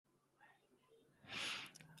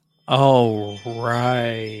All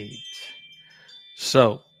right.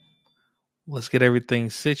 So let's get everything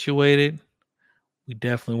situated. We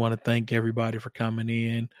definitely want to thank everybody for coming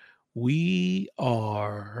in. We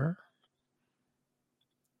are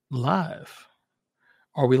live.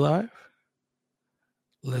 Are we live?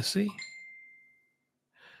 Let's see.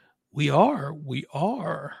 We are. We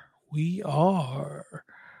are. We are.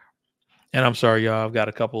 And I'm sorry, y'all. I've got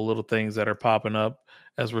a couple little things that are popping up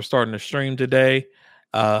as we're starting to stream today.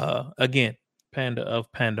 Again, Panda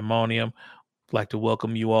of Pandemonium. I'd like to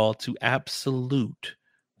welcome you all to Absolute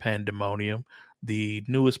Pandemonium, the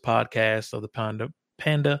newest podcast of the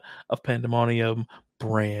Panda of Pandemonium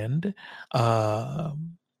brand.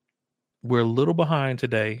 We're a little behind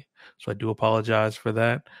today, so I do apologize for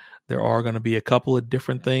that. There are going to be a couple of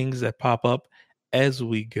different things that pop up as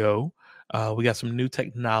we go. We got some new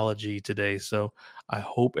technology today, so I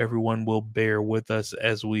hope everyone will bear with us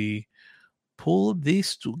as we pull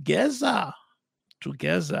this together.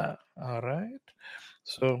 Together. All right.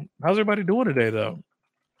 So, how's everybody doing today, though?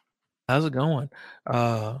 How's it going?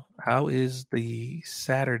 How is the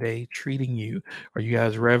Saturday treating you? Are you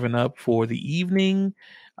guys revving up for the evening?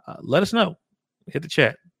 Let us know. Hit the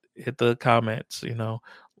chat, hit the comments.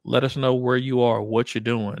 Let us know where you are, what you're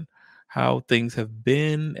doing, how things have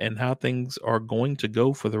been, and how things are going to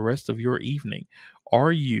go for the rest of your evening.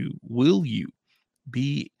 Will you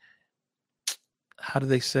be, how do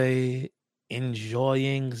they say,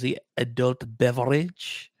 enjoying the adult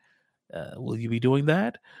beverage? Will you be doing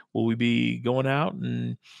that? Will we be going out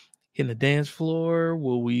and hitting the dance floor?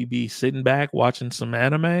 Will we be sitting back watching some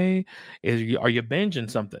anime? Are you binging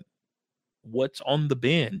something? What's on the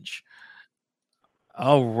binge?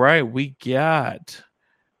 All right, we got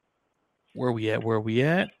where we at? Where we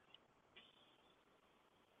at?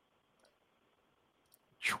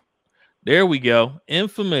 There we go.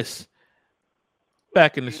 Infamous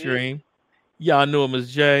back in the stream. Y'all knew him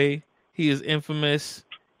as Jay. He is infamous.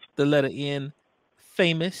 The letter N,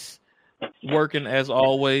 famous. Working as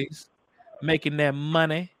always, making that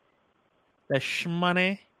money, that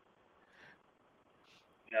shmoney.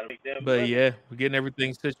 But yeah, we're getting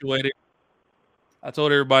everything situated. I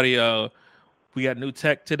told everybody we got new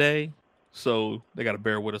tech today, so they got to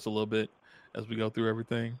bear with us a little bit as we go through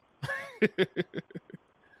everything.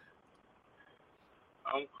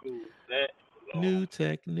 I'm cool with that. New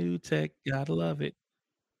tech, gotta love it.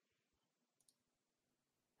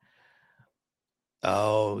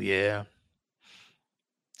 Oh yeah.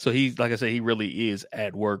 So he's like I said, he really is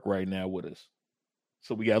at work right now with us.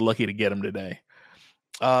 So we got lucky to get him today.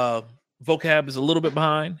 Uh Vocab is a little bit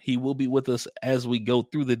behind. He will be with us as we go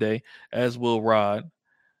through the day, as will Rod.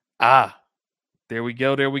 Ah, there we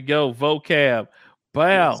go. There we go. Vocab. Yes,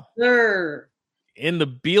 Bow. sir. In the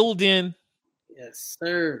building. Yes,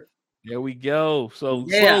 sir. There we go. So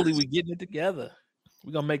Yeah. slowly we getting it together.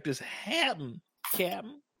 We're gonna make this happen,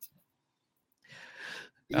 Captain.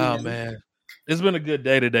 Oh man. It's been a good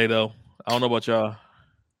day today though. I don't know about y'all.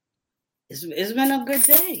 It's been a good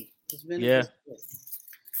day. It's been Yeah. a good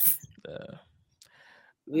day.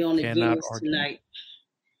 We on the Guinness tonight.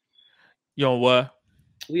 You on what?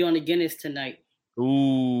 We on the Guinness tonight.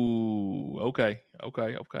 Ooh, okay.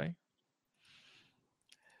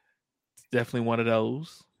 Definitely one of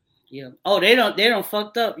those. Yeah. Oh, they don't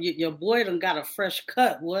fucked up. Your boy done got a fresh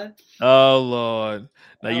cut, what? Oh Lord.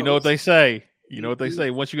 Now you know what they say.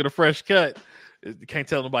 Once you get a fresh cut, you can't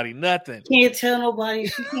tell nobody nothing. Can't tell nobody.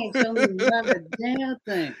 She can't tell me not a damn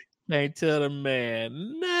thing. Can't tell the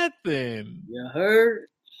man nothing. You heard?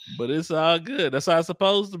 But it's all good. That's how it's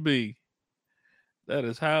supposed to be. That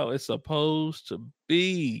is how it's supposed to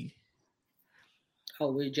be.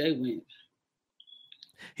 Oh, where Jay went?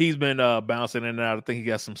 He's been bouncing in and out. I think he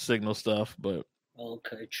got some signal stuff, but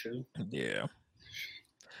okay, true. Yeah.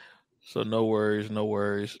 So no worries.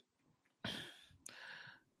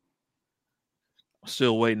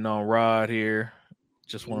 Still waiting on Rod here.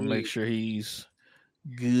 Just want to make sure he's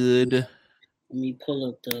good. Let me pull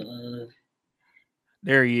up the.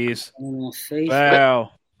 There he is.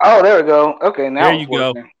 Wow. Oh, there we go. Okay, now there you it's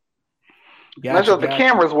working. Go. Not sure if the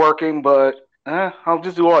camera's working, but I'll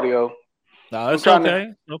just do audio. No, it's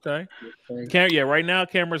okay. Okay. Yeah, right now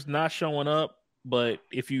camera's not showing up, but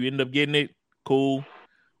if you end up getting it, cool.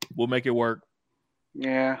 We'll make it work.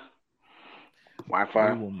 Yeah. Wi-Fi.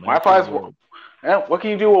 Wi-Fi's. What can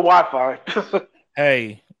you do with Wi-Fi?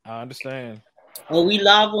 Hey, I understand. Are we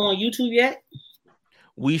live on YouTube yet?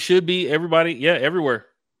 We should be. Everybody, yeah, everywhere.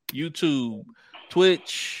 YouTube,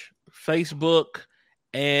 Twitch, Facebook,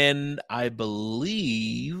 and I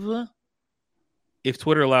believe if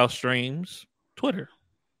Twitter allows streams, Twitter.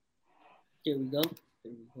 There we go.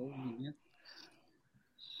 Yeah.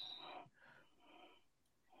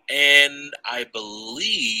 And I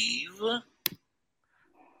believe...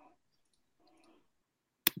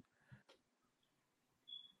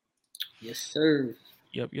 Yes, sir.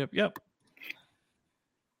 Yep.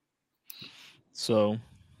 So,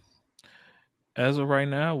 as of right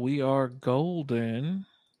now, we are golden.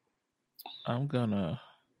 I'm gonna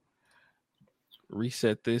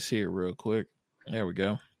reset this here real quick. There we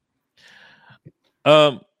go.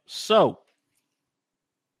 So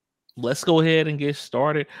let's go ahead and get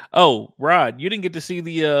started. Oh, Rod, you didn't get to see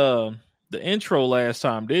the intro last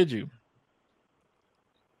time, did you?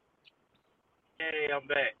 Hey, I'm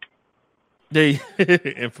back. Hey,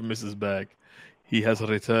 Infamous is back. He has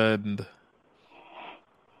returned.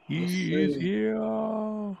 He is here.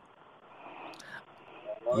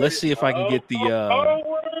 Let's see if I can get the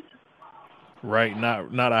right.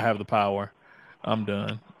 Not I have the power. I'm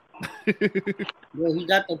done. Well, he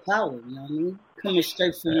got the power. You know what I mean? Coming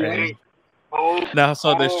straight from you. Now,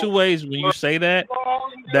 so there's two ways when you say that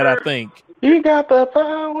I think. You got the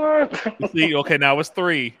power. See, okay, now it's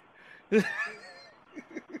 3.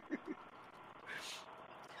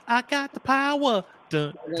 I got the power.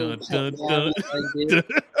 Dun, dun, dun, dun.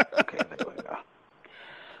 Okay, there we go.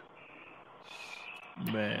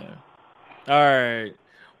 Man. All right.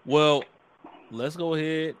 Well, let's go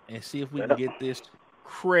ahead and see if we can get this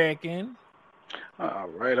cracking. All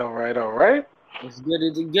right. Let's get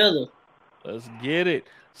it together. Let's get it.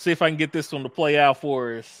 See if I can get this one to play out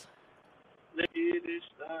for us. Let's get it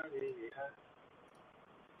started.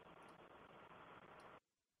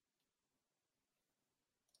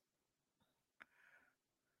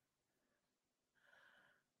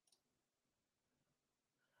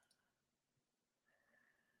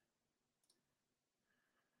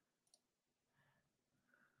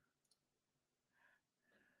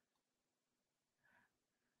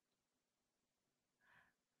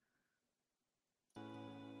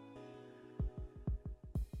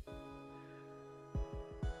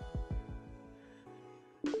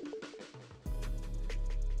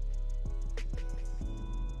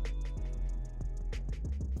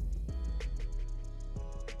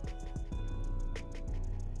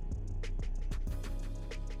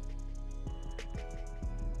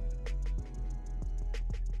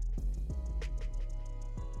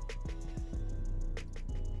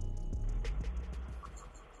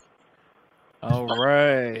 All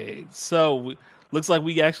right. So looks like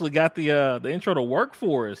we actually got the intro to work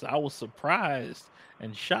for us. I was surprised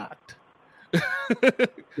and shocked.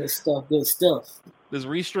 Good stuff. This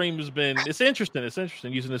restream has been it's interesting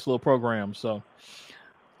using this little program. So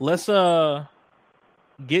let's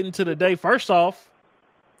get into the day. First off,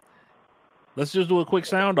 let's just do a quick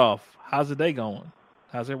sound off. How's the day going?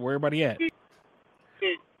 How's everybody at?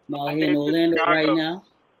 I'm out here in Orlando right now.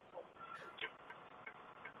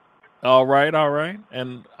 All right.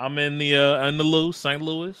 And I'm in the St.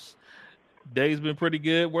 Louis. Day's been pretty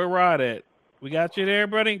good. Where Rod at? We got you there,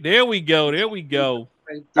 buddy? There we go.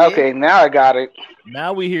 Right Okay, now I got it.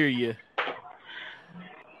 Now we hear you.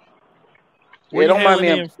 Where Yeah, you hailing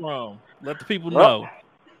in from? Let the people know.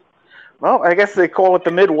 Well, I guess they call it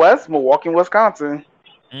the Midwest, Milwaukee, Wisconsin.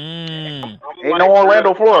 Ain't no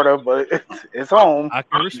Orlando, Florida, but it's home. I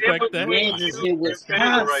can respect that.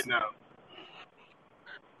 Right now.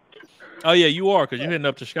 Oh yeah, you are, because you're heading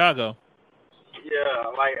up to Chicago. Yeah,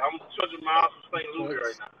 like I'm 200 miles from St. Louis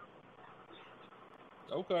right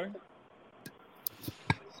now. Okay.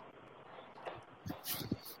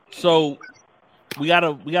 So we got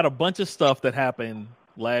a bunch of stuff that happened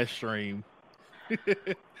last stream.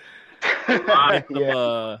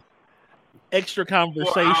 Some extra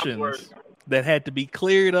conversations that had to be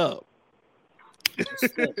cleared up.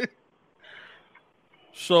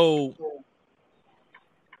 So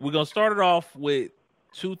we're gonna start it off with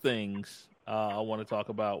two things I want to talk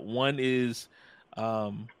about. One is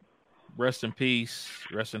rest in peace,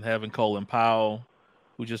 rest in heaven, Colin Powell,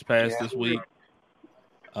 who just passed this week.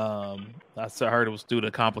 I heard it was due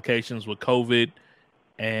to complications with COVID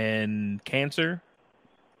and cancer,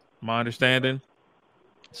 my understanding.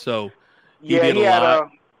 So he had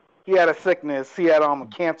a sickness. He had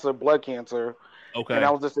cancer, blood cancer. Okay. And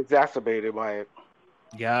that was just exacerbated by it.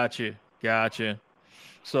 Gotcha.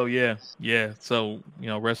 So yeah. So,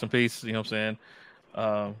 rest in peace, you know what I'm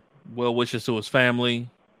saying? Well wishes to his family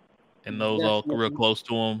and those all real close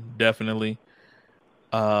to him, definitely.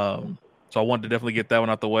 So I wanted to definitely get that one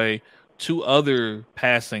out the way. Two other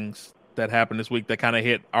passings that happened this week that kind of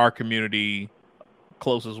hit our community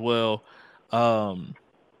close as well.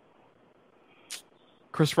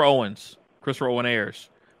 Christopher Owen Ayers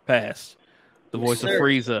passed. The voice of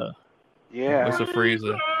Frieza. Yeah. Voice of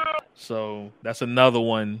Frieza. So that's another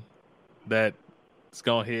one that It's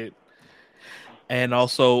gonna hit. And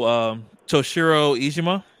also Toshiro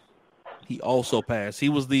Iijima, he also passed. He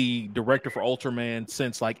was the director for Ultraman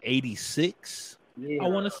since like '86. I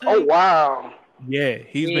want to say. Oh wow. Yeah,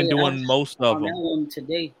 he's been doing most of them. That one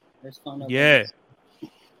today. Yeah.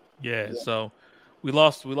 So we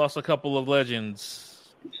lost a couple of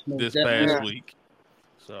legends this past week.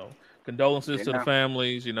 So condolences to the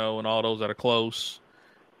families, and all those that are close.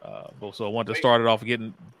 But so I want to start it off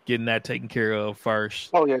getting that taken care of first.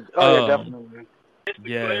 Oh yeah, definitely.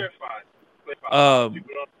 Yeah. It's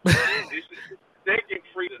second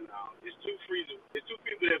Frieza now. It's two Frieza. It's two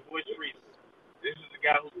people that voice Frieza. This is the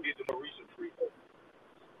guy who did the more recent Frieza.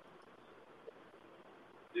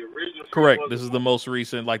 The original. Correct. This is the most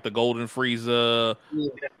recent, like the Golden Frieza.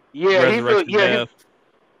 Yeah,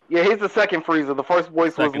 he's the second Frieza. The first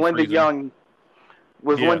voice was Linda Young.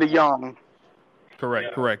 Linda Young.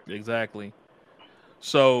 Correct. Exactly.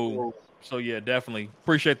 So yeah, definitely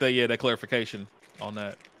appreciate that. Yeah, that clarification on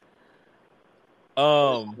that.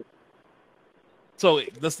 So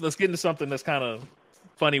let's get into something that's kind of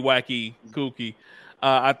funny, wacky, kooky.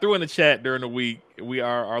 I threw in the chat during the week.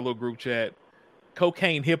 Our little group chat,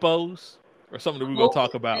 cocaine hippos, or something that we're gonna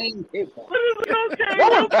talk about. What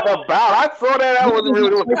was that about? I saw that. I wasn't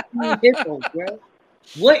really hippo, bro.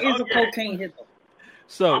 What is a cocaine hippo?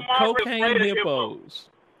 So cocaine hippos.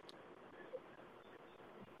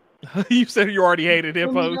 You said you already hated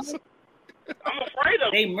hippos. I'm afraid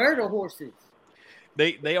of them. They murder horses.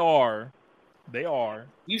 They are.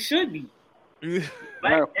 You should be.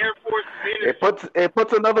 Like Air Force. It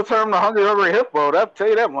puts another term to hungry hippo. I'll tell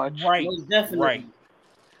you that much. Right. Definitely. Right.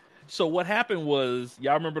 So what happened was,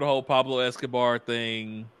 y'all remember the whole Pablo Escobar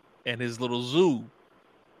thing and his little zoo?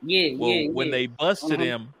 When they busted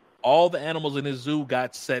him, all the animals in his zoo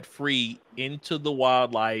got set free into the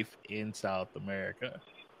wildlife in South America.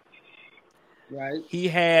 Right. He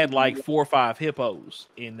had like 4 or 5 hippos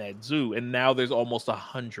in that zoo, and now there's almost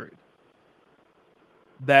 100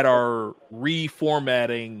 that are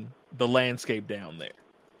reformatting the landscape down there.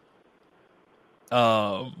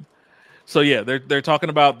 So yeah, they're talking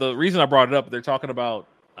about, the reason I brought it up. They're talking about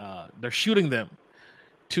they're shooting them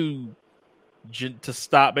to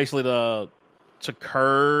stop, basically to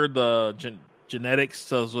curb the genetics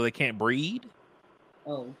so they can't breed.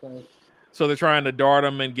 Oh, okay. So they're trying to dart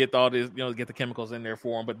them and get all this, get the chemicals in there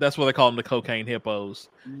for them. But that's why they call them the cocaine hippos.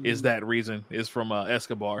 Is that reason? Is from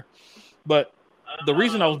Escobar. But the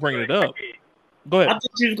reason I was bringing it up. Go ahead. I thought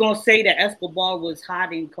you was gonna say that Escobar was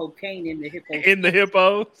hiding cocaine in the hippos. In the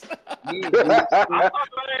hippos.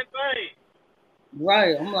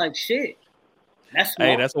 Right. I'm like, shit. That's smart.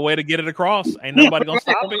 Hey, that's a way to get it across. Ain't nobody gonna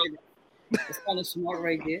stop it. It's kind of smart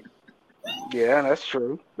right there. Yeah, that's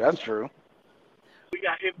true. That's true.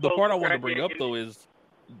 The part I want to bring up though is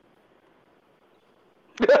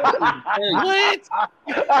what?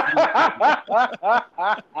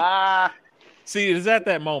 See, it's at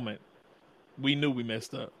that moment we knew we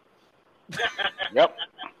messed up. Yep.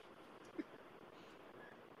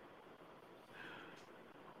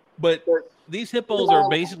 But these hippos are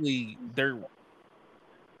basically they're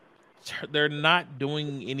not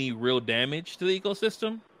doing any real damage to the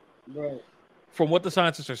ecosystem. Right. From what the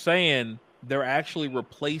scientists are saying, they're actually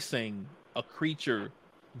replacing a creature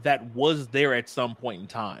that was there at some point in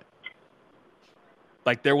time.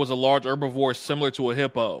 Like there was a large herbivore similar to a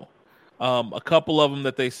hippo. A couple of them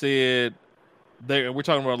that they said we're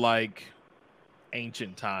talking about like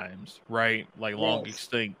ancient times, right? Like long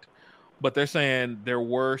extinct. But they're saying there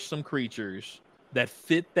were some creatures that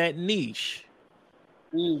fit that niche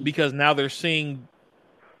because now they're seeing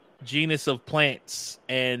genus of plants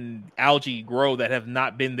and algae grow that have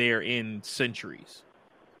not been there in centuries.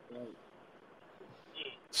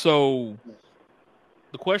 So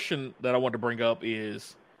the question that I want to bring up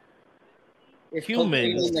is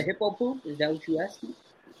humans. The hippo poop? Is that what you asked me?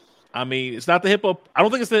 I mean, it's not the hippo. I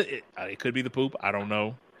don't think it's it could be the poop. I don't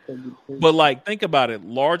know. But like, think about it.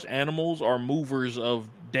 Large animals are movers of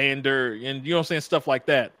dander and you know what I'm saying, stuff like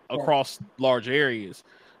that across large areas.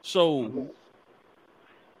 So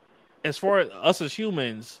as far as us as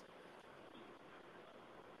humans,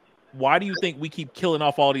 why do you think we keep killing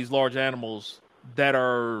off all these large animals that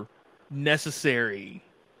are necessary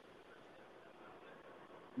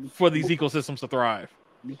for these ecosystems to thrive?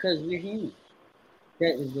 Because we're humans.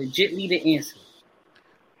 That is legitimately the answer.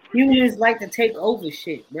 Humans like to take over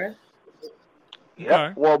shit, bruh. Yeah.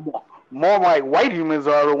 Okay. Well, more like white humans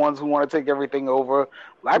are the ones who want to take everything over.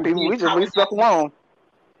 Black people, we just leave stuff alone.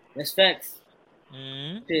 That's facts.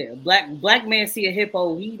 Mm-hmm. Yeah, black man see a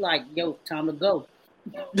hippo, he like, yo, time to go.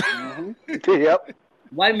 Mm-hmm. Yep.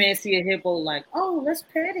 White man see a hippo like, oh, let's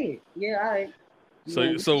pet it. Yeah, all right. So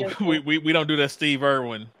we don't do that Steve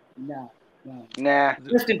Irwin. Nah.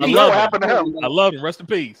 Rest in peace. What happened to him? I love him. Rest in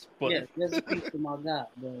peace. But yeah, rest in peace to my God.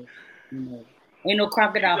 But ain't no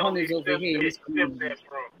crocodile hunters over here. He showed us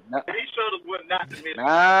what not to miss.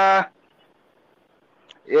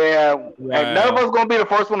 Yeah, wow. None of us gonna be the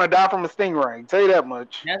first one to die from a stingray. Tell you that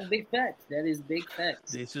much. That's big facts. That is big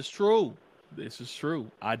facts. This is true.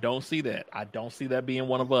 I don't see that. I don't see that being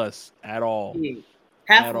one of us at all. Yeah.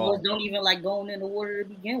 Half of us don't even like going in the water to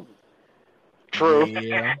begin with. True.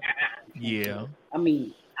 Yeah. I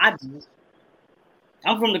mean, I'm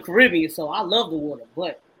from the Caribbean, so I love the water,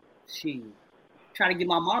 but trying to get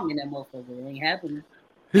my mom in that motherfucker, it ain't happening.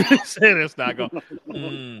 That's not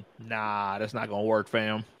going. Nah, that's not gonna work,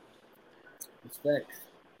 fam. Respect.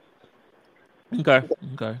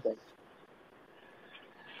 Okay.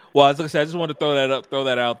 Well, as I said, I just wanted to throw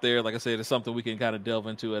that out there. Like I said, it's something we can kind of delve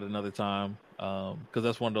into at another time, because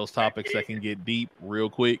that's one of those topics that can get deep real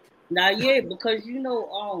quick. Nah, yeah, because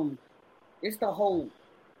it's the whole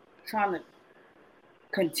trying to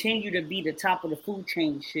continue to be the top of the food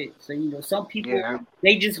chain shit. So, some people,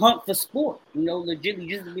 they just hunt for sport, legitimately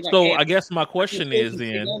just to be like. So hey, I guess my question is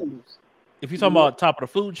then, if you're talking about top of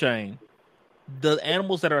the food chain, the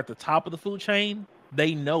animals that are at the top of the food chain,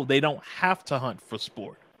 they know they don't have to hunt for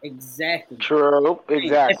sport. Exactly. True.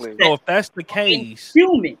 Exactly. So if that's the case,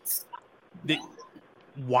 humans,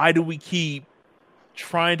 why do we keep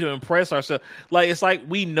trying to impress ourselves? Like, it's like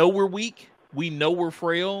we know we're weak, we know we're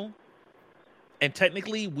frail. And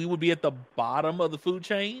technically, we would be at the bottom of the food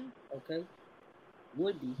chain. Okay.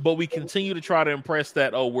 Would be. But we continue to try to impress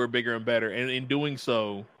that, we're bigger and better. And in doing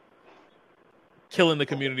so, killing the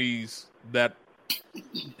communities that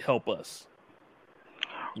help us.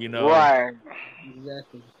 Right.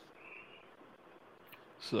 Exactly.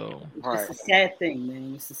 So. It's a sad thing,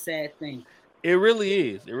 man. It's a sad thing. It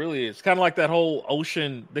really is. It's kind of like that whole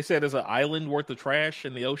ocean. They said there's an island worth of trash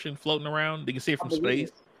in the ocean floating around. You can see it from space.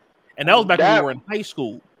 And that was back when we were in high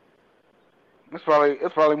school. It's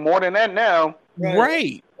probably more than that now.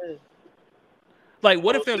 Right. Like,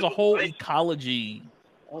 what if there's a whole ecology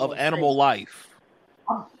of animal life?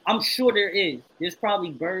 I'm sure there is. There's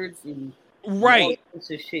probably birds and all sorts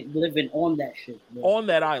of shit living on that shit. Bro. On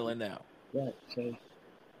that island now. Right. So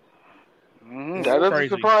that doesn't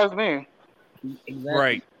surprise me. Exactly.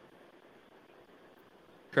 Right.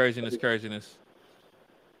 Craziness.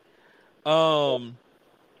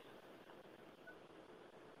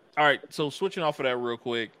 All right, so switching off of that real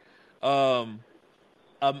quick, Mob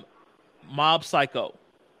Psycho,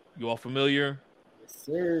 you all familiar? Yes,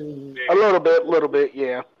 sir. A little bit,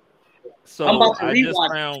 yeah. So I'm about to I just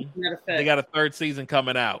rewatch. found they got a third season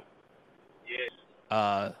coming out.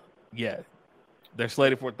 Yes. Yeah, they're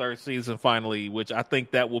slated for a third season finally, which I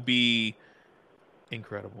think that will be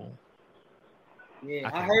incredible.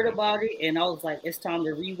 Yeah, I heard about it, and I was like, it's time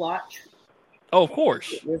to rewatch. Oh, of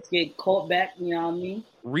course. Let's get caught back, you know what I mean?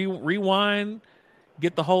 Rewind,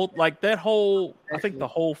 get the whole, I think the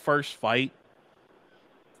whole first fight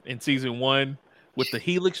in season 1 with the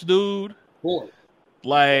Helix dude. Boy.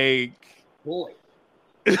 No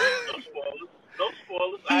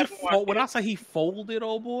spoilers. When I say he folded,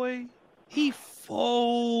 old boy, he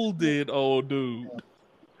folded, old dude.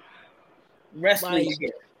 Wrestling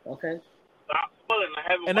shit, okay? Stop spoiling. I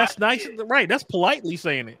haven't and that's nice, it. Right? That's politely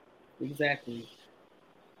saying it. Exactly.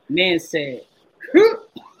 Man said, you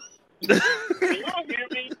don't hear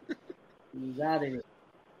me? He's out of it.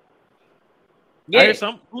 Yeah. I hear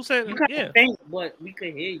some. Who said? You kind of faint, but we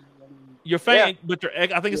could hear you. You're faint, but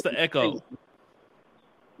I think it's the echo.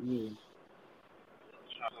 Yeah.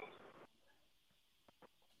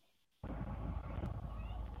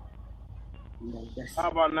 How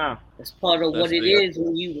about now? That's part of what it is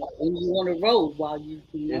when you on the road while you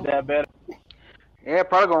know. Is that better? Yeah,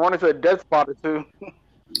 probably gonna run into a dead spot or two.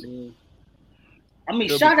 Yeah. I mean,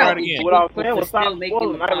 shout out to what I was saying was stop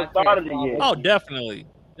spoiling. I haven't started it yet. Oh, definitely.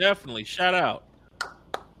 Shout out.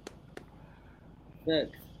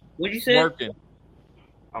 What'd you say? Working.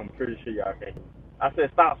 I'm pretty sure y'all can't. I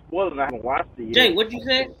said stop spoiling. I haven't watched it yet. Jay, what'd you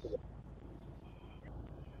say?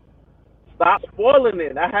 Stop spoiling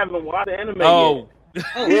it. I haven't watched the anime yet.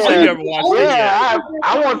 Yeah. You haven't watched it yet.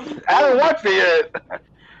 I haven't watched it yet.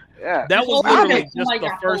 Yeah. That was literally just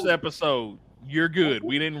the first episode. You're good.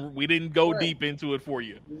 We didn't go deep into it for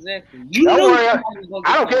you. Exactly. Don't worry.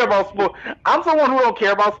 I don't care about spoilers. I'm someone who don't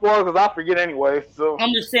care about spoilers because I forget anyway. So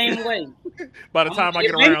I'm the same way. By the time I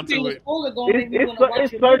get around to it,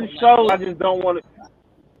 it's certain shows I just don't want to.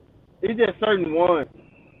 It's just certain ones.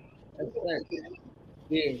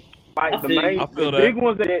 Yeah. Like the big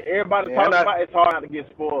ones that everybody talks about, it's hard not to get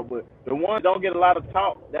spoiled. But the ones that don't get a lot of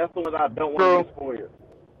talk, that's the ones I don't want to get spoiled.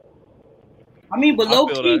 I mean, but low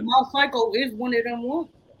key, Mob Psycho is one of them ones.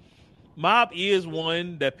 Mob is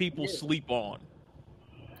one that people sleep on.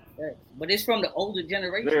 But it's from the older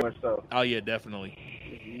generation. Very much so. Oh yeah, definitely.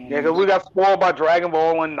 Yeah, because we got spoiled by Dragon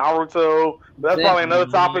Ball and Naruto. But that's probably another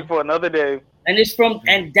topic for another day. And it's from,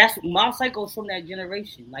 and that's Mob Psycho's from that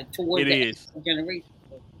generation, like towards the generation.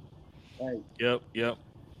 Like, yep.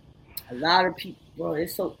 A lot of people, bro.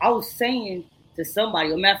 It's so. I was saying to somebody,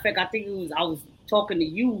 as a matter of fact, I think I was talking to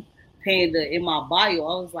you, Panda, in my bio.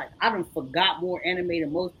 I was like, I done forgot more anime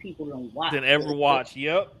than most people don't watch. Than ever watch.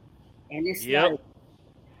 Yep. And it's like,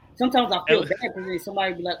 sometimes I feel bad because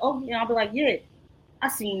somebody be like, oh, yeah, I'll be like, yeah, I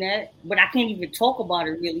seen that, but I can't even talk about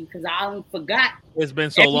it really because I forgot. It's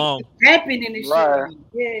been so long. Happened in this shit.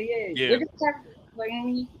 Yeah.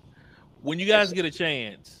 When you guys get a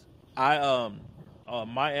chance, I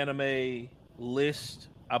my anime list,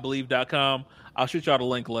 I believe.com. I'll shoot y'all the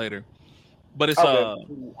link later. But it's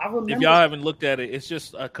if y'all haven't looked at it, it's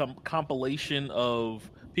just a compilation of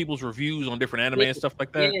people's reviews on different anime and stuff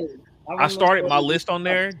like that. I started my list on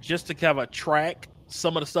there just to have a track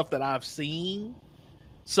some of the stuff that I've seen.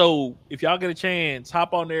 So if y'all get a chance,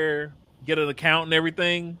 hop on there, get an account and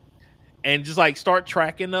everything, and just like start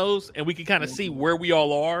tracking those, and we can kind of see where we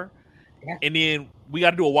all are. And then we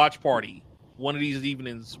got to do a watch party. One of these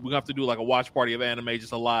evenings, we're gonna have to do like a watch party of anime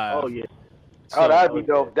just alive. Oh yeah. So, that'd be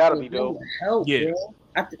dope. That'll be dope. Help, yeah.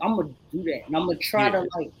 I'm gonna do that, and I'm gonna try to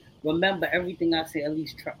like remember everything I say. At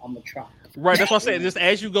least I'm gonna try. Right, that's what I said. Just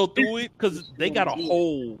as you go through it, because they got a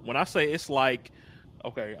whole. When I say it's like,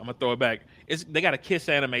 okay, I'm gonna throw it back. They got a Kiss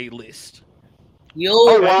anime list. Yo,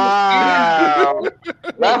 wow,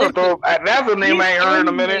 that's a name I ain't heard in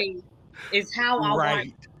a minute. Is how I watch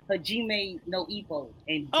Hajime no Ippo,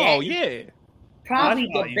 and probably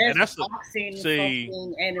the best boxing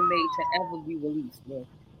fucking anime to ever be released, bro.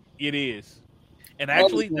 It is, and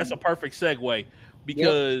actually, that's a perfect segue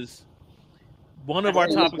because. One of our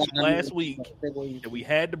topics from last week that we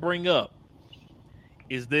had to bring up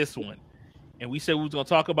is this one. And we said we was going to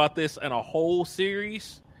talk about this in a whole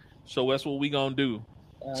series. So that's what we're going to do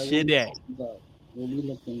today.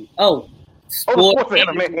 Sports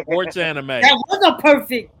anime. That was a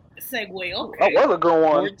perfect segue. Okay. That was a good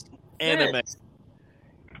one. Sports anime.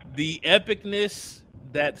 The epicness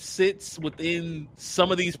that sits within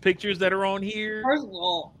some of these pictures that are on here. First of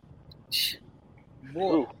all,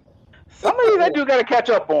 boy. Some of these I do gotta catch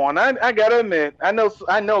up on. I gotta admit, I know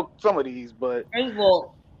some of these, but first of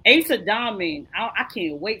all, Ace of Diamond, I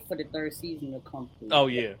can't wait for the third season to come through. Oh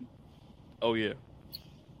yeah.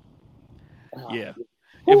 Yeah.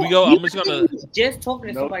 If we go, I'm just gonna just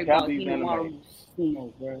talking to somebody about Hinomaru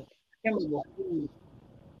Sumo, bro.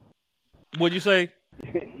 What'd you say?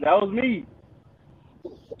 That was me.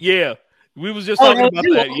 Yeah, we was just talking about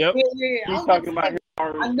that. Yep. Yeah. He's talking about.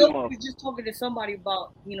 I know you were just talking to somebody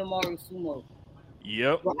about Hinomaru Sumo.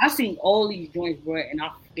 Yep. Bro, I've seen all these joints, bro, and I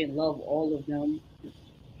freaking love all of them.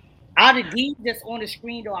 Out of these that's on the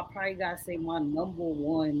screen, though, I probably gotta say my number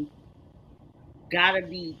one gotta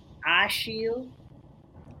be Eye Shield.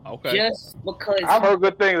 Okay. Just because I've heard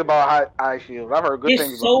good things about Eye Shield. I've heard good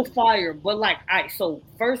things. It's so fire, but like, all right. So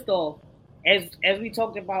first off, as we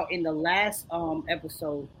talked about in the last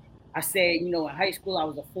episode, I said, in high school I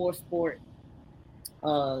was a 4-sport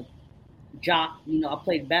jock. I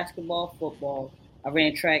played basketball, football, I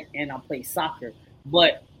ran track, and I played soccer.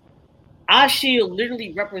 But Eye Shield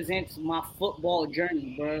literally represents my football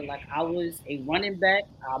journey, bro. Like, I was a running back.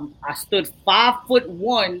 I stood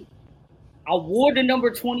 5'1". I wore the number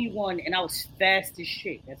 21, and I was fast as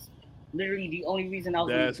shit. That's literally the only reason I was.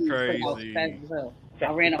 That's crazy. I was fast as hell.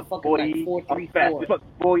 I ran a fucking like 4.34.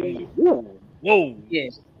 Whoa. Yeah.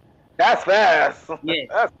 That's fast. Yeah.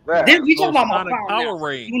 That's fast. Then we talking about my power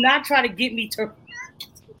range. Do not try to get me to.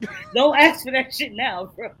 Don't ask for that shit now,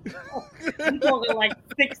 bro. We talking like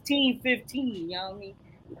 16, 15. You know what I mean?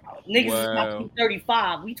 Niggas is about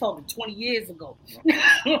 35. We talking 20 years ago.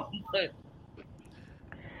 But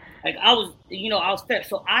like I was fast.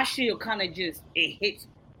 So Eye Shield kind of just it hits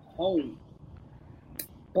home.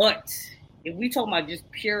 But if we talking about just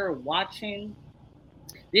pure watching.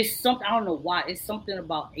 There's something, I don't know why, it's something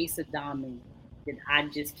about Ace of Diamond that I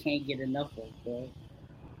just can't get enough of, bro.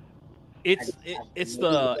 It's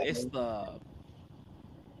the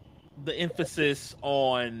emphasis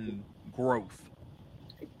on growth.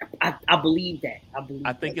 I believe that.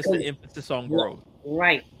 I think it's the emphasis on growth.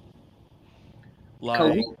 Right.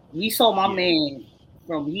 Like we saw my man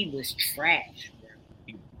he was trash,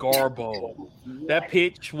 bro. Garbo. That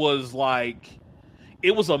pitch was like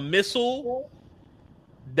It was a missile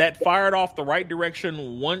that fired off the right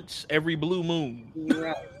direction once every blue moon.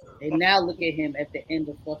 Right. And now look at him at the end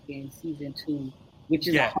of fucking season 2, which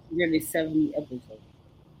is 170 episodes.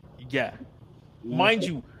 Yeah. Mind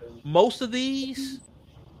you, most of these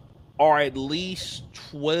are at least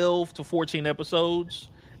 12 to 14 episodes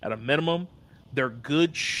at a minimum. They're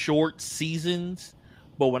good short seasons,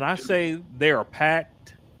 but when I say they are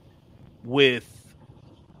packed with,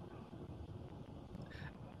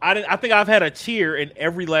 I think I've had a tear in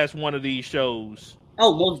every last one of these shows.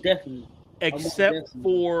 Oh, most definitely. Except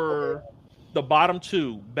for the bottom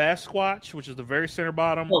 2, Basquatch, which is the very center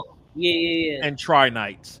bottom. Oh, yeah. And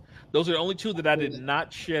Tri-Nights. Those are the only 2 that I did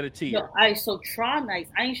not shed a tear. So Tri-Nights,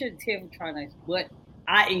 I ain't shed a tear for Tri-Nights, but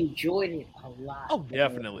I enjoyed it a lot. Oh,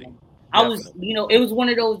 definitely. I was, it was one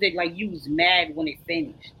of those that like you was mad when it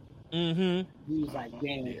finished. Mm-hmm. You was like,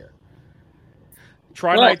 damn. Yeah.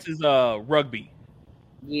 Tri-Nights is rugby.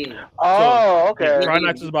 Yeah. Oh, okay.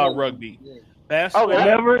 Tri-Nights is about rugby. Yeah. Basketball.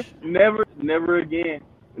 Never again. Never again.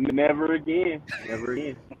 Never again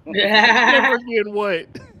what?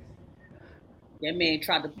 That man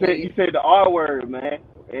tried to play. You said the R word, man.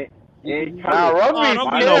 Rugby's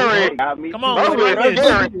scary. Come on,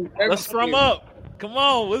 let's scrum up. Come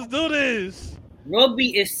on, let's do this.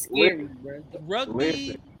 Rugby is scary, bro.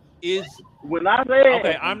 Rugby is. When I say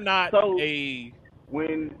okay, I'm not a.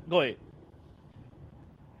 When go ahead.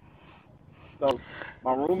 So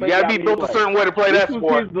my roommate. You gotta be built a certain way to play that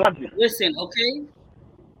sport. Listen, okay.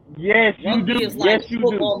 Yes, you do. Yes, you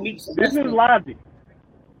do. This is logic.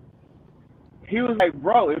 He was like,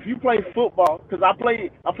 bro, if you play football, because I play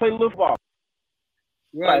football.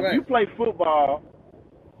 Right. If you play football,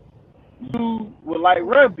 you would like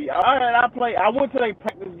rugby. I went to their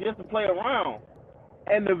practice just to play around.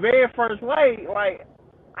 And the very first way, like,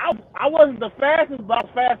 I wasn't the fastest, but I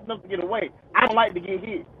was fast enough to get away. I don't like to get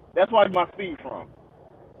hit. That's where my speed from.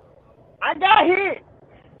 I got hit.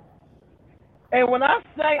 And when I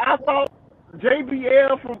say I thought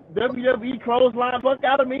JBL from WWE clothesline buck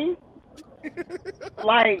out of me,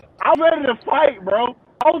 like, I'm ready to fight, bro.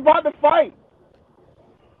 I was about to fight.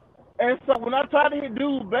 And so when I tried to hit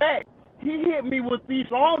dude back, he hit me with the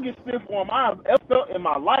strongest stiff arm I've ever felt in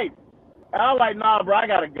my life. And I was like, nah, bro, I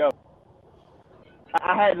got to go.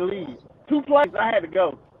 I had to leave. 2 plays, I had to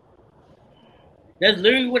go. That's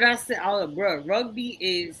literally what I said. Bro, rugby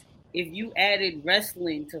is if you added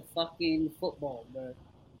wrestling to fucking football, bro.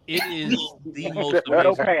 It is the most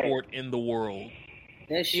amazing sport in the world.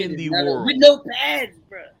 That shit in the world with no pads,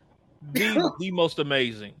 bro. The most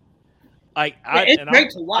amazing. Like it's great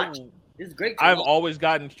to watch. It's great. I've always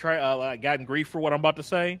gotten grief for what I'm about to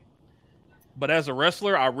say, but as a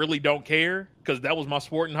wrestler, I really don't care because that was my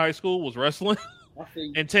sport in high school was wrestling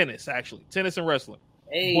and tennis. Actually, tennis and wrestling.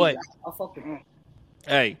 Hey, but I'll fuck with him.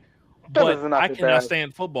 Hey, but I cannot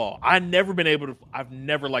stand football. I've never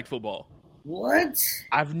liked football. What?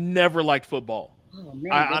 I've never liked football. Oh,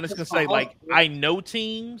 man, I honestly can say, like, I know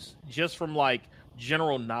teams just from like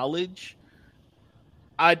general knowledge.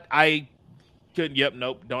 I couldn't. Yep,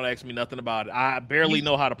 nope. Don't ask me nothing about it. I barely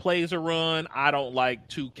know how to plays are run. I don't like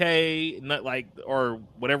 2K, not like or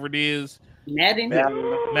whatever it is. Madden,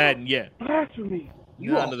 yeah.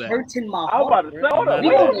 You are hurting my heart. I was about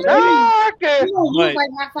to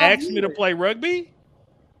say, ask me to play rugby.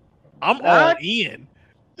 I'm all in.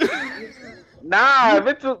 Nah,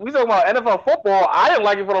 we talking about NFL football. I didn't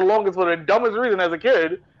like it for the longest for the dumbest reason as a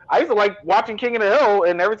kid. I used to like watching King of the Hill,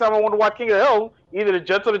 and every time I wanted to watch King of the Hill, either the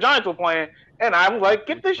Jets or the Giants were playing, and I was like,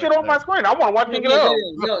 get this shit off my screen. I want to watch King of the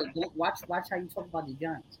Hill. Yo, watch how you talk about the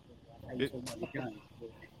Giants.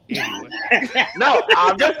 No,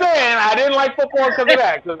 I'm just saying I didn't like football because of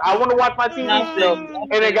that. Because I want to watch my TV show,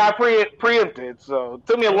 and it got preempted. So it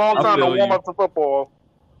took me a long time to warm up to football.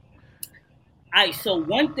 All right, so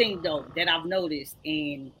one thing though that I've noticed,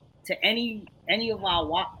 and to any of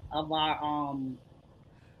our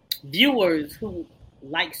viewers who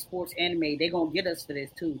like sports anime, they're gonna get us for this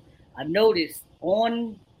too. I noticed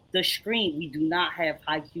on the screen we do not have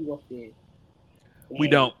Haikyuu up there. We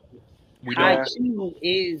don't. Haikyuu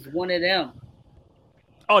is one of them.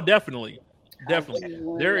 Oh, definitely.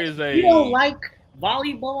 There is a. You don't like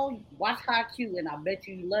volleyball? Watch Haikyuu, and I bet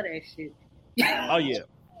you love that shit. Oh yeah.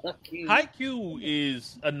 Haikyuu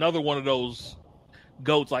is another one of those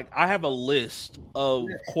goats. Like, I have a list of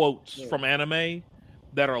quotes from anime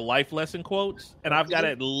that are life lesson quotes, and I've got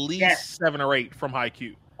at least 7 or 8 from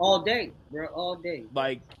Haikyuu. All day, bro. All day.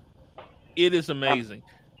 Like, it is amazing.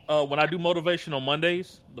 When I do Motivational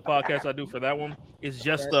Mondays, the podcast I do for that one is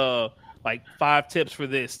just like 5 tips for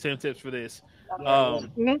this, 10 tips for this. I'll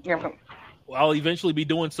eventually be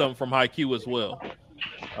doing something from Haikyuu as well.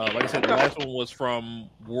 Like I said, the last one was from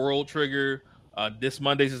World Trigger. This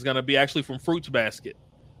Monday's is going to be actually from Fruits Basket.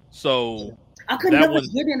 So I could never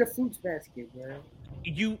get in the Fruits Basket, bro.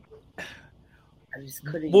 I just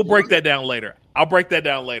couldn't. We'll break that down later. I'll break that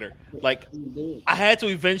down later. Like, I had to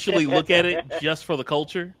eventually look at it just for the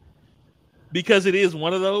culture because it is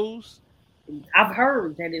one of those. I've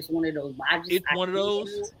heard that it's one of those. But it's one of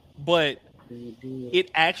those, but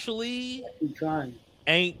it actually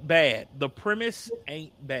ain't bad. The premise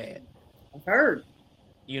ain't bad. I've heard.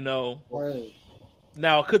 You know. Right.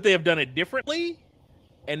 Now, could they have done it differently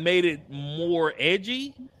and made it more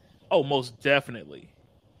edgy? Oh, most definitely.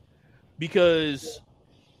 Because,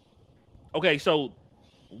 okay, so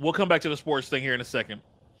we'll come back to the sports thing here in a second.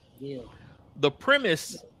 Yeah. The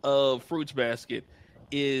premise of Fruits Basket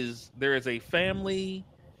is there is a family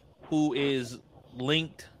who is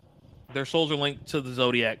linked, their souls are linked to the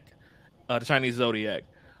Zodiac, the Chinese Zodiac.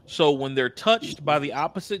 So when they're touched by the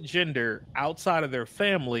opposite gender outside of their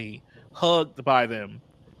family, hugged by them,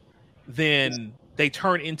 then they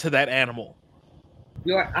turn into that animal.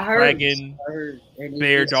 I heard, dragon,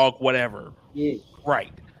 bear, dog, whatever. Yeah.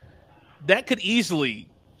 Right. That could easily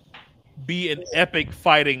be an epic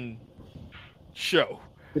fighting show.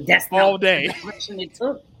 But that's all not day. The direction it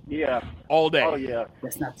took. Yeah. All day. Oh, yeah.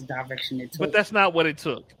 That's not the direction it took. But that's not what it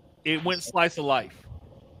took. It went slice of life.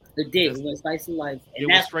 It did. It went slice of life. And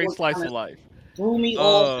it was straight slice of life. Threw me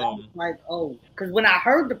off. Like, oh. Because when I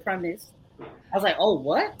heard the premise, I was like, oh,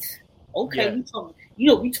 what? Okay,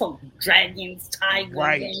 yeah. we talk dragons, tigers,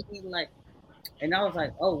 right. And I was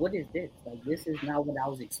like, oh, what is this? Like, this is not what I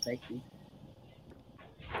was expecting.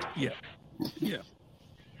 Yeah. Yeah.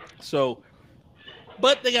 So,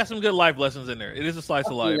 but they got some good life lessons in there. It is a slice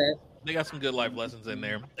of life. They got some good life lessons in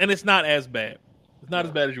there. And it's not as bad. It's not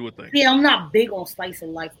as bad as you would think. Yeah, I'm not big on slice of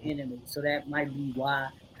life anime, so that might be why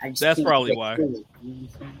I just That's probably why. You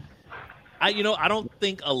know I don't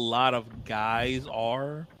think a lot of guys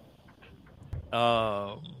are.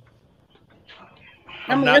 I'm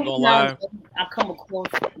not gonna lie. I come across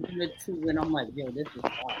the two and I'm like, yo, this is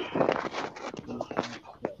hard.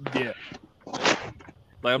 Yeah.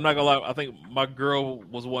 Like, I'm not gonna lie. I think my girl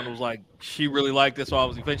was one who was like, she really liked it. So I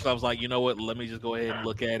was like, you know what? Let me just go ahead and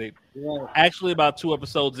look at it. Right. Actually, about 2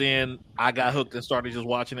 episodes in, I got hooked and started just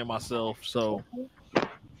watching it myself. So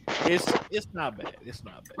it's not bad. It's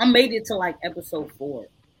not bad. I made it to like episode 4.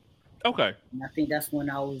 Okay. And I think that's when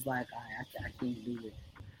I was like, I can't do it.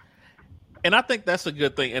 And I think that's a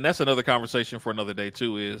good thing. And that's another conversation for another day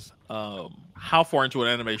too, is how far into an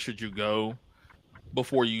anime should you go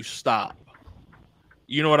before you stop?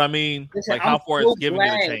 You know what I mean? Listen, like how far it's giving you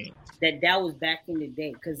the chance. That was back in the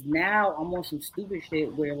day. Because now I'm on some stupid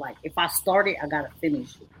shit where like if I start it, I gotta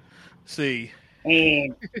finish it. See.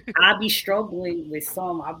 And I be struggling with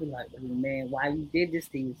some. I'll be like, oh, man, why you did this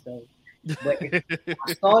to yourself? But if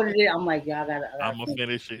I started it, I'm like, yeah, I'm gonna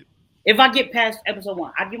finish it. If I get past episode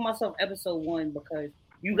 1, I give myself episode 1 because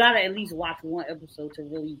you gotta at least watch one episode to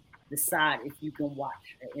really decide if you can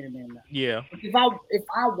watch an anime or not. Yeah. If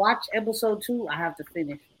I watch episode 2, I have to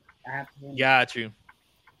finish. Got you.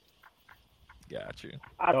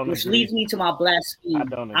 Which leads me to my blasphemy.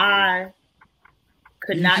 I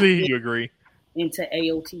could not agree into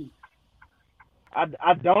AOT. I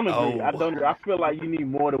don't agree. I don't agree. I feel like you need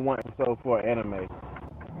more than one episode for an anime.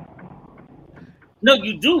 No,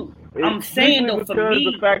 you do. I'm saying though, for me,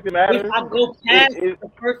 if I go past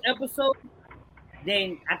the first episode,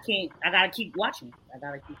 then I can't. I gotta keep watching.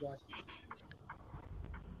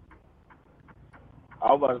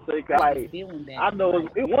 I was about to say, I know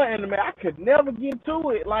it one anime I could never get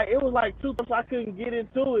into it. Like it was like 2 episodes I couldn't get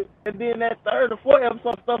into it, and then that 3rd or 4th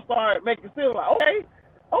episode stuff started making sense. Like okay,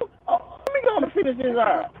 let me go and finish this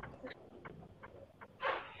out.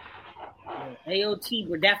 AOT,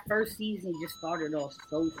 but that first season just started off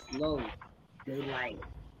so slow. They I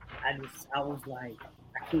was like,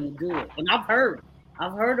 I can't do it. And I've heard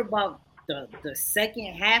about the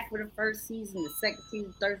second half of the first season, the second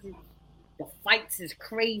season, third season. The fights is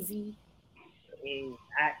crazy. And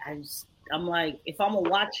I'm like, if I'm gonna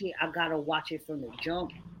watch it, I gotta watch it from the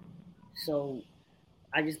jump. So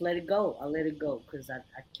I just let it go. I let it go because I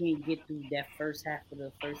can't get through that first half of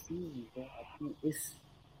the first season. Bro. It's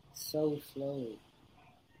so slow.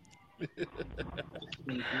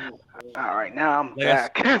 All right, now I'm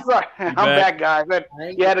back. Sorry, I'm back, guys.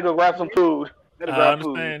 You had to go grab some food. I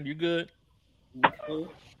understand. You good?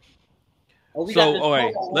 Okay. All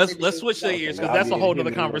right, let's switch to ears because that's a whole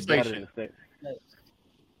other conversation.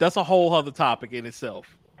 That's a whole other topic in itself.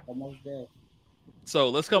 Almost there. So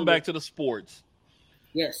let's come back to the sports.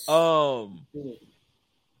 Yes. Tell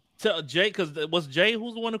Jay, because was Jay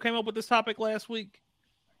who's the one who came up with this topic last week?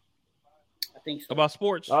 I think so. About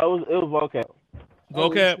sports? It was vocab.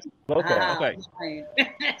 Vocab. Vocab. Okay.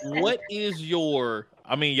 What is your?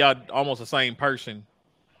 I mean, y'all almost the same person.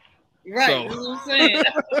 Right. So-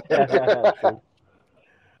 That's what I'm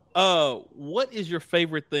saying. What is your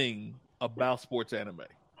favorite thing about sports anime?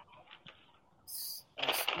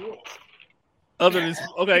 Sports. Other than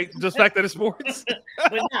just fact that it's sports.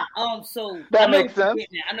 But nah, so That I know makes what you're sense.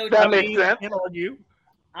 getting at. I know what That you're makes getting at. sense. Can't argue.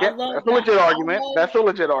 I love That's a legit that. argument. That's a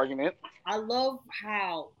legit argument. I love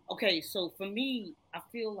how so for me, I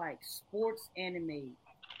feel like sports anime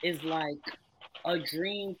is like a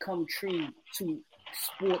dream come true to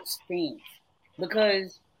sports fans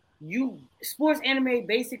because sports anime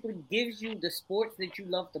basically gives you the sports that you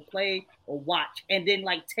love to play or watch and then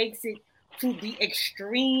like takes it to the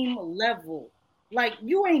extreme level. Like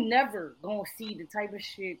you ain't never gonna see the type of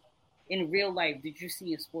shit in real life that you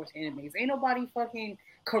see in sports animes. Ain't nobody fucking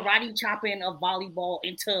karate chopping a volleyball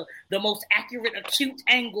into the most accurate acute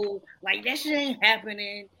angle. Like that shit ain't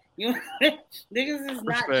happening. You know, niggas is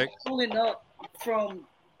not pulling up from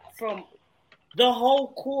the whole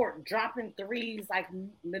court dropping threes like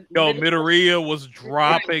Midoriya was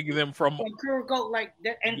dropping them from Kuroko like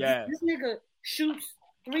that, and Yeah. this nigga shoots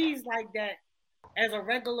threes like that as a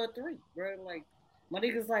regular three, bro. Like my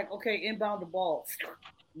nigga's like, okay, inbound the ball.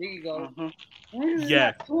 There you go. Niggas is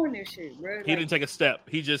not doing this shit, bro. He didn't take a step.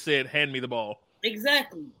 He just said, "Hand me the ball."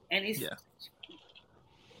 Exactly, and it's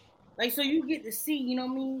like so you get to see. You know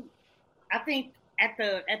what I mean? I think at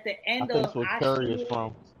the end I think that's of where Curry is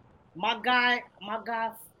from. my guy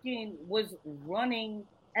fucking was running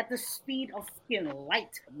at the speed of fucking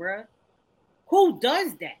light, bruh. Who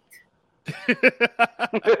does that?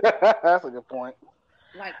 That's a good point.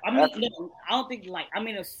 Like, I mean, no, I don't think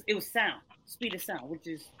it was sound, speed of sound, which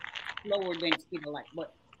is slower than speed of light,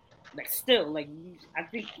 but like still, like I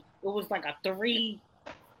think it was like a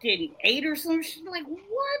 3:8 or some shit. Like,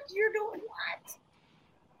 what you're doing? What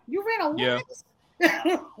you ran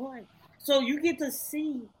a what? So you get to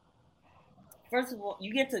see. First of all,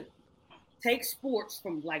 you get to take sports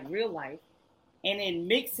from like real life and then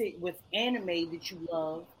mix it with anime that you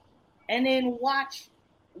love, and then watch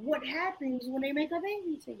what happens when they make a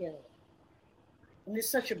baby together. And it's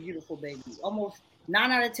such a beautiful baby. Almost 9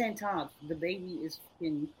 out of 10 times, the baby is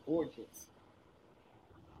fucking gorgeous.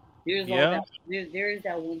 There is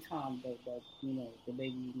that one time that the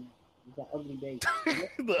baby is an ugly baby.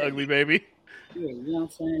 The ugly baby. Yeah, you know what I'm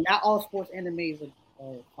saying? Not all sports animes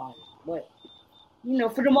are fire, but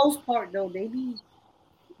for the most part though, they be.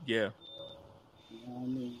 Yeah. You know what I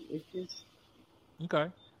mean? It's just okay.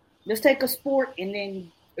 Let's take a sport and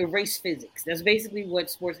then erase physics. That's basically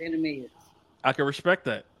what sports anime is. I can respect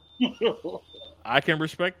that. I can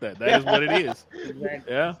respect that. That is what it is.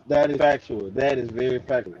 Exactly. Yeah. That is factual. That is very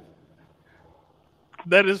factual.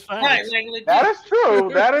 That is facts. Right, like, that is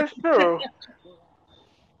true. That is true.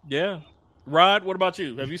 Yeah. Rod, what about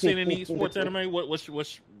you? Have you seen any sports anime? What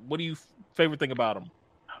do you favorite thing about them?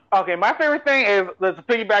 Okay, my favorite thing is to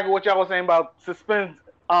piggyback on what y'all was saying about suspend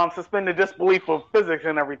the disbelief of physics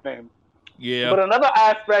and everything. Yeah. But another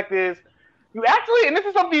aspect is you actually, and this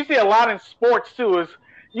is something you see a lot in sports too, is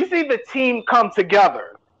you see the team come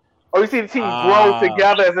together, or you see the team grow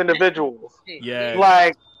together as individuals. Yeah.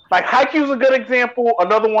 Like Haikyuu's a good example.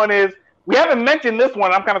 Another one is, we haven't mentioned this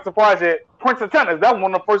one. I'm kind of surprised at Prince of Tennis. That was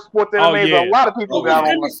one of the first sports animes a lot of people got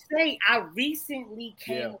on. I was going to say, I recently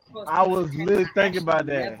came across. I was really thinking about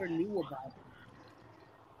that. Never knew about it.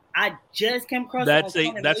 I just came across. That's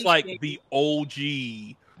like the OG.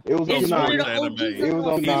 It was on anime. It was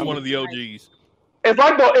on. He's one of the OGs. It's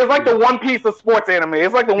like the One Piece of sports anime.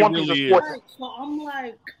 It's like the One Piece of sports. Right, so I'm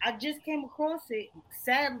like, I just came across it.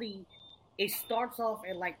 Sadly, it starts off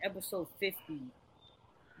at like episode 50.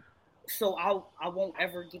 So I won't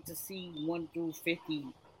ever get to see 1 through 50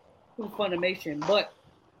 through Funimation, but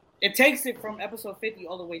it takes it from episode 50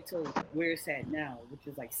 all the way to where it's at now, which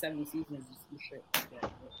is like 7 seasons and shit.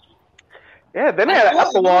 Yeah, then they had an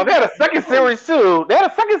epilogue. They had a second series too.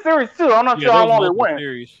 I'm not sure how long it went.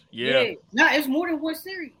 Yeah. No, it's more than one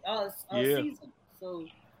series. Season. So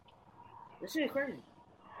this shit is crazy.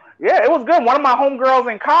 Yeah, it was good. One of my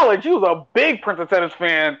homegirls in college, she was a big Prince of Tennis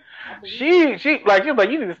fan. She was like,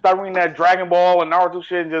 you need to start reading that Dragon Ball and Naruto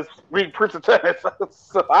shit and just read Prince of Tennis.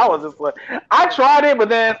 So I was just like, I tried it, but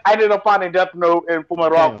then I ended up finding Death Note and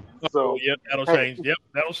Fullmetal Alchemist. So yep, that'll change. Yep,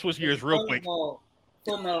 that'll switch gears real quick.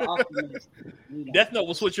 Fullmetal Alchemist. Death Note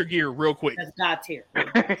will switch your gear real quick. That's God tier.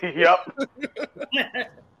 Yep. I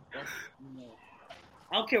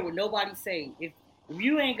don't care what nobody say. If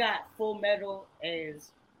you ain't got Full Metal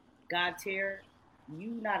as God tier,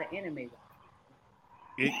 you not an anime guy.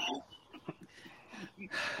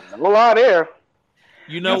 A lot there.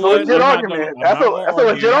 You know That's what? a legit argument. That's a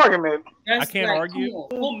legit argument. That's I can't argue.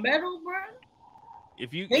 Full Metal, bro.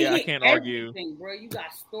 If you, They I hit can't everything, argue. bro. You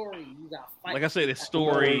got story, you got fight. Like I said, it's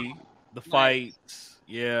story, the fights,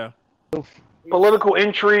 yeah. Political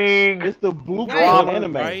intrigue. It's the blueprint Right. of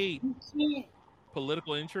anime. Right. You can't.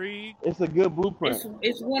 Political intrigue. It's a good blueprint.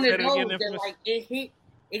 It's one Say of that those again, that Infamous. like it hit.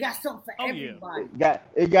 It got something for Oh, yeah.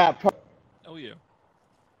 everybody. Oh yeah.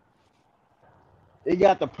 It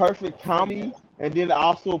got the perfect comedy, and then it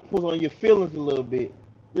also pulls on your feelings a little bit.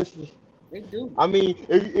 This is, They do. I mean,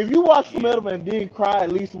 if you watch Full Metal and didn't cry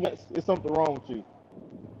at least once, it's something wrong with you.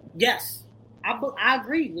 Yes, I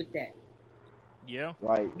agree with that. Yeah,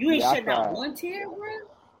 Right? You ain't Yeah, I shedding out cried. one tear, bro.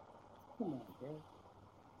 Come on, bro.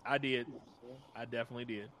 I did. I definitely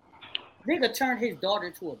did. Nigga turned his daughter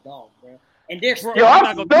into a dog, bro. And they're still, Yo,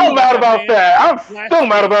 I'm still mad about that. I'm still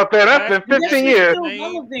mad about that. That's been 15 years. still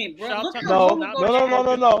relevant, bro. Look No, how long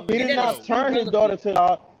ago no. that He was. did not turn his daughter to a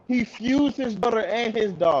dog. He fused his daughter and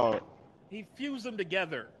his dog. He fused them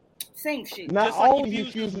together. Same shit. Not Just like only he he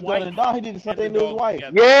fused fused his his daughter and dog, he did the same and thing the to his dog wife.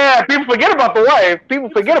 together. Yeah, people forget about the wife. People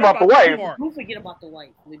forget about the wife. Who forget about the wife?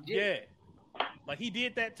 Legit. Yeah, like he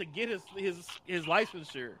did that to get his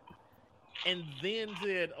licensure, and then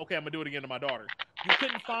said, "Okay, I'm gonna do it again to my daughter." You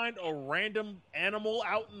couldn't find a random animal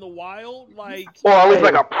out in the wild, like Or at least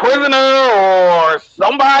like a prisoner or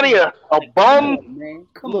somebody, a Come bum. on, man.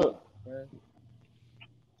 Come Look. on, bro.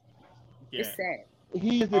 yeah. It's sad.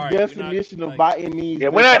 He is the All right, we're not, definition of like- biting these.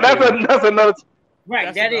 Yeah, that's another.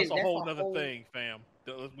 Right, That's a that's whole nother thing, fam.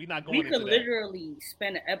 We're not going We into could that. literally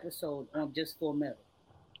spend an episode on just Full Metal.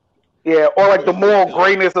 Yeah, or like the moral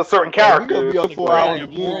greatness of certain Yeah, we gonna characters. be up 4 hours Yeah,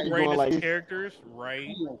 again, moral going greatness like of this. characters, right?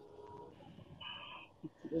 Come on.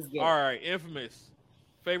 Let's get it. All right, Infamous.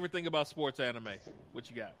 Favorite thing about sports anime? What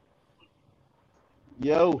you got?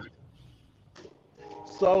 Yo.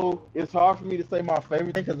 So it's hard for me to say my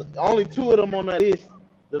favorite thing because only 2 of them on that list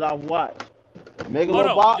that I watched. Oh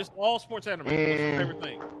Megalobot, no, just all sports anime. What's your Mm. favorite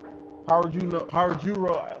thing? Power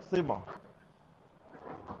Zero,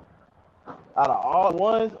 out of all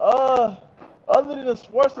ones, other than the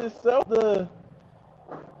sports itself,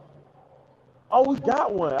 we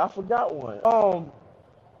got one. I forgot one.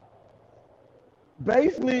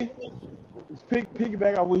 Basically,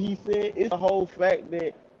 piggyback on what he said, it's the whole fact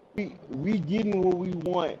that we getting what we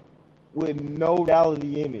want with no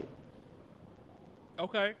reality in it.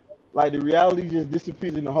 Okay. Like the reality just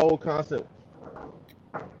disappears in the whole concept.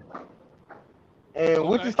 And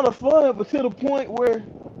which is kind of fun, but to the point where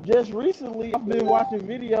just recently I've been watching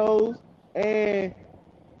videos and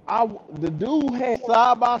the dude had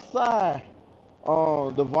side by side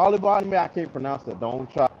the volleyball anime, I can't pronounce it,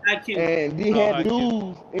 don't try. And he had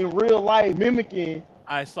dudes in real life mimicking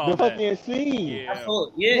I saw the that. fucking scene. Yeah.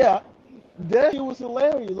 Yeah, that shit was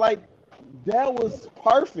hilarious. Like that was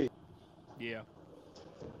perfect. Yeah.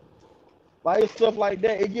 Like stuff like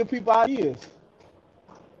that, it give people ideas.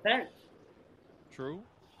 Thanks. True.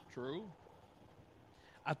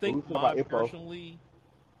 I What think we feel about mine Ippo? personally,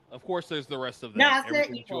 of course, there's the rest of that. Nah, I said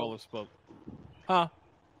Everything that you Ippo. all have spoke. Huh?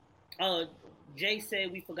 Jay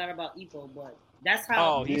said we forgot about Ippo, but that's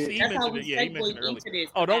how. Oh, he that's how mentioned we it. Yeah, he segue mentioned it earlier. into this.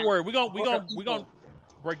 Oh, don't worry. We're gonna Ippo.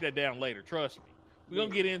 break that down later. Trust me. We're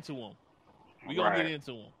gonna get into them. We're gonna get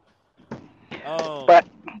into them. But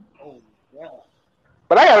Oh, yeah.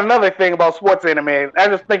 But I got another thing about sports anime. I was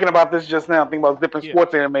just thinking about this just now, thinking about different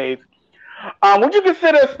sports animes. Would you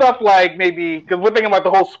consider stuff like maybe, because we're thinking about the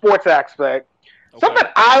whole sports aspect, something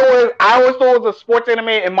I always thought was a sports anime,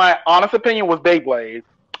 in my honest opinion, was Beyblade.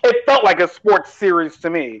 It felt like a sports series to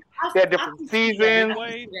me. They had different seasons.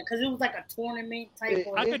 Because it was like a tournament type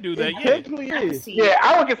of. I could do that. It Yeah. technically is. Yeah,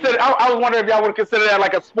 I would consider. I was wondering if y'all would consider that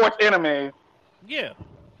like a sports anime. Yeah.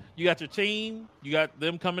 You got your team. You got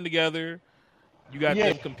them coming together. You got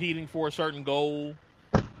them competing for a certain goal.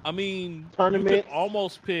 I mean, Tournaments. you could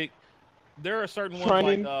almost pick. There are certain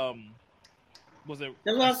Training. ones like was it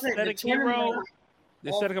That's what I said, the Aesthetic Hero? tournament. The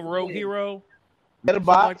Aesthetic of Rogue Hero? Metabots. Something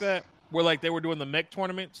like that. Where like they were doing the mech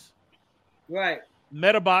tournaments. Right.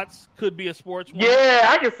 Metabots could be a sports one. Yeah,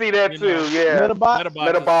 I can see that You too. know, Yeah, Metabots.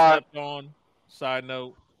 Metabots is slept on. Side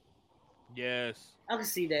note. Yes. I can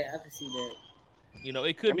see that. You know,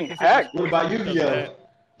 it could be mean, considered heck, sports what about because of Yu-Gi-Oh?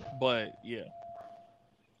 that, but yeah.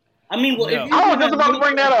 I mean, well, No. if you I was just about to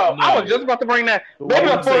bring that up. No. I was just about to bring that. Maybe I the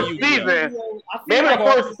wouldn't say first Yu-Gi-Oh. season. I feel Maybe the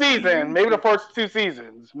like- first season. Maybe the first 2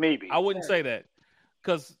 seasons. Maybe. I wouldn't say that.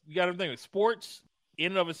 Because you got to think, sports in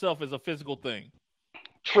and of itself is a physical thing.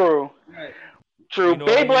 True. Right. True. You know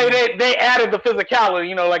what I Beyblade, mean? they added the physicality.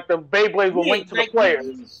 You know, like the Beyblades will Yeah, link to the like,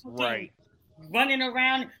 players. Right. Running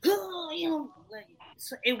around, you know, like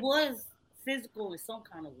so it was physical in some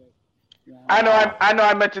kind of way. You know? I know.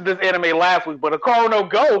 I mentioned this anime last week, but Akaro no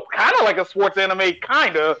Go, kind of like a sports anime,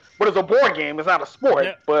 kind of, but it's a board game. It's not a sport,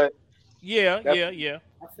 but yeah. I feel you.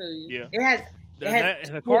 Yeah. It has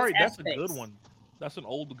Hikari, that's a good one. That's an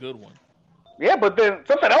old good one. Yeah, but then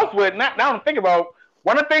something else with now I'm thinking about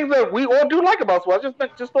one of the things that we all do like about sports.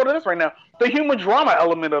 Just thought of this right now: the human drama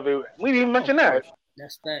element of it. We didn't even mention that.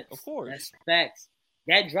 That's facts. Of course, that's facts.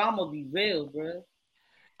 That drama be real, bro.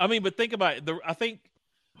 I mean, but think about it. I think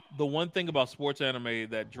the one thing about sports anime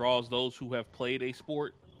that draws those who have played a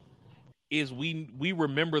sport is we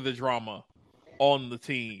remember the drama on the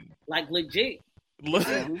team. Like legit.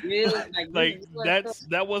 That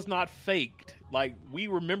was not faked. Like we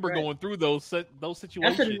remember going through those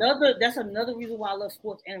situations. That's another reason why I love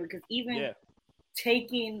sports anime, because even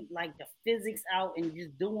taking like the physics out and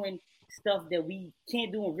just doing stuff that we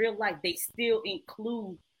can't do in real life, they still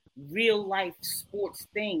include real life sports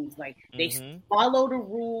things. Like they follow the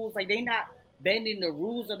rules. Like they not bending the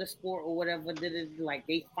rules of the sport or whatever. Like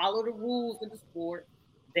they follow the rules of the sport.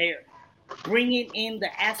 They're bringing in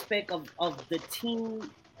the aspect of the team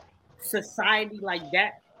society like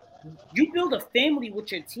that. You build a family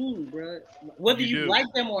with your team, bro. Whether you like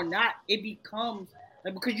them or not, it becomes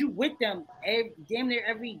like, because you with them damn near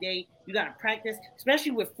every day. You gotta practice,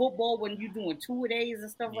 especially with football when you're doing 2-a-days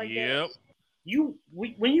and stuff like that.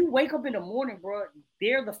 When you wake up in the morning, bro,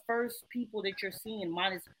 they're the first people that you're seeing,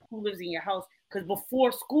 minus who lives in your house. Because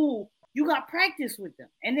before school, you got practice with them,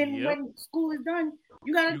 and then when school is done,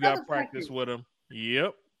 you got practice with them.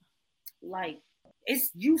 Yep. Like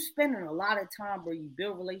it's you spending a lot of time, bro. You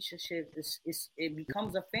build relationships. It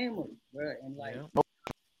becomes a family, bro. And like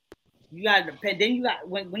you got to depend. Then you got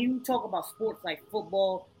when you talk about sports like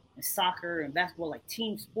football and soccer and basketball, like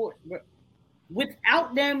team sports, bro.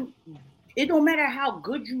 Without them, it don't matter how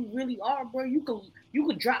good you really are, bro. You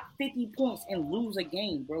could drop 50 points and lose a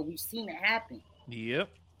game, bro. We've seen it happen. Yep.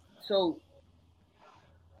 So,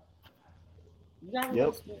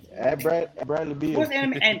 Bradley Beal. Sports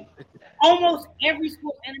anime, and almost every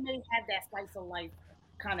sports anime had that slice of life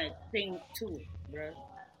kind of thing to it, bro.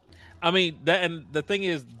 I mean, and the thing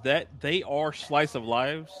is that they are slice of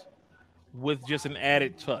lives with just an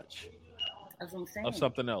added touch. That's what I'm saying. Of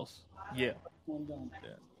something else. Yeah.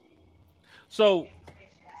 So,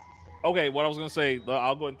 okay, what I was going to say,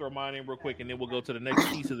 I'll go and throw mine in real quick, and then we'll go to the next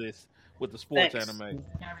piece of this with the sports anime.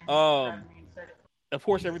 Of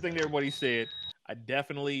course, everything everybody said, I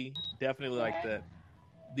definitely like that.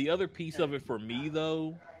 The other piece of it for me,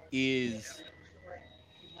 though, is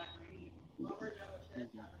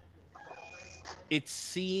it's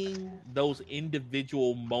seeing those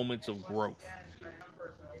individual moments of growth.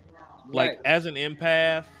 Like, as an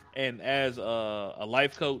empath and as a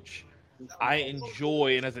life coach, I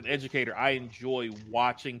enjoy, and as an educator, I enjoy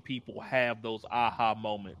watching people have those aha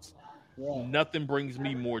moments. Yeah. Nothing brings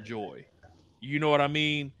me more joy. You know what I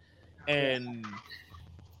mean? And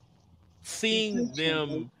seeing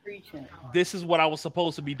them, this is what I was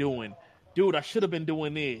supposed to be doing. Dude, I should have been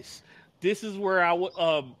doing this. This is where I would,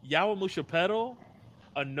 Yawamusha Pedal,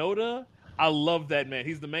 Anoda, I love that man.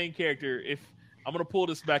 He's the main character. If I'm going to pull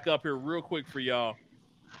this back up here real quick for y'all.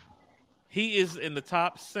 He is in the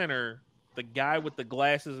top center, the guy with the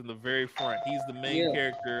glasses in the very front. He's the main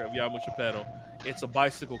character of Yawamusha Pedal. It's a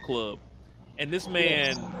bicycle club. And this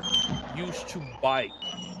man used to bike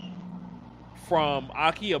from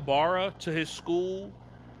Akihabara to his school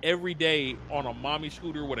every day on a mommy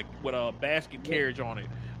scooter with a basket carriage on it.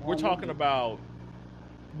 We're talking about,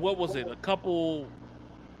 what was it, a couple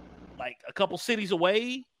cities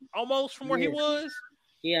away almost from where he was?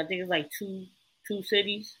 Yeah, I think it's like two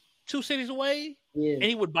cities. 2 cities away? Yeah. And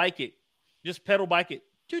he would bike it. Just pedal bike it.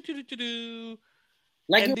 Do.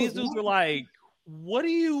 Like, and these dudes were like, what do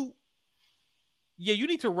you... Yeah, you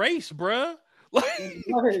need to race, bruh.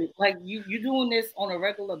 Like you doing this on a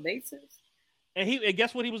regular basis? And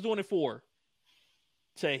guess what he was doing it for?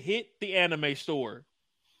 To hit the anime store.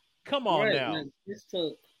 Come on now. Like,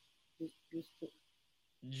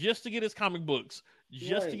 just to get his comic books.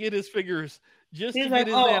 Just to get his figures. Just He's to like,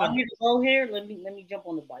 get his anime. I need to go here. Let me jump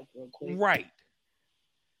on the bike real quick. Right.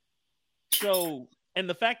 So, and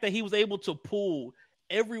the fact that he was able to pull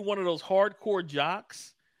every one of those hardcore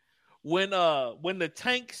jocks when the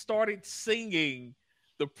tank started singing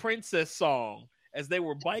the princess song as they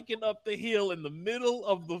were biking up the hill in the middle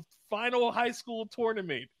of the final high school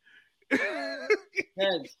tournament.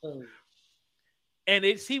 And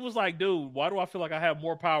he was like, dude, why do I feel like I have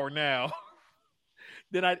more power now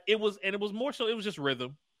than it was more so, it was just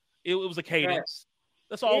rhythm. It was a cadence.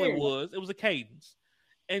 That's all it was. It was a cadence.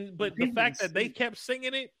 But the fact that they kept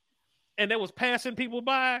singing it and that was passing people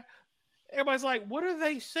by, Everybody's like, what are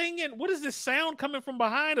they singing? What is this sound coming from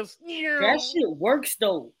behind us? That shit works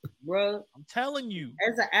though, bro. I'm telling you.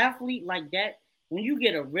 As an athlete like that, when you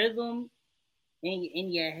get a rhythm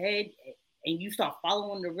in your head and you start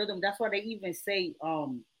following the rhythm, that's why they even say,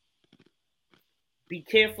 be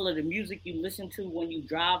careful of the music you listen to when you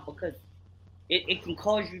drive because it can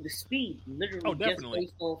cause you to speed, literally just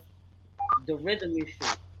based off the rhythm and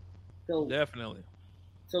shit. So definitely.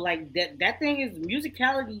 So like that thing is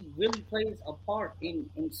musicality really plays a part in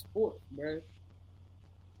sports, bro.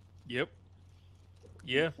 Yep.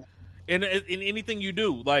 Yeah. And in anything you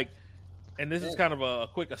do, like, and this is kind of a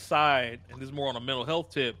quick aside, and this is more on a mental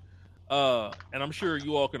health tip. And I'm sure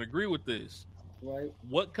you all can agree with this. Right.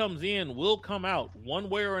 What comes in will come out one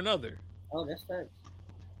way or another. Oh, that's facts.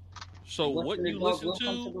 So what you listen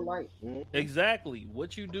to exactly,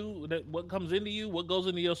 what you do, what comes into you, what goes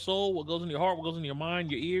into your soul, what goes into your heart, what goes into your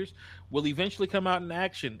mind, your ears, will eventually come out in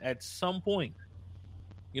action at some point.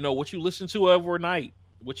 You know, what you listen to overnight,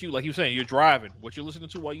 what you, like you were saying, you're driving, what you're listening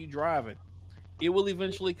to while you're driving, it will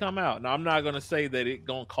eventually come out. Now, I'm not going to say that it's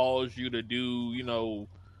going to cause you to do, you know,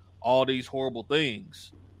 all these horrible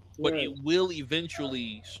things, but it will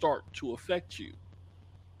eventually start to affect you.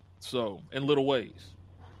 So, in little ways.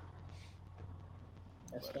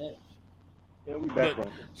 That's that. Yeah, we back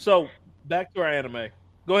on. So, back to our anime.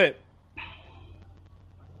 Go ahead.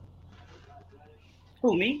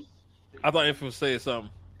 Who, me? I thought Infant was saying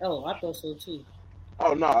something. Oh, I thought so too.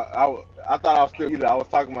 Oh no, I thought I was still either. I was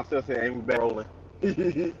talking to myself saying, "Ain't we back rolling?"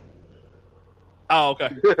 Oh, okay.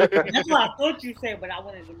 That's what I thought you said, but I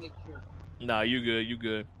wanted to make sure. Nah, you good. You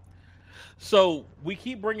good. So we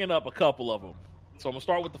keep bringing up a couple of them. So I'm gonna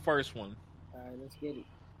start with the first one. All right, let's get it.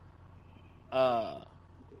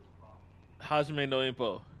 Hajime no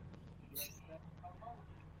Ippo.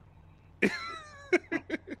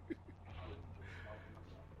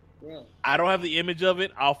 Bro. I don't have the image of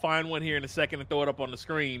it. I'll find one here in a second and throw it up on the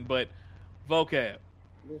screen. But vocab.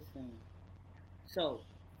 Listen. So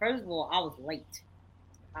first of all, I was late.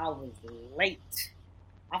 I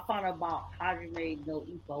found out about Hajime no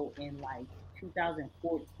Ippo in like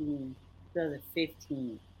 2014,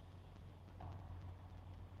 2015.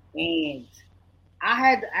 And I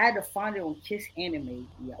had to find it on Kiss Anime.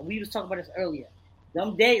 Yeah, we was talking about this earlier.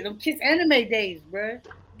 Them Kiss Anime days, bro.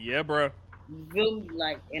 Yeah, bro. Really,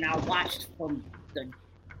 like, and I watched from the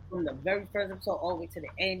very first episode all the way to the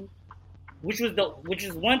end, which is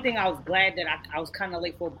one thing I was glad that I was kind of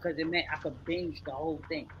late for because it meant I could binge the whole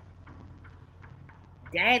thing.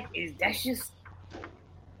 That's just,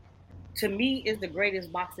 to me, is the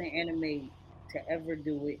greatest boxing anime to ever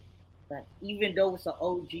do it. Like, even though it's an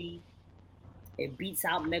OG, it beats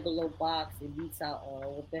out Megalobox. It beats out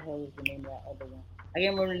what the hell is the name of that other one? I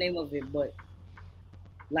can't remember the name of it, but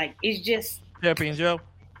like it's just Champion Joe.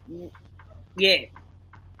 Yeah,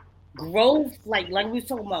 growth. Like we was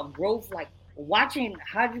talking about growth. Like watching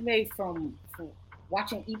Hajime from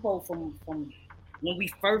watching Ippo from when we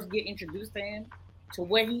first get introduced to him to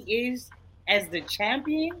where he is as the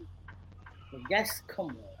champion. That's come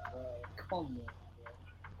on, bro. Come on. Bro.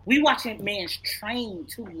 We watching man's train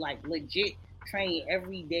too, like legit train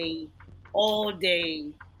every day, all day.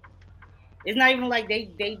 It's not even like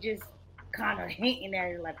they just kind of hinting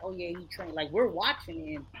at it like, oh yeah, he trained. Like we're watching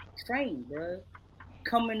him train, bro.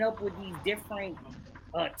 Coming up with these different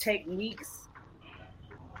techniques.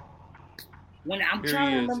 When I'm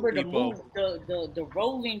trying to remember the move, the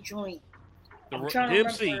rolling joint. I'm trying to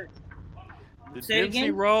remember. The Dempsey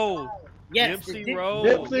roll. Yes, Dempsey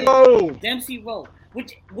roll. Dempsey roll.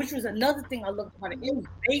 Which was another thing I loved about it. It was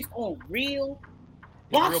based on real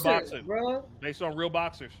boxers, bro. Based on real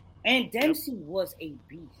boxers. And Dempsey was a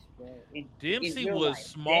beast, bro. Dempsey was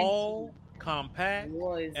small, compact,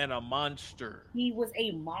 and a monster. He was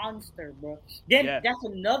a monster, bro. Then that's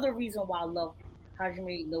another reason why I love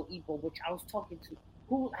Hajime no Ippo, which I was talking to.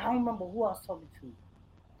 I don't remember who I was talking to.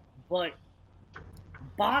 But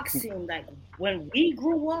boxing, like when we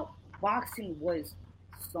grew up, boxing was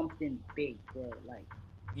something big, bro. Like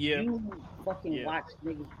you fucking watch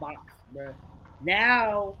niggas box, bro.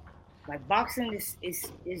 Now, like boxing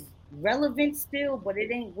is relevant still, but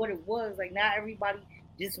it ain't what it was. Like now, everybody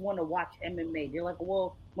just want to watch MMA. They're like,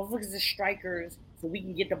 well, motherfuckers are strikers, so we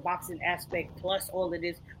can get the boxing aspect plus all of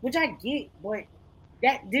this, which I get, but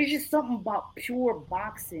there's just something about pure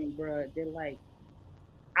boxing, bro. They're like,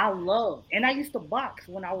 I love, and I used to box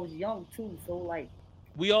when I was young too. So like,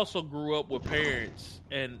 we also grew up with parents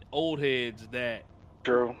and old heads that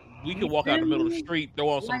true. We could walk out in the middle of the street, throw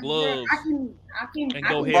on some gloves, I can and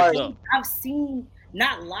go heads up. I've seen,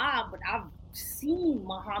 not live, but I've seen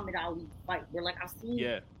Muhammad Ali fight, bro. Like I've seen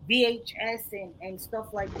VHS and stuff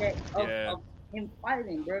like that of him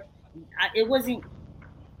fighting, bro. It wasn't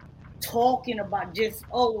talking about just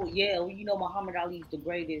Muhammad Ali's the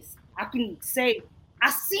greatest. I can say I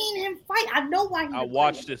seen him fight. I know why he. I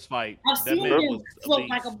watched this fight. I've seen him float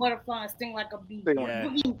like a butterfly and sting like a bee. Yeah.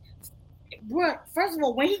 Bro, first of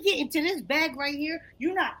all, when he get into this bag right here,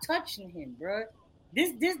 you're not touching him, bro.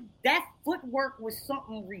 That footwork was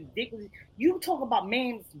something ridiculous. You talk about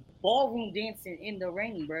man's ballroom dancing in the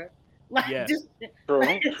ring, bro. Like it's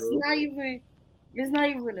not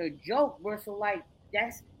even a joke, bro. So like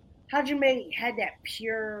that's how Jermaine had that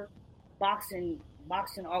pure boxing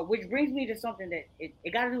art, which brings me to something that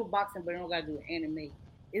it got to do with boxing, but it don't got to do with anime.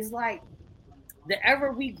 It's like the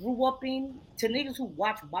era we grew up in. To niggas who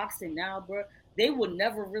watch boxing now, bro, they will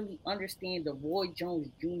never really understand the Roy Jones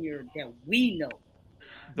Jr. that we know.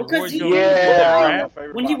 Because he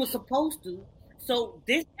when he was supposed to. So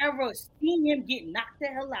this era, seeing him get knocked the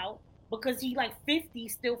hell out because he like 50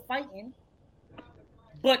 still fighting.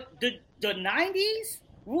 But the 90s,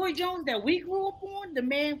 Roy Jones that we grew up on, the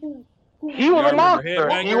man who he was a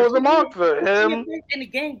monster. He was a monster. Him in the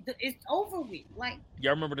game, it's over with. Like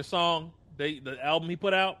y'all remember the song, the album he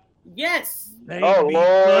put out? Yes. Can't be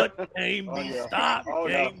Lord. Can't be stopped.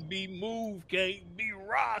 Can't be moved. Can't be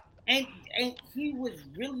rocked. And he was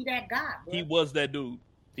really that guy, bro. He was that dude.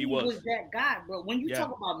 He was that guy, bro. When you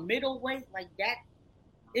talk about middleweight like that,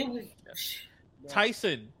 it was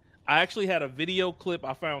Tyson. I actually had a video clip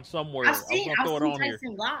I found somewhere. I've seen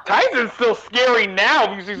Tyson live. Tyson's still scary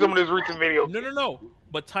now if you see some of his recent videos. No.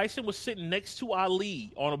 But Tyson was sitting next to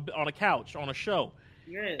Ali on a couch on a show.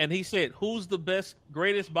 Yeah. And he said, "Who's the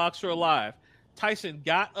greatest boxer alive?" Tyson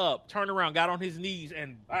got up, turned around, got on his knees,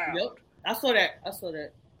 and bowed. Yep. I saw that.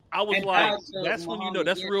 I was like, that's when you know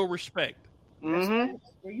that's real respect. Mm-hmm.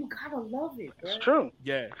 You gotta love it, bro. It's true.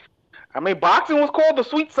 Yeah. I mean, boxing was called the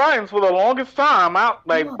sweet science for the longest time. I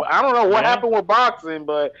don't know what happened with boxing,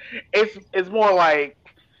 but it's more like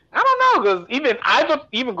I don't know because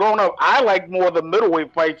even growing up, I like more the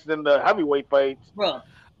middleweight fights than the heavyweight fights. Bro,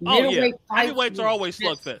 heavyweights are always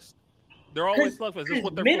slugfest. They're always slugfest. That's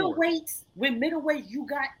what they're middleweights. With middleweights, you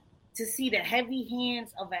got to see the heavy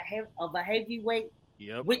hands of a heavyweight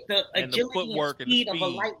with the agility and speed of a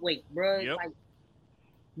lightweight, bro. Yep. Like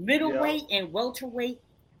middleweight and welterweight.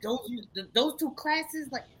 Those two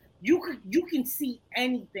classes, like you can see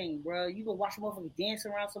anything, bro. You can watch a motherfucker dance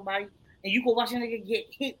around somebody, and you can watch a nigga get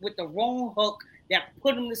hit with the wrong hook that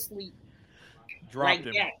put him to sleep. Dropped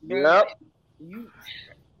him. That, bro. Yep.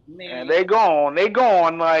 Man, and they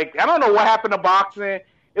gone. Like I don't know what happened to boxing.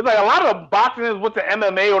 It's like a lot of boxing is went to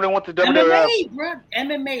MMA or they went to WWF. MMA, bro.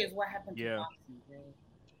 MMA is what happened to boxing.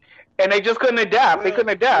 And they just couldn't adapt. They couldn't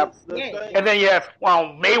adapt. And then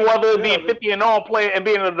Mayweather being 50-0 playing and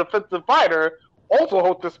being a defensive fighter also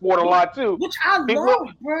helped the sport a lot too. Which I love,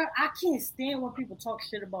 bro. I can't stand when people talk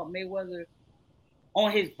shit about Mayweather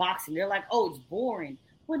on his boxing. They're like, "Oh, it's boring."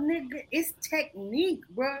 But nigga, it's technique,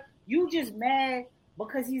 bro. You just mad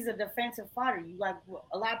because he's a defensive fighter. You like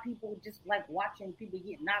a lot of people just like watching people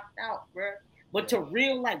get knocked out, bro. But to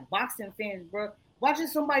real like boxing fans, bro, watching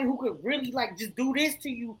somebody who could really like just do this to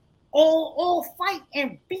you. All fight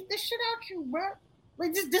and beat the shit out you, bro.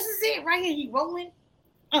 Like this is it right here. He rolling.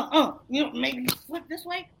 Maybe flip this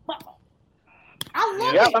way. I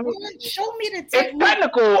love it. I mean, show me the technique. It's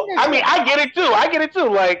technical. I mean, I get it too. Like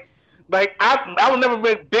I was never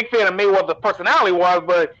a big fan of Mayweather's personality wise,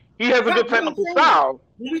 but he has a good technical style.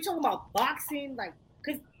 When we talk about boxing, like,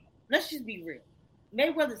 cause let's just be real.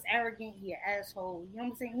 Mayweather's arrogant. He an asshole. You know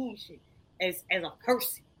what I'm saying? He ain't shit as a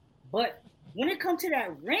person, but when it comes to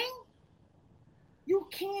that ring, you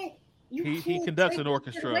can't. He conducts an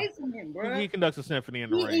orchestra. Away from him, bro. He conducts a symphony in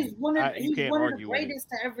the ring. He's one of the greatest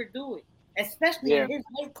to ever do it, especially in his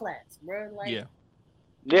weight class, bro. Like,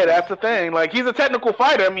 yeah, that's the thing. Like he's a technical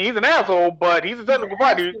fighter. I mean, he's an asshole, but he's a technical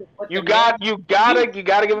fighter. You gotta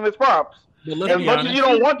give him his props. As much as you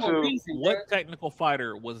don't want to. What technical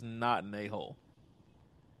fighter was not an a-hole?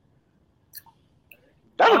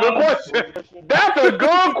 That's a good question. That's a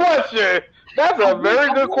good question. That's a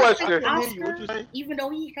very good question. Oscar, even though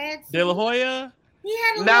he had De La Hoya? He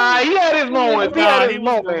had he had his moments. He had his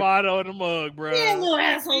moments. Bravado in the mug, bro. He had a little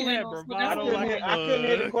asshole. He had bravado like a mug. I couldn't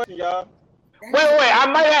hear the question, y'all. Wait.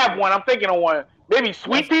 I might have one. I'm thinking of one. Maybe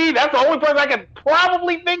Sweet Pea. That's the only person I can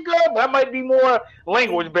probably think of. That might be more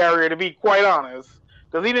language barrier, to be quite honest,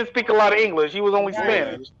 because he didn't speak a lot of English. He was only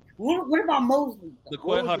Spanish. What about Mosley? The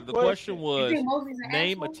question was,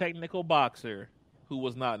 name a technical boxer who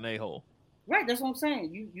was not an a-hole. Right, that's what I'm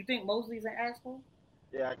saying. You think Mosley's an asshole?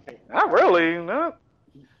 Yeah, I can't. Not really. No.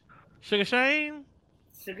 Sugar Shane.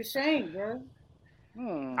 Sugar Shane, bro.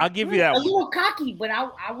 I'll give you that a one. A little cocky, but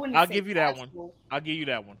I wouldn't. I'll give you that one. I'll give you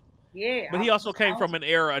that one. Yeah, but he also came from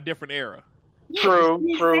a different era. Yeah, true.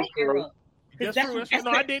 That's true.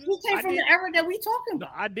 No, I didn't. He came from the era that we talking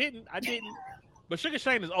about. No, I didn't. But Sugar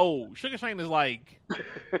Shane is old. Sugar Shane is like.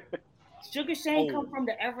 Sugar Shane come from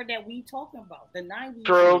the era that we talking about, the 90s.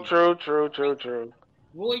 True.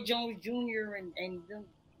 Roy Jones Jr. and them.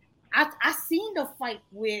 I seen the fight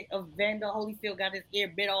where Evander Holyfield got his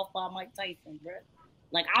ear bit off by Mike Tyson, bro.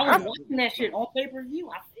 Like I was watching that shit on pay-per-view.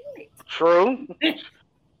 I seen it. True.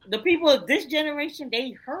 The people of this generation,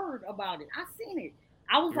 they heard about it. I seen it.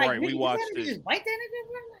 I was like, we watched it. Just bite that nigga,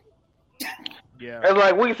 bro. Like, yeah. And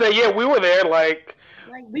like we say, yeah, we were there. Like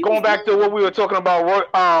going back to what we were talking about,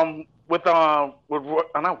 with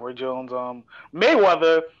not Roy Jones,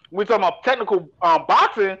 Mayweather. We talking about technical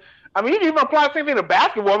boxing. I mean, you can even apply the same thing to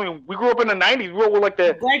basketball. I mean, we grew up in the 90s. We grew up with like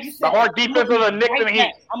the hard defense of the Knicks and the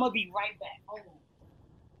Heat. I'm gonna be right back. Hold on.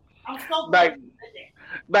 I'm so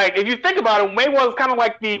like if you think about it, Mayweather's kind of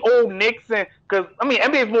like the old Knicks, and because I mean,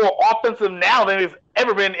 NBA is more offensive now than it's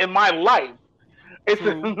ever been in my life. It's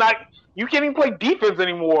not you can't even play defense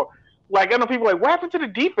anymore. Like I know people are like, what happened to the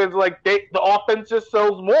defense? Like the offense just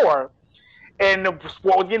sells more, and the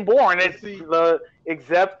sport was getting boring. It's the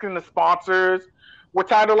execs and the sponsors were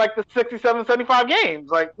tired of like the 67, 75 games.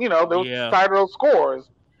 Like they were tired of those scores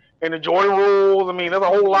and the Jordan rules. I mean, there's a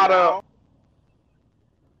whole lot of.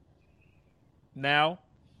 Now,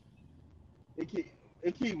 it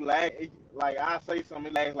keep lagging. Like I say something,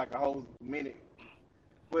 it lags like a whole minute.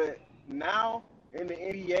 But now in the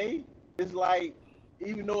NBA, it's like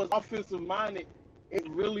even though it's offensive minded, it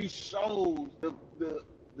really shows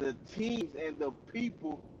the teams and the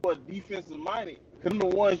people who are defensive minded. Because the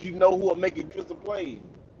ones who are making defensive plays.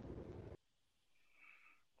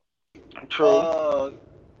 True.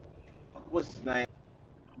 What's his name?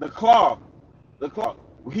 The Clark.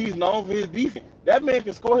 He's known for his defense. That man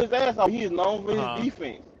can score his ass off. He is known for his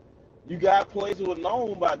defense. You got players who are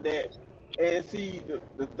known about that. And see,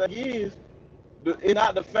 the thing is, it's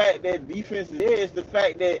not the fact that defense is there. It's the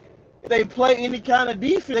fact that if they play any kind of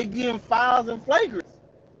defense, they give them fouls and flagrants.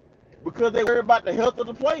 Because they worry about the health of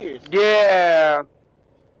the players. Yeah.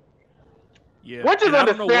 Which is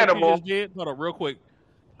understandable. Hold on, real quick.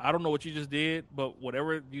 I don't know what you just did, but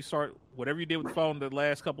whatever you did with the phone, the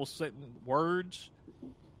last couple words,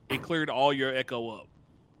 it cleared all your echo up.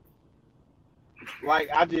 Like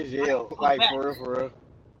I just yelled, like for real.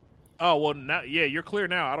 Oh well, now you're clear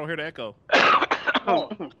now. I don't hear the echo. Oh.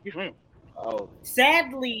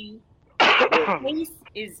 Sadly, the case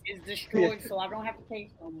is destroyed, so I don't have to pay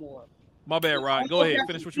no more. My bad, Rod. Go ahead.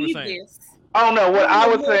 Finish what you were saying. I don't know. What I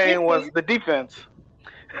was saying was the defense.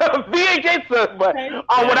 VHA said, but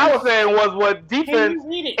what I was saying was what defense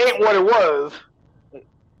ain't what it was.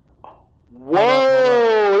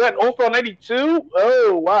 Whoa, that also 92?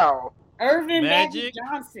 Oh, wow. Irvin Magic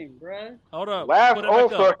Johnson, bro. Hold up. Last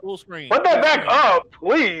also. Full screen. Put that back up,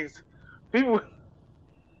 please. People.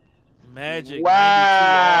 Magic.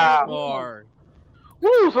 Wow.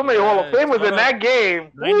 Woo, so many Hall of Famers in that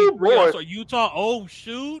game. Woo, boy. So Utah. Oh,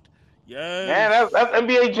 shoot. Yes. Man, that's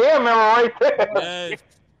NBA Jam era right there. Yes.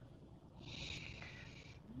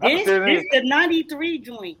 This the 93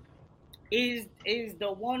 joint is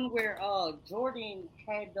the one where Jordan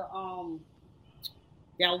had the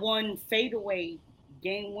that one fadeaway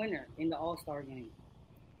game winner in the All-Star game.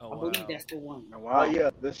 I believe that's the one. Oh yeah,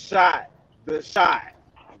 the shot.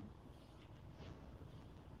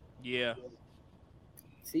 Yeah.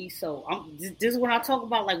 See, so this is what I talk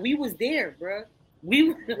about. Like we was there, bro. We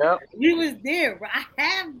was there, bro. I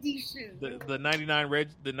have these shit. The 99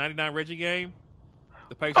 Reggie game.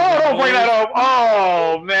 Don't bring that up.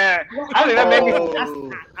 Oh man, I think that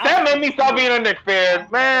made me stop being a Knicks fan.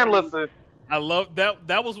 Man, listen. I love that.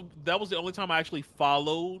 That was the only time I actually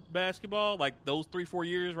followed basketball. Like those 3-4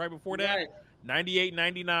 years right before that, right. 98,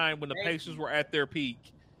 99, when the Pacers were at their peak,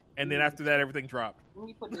 and then after that, everything dropped. Let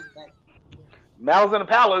me put this back. Malice in the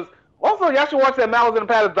Palace. Also, y'all should watch that Malice in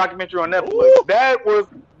the Palace documentary on Netflix. Ooh. That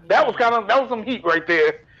was some heat right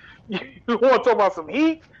there. You want to talk about some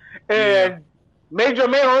heat? And Major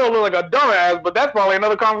Man look like a dumbass, but that's probably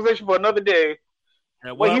another conversation for another day.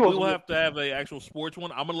 Yeah, we'll have to have an actual sports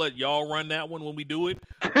one. I'm gonna let y'all run that one when we do it.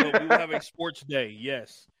 But we will have a sports day.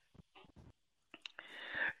 Yes.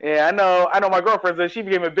 Yeah, I know. My girlfriend said she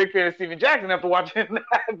became a big fan of Steven Jackson after watching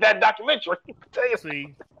that documentary.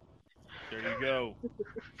 See, there you go.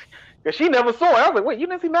 Because she never saw it. I was like, wait, you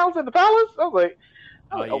didn't see Malice at the Palace? I was like,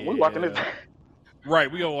 we watching this.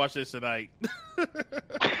 Right, we gonna watch this tonight.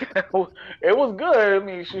 It was good. I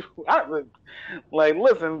mean,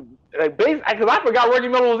 listen, because I forgot Reggie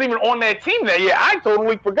Miller was even on that team that year. I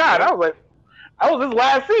totally forgot. I was like, that was his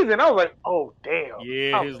last season. I was like, oh damn.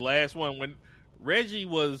 Yeah, his last one when Reggie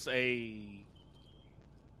was a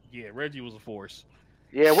force.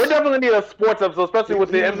 Yeah, we're definitely need a sports episode, especially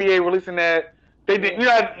with the NBA releasing that. They did,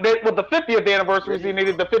 with the 50th anniversary season, they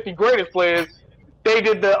did the 50 greatest players. They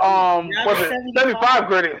did the 75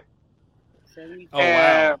 greatest. Oh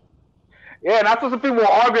wow. Yeah, and I saw some people were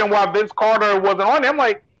arguing why Vince Carter wasn't on there. I'm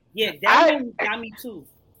like, yeah, that one got me too.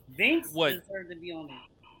 Vince deserved to be on there.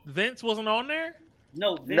 Vince wasn't on there?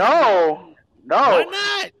 No. Vince no. Why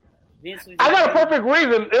not? I got a perfect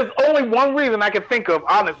reason. There's only one reason I can think of,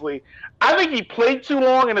 honestly. I think he played too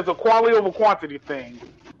long, and it's a quality over quantity thing.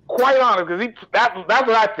 Quite honest, because that's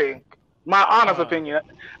what I think. My honest opinion.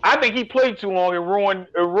 I think he played too long and ruined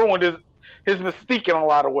his mystique in a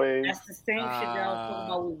lot of ways. That's the same shit that I was talking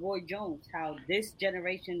about with Roy Jones. How this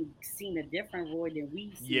generation seen a different Roy than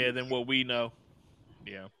we see. Yeah, than what we know.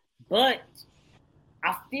 Yeah. But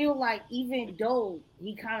I feel like even though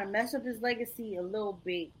he kind of messed up his legacy a little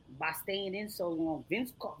bit by staying in so long,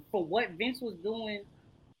 for what Vince was doing,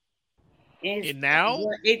 and now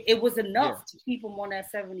it was enough to keep him on that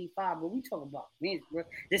 75. But we talk about Vince, bro.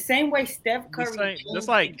 The same way Steph Curry, just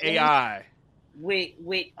like AI with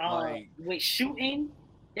shooting.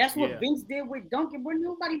 That's what Vince did with Duncan, bro.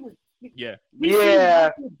 Nobody was.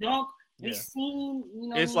 Dunk. We seen,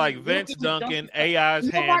 it's like Vince Duncan, AI's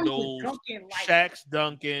handles, Shaq's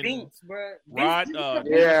Duncan, Vince, bro.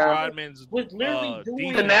 Rodman's was literally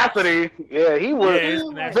doing tenacity. Yeah, he was.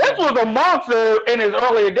 Vince was a monster in his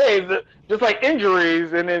earlier days, just like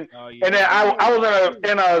injuries, and then I was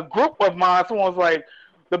in a group of mine. Someone was like,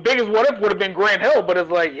 the biggest what if would have been Grant Hill, but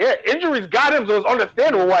it's like, injuries got him, so it's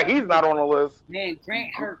understandable why he's not on the list. Man,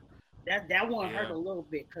 Grant hurt. That one hurt a little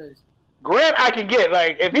bit because. Grant, I can get.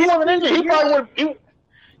 Like, if he wasn't injured, he probably would.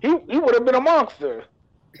 He would have been a monster.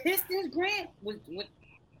 Pistons, Grant was.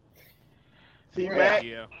 T-Mac,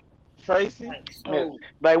 Tracy.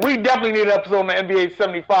 Like, we definitely need an episode on the NBA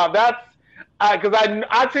 75. That's because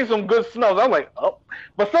I see some good snows. I'm like, oh,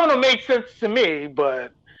 but some of them make sense to me.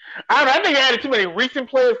 But I don't know. I think I added too many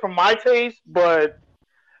recent players for my taste, but.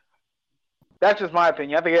 That's just my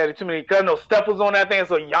opinion. I think I had too many. Because I know Steph was on that thing,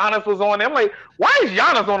 so Giannis was on there. I'm like, why is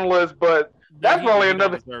Giannis on the list? But that's probably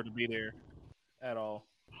another. Deserve to be there at all.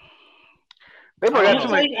 I'm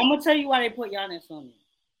gonna tell you why they put Giannis on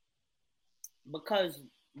there. Because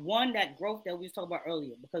one, that growth that we was talking about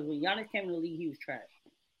earlier. Because when Giannis came in the league, he was trash.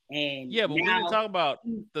 And but we didn't talk about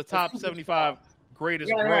the top 75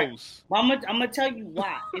 greatest growths. Well, I'm gonna tell you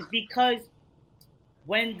why. It's because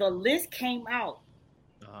when the list came out.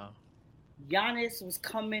 Giannis was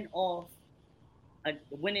coming off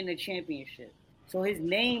winning a championship. So his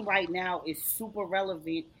name right now is super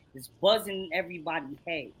relevant. It's buzzing everybody's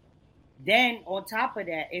head. Then on top of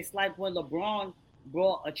that, it's like when LeBron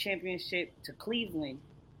brought a championship to Cleveland.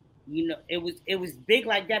 It was big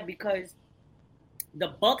like that because the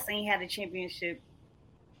Bucks ain't had a championship.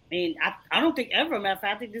 And I don't think ever, matter of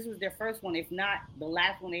fact, I think this was their first one. If not, the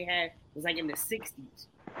last one they had was like in the 60s.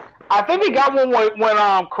 I think he got one when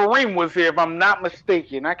Kareem was here, if I'm not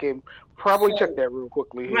mistaken. I can probably check that real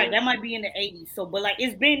quickly here. Right, that might be in the 80s. So, but like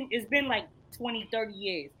it's been like 20, 30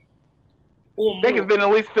 years or more. I think it's been at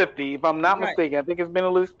least 50, if I'm not mistaken. I think it's been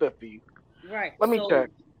at least 50. Right. Let me check.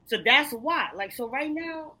 So that's why. Like, so right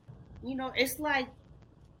now, it's like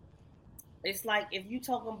if you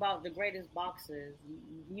talking about the greatest boxers,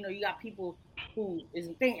 you got people who is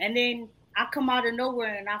a thing, and then I come out of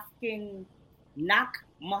nowhere and I fucking knock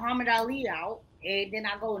Muhammad Ali out, and then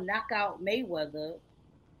I go knock out Mayweather.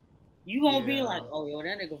 You gonna be like, oh, yo,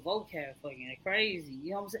 that nigga vocab fucking crazy.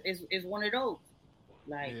 You know what I'm saying? It's one of those.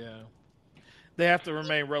 Like, they have to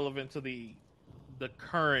remain relevant to the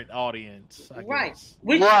current audience, I guess.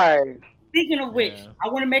 Right. Speaking of which, I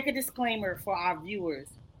want to make a disclaimer for our viewers.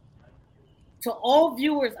 To all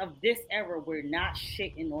viewers of this era, we're not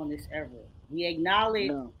shitting on this era. We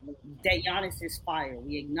acknowledge that Giannis is fire.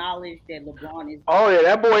 We acknowledge that LeBron is. Oh yeah,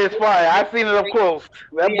 that boy is fire. I've seen it up close.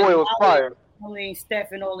 That boy was fire.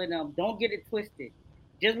 Steph and all of them. Don't get it twisted.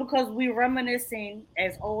 Just because we're reminiscing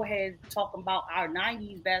as old heads talking about our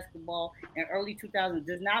 90s basketball and early 2000s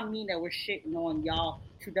does not mean that we're shitting on y'all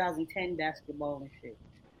 2010 basketball and shit.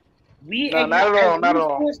 Not at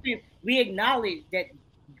all. We acknowledge that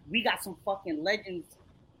we got some fucking legends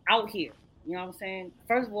out here. You know what I'm saying?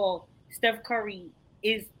 First of all, Steph Curry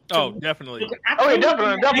is. Definitely.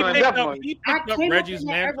 Definitely. He picked up Reggie's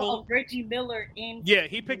mantle. Reggie Miller in. Yeah,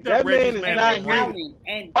 he picked up Reggie's mantle.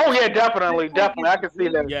 Definitely. I can see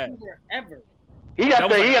that. Yeah. Ever. He got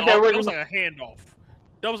that. That was like a handoff.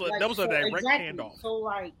 That was a direct handoff. So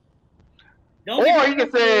like. Or he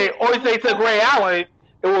can say to Ray Allen.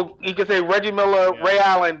 He could say Reggie Miller, Ray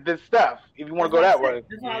Allen, this stuff. If you want to go that way.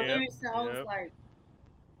 That's why I was like.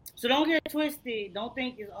 So don't get it twisted. Don't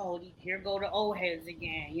think it's here go the old heads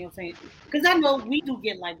again. You know what I'm saying? Because I know we do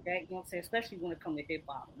get like that. You know what I'm saying? Especially when it comes to hip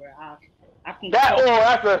hop, where I can. I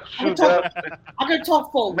can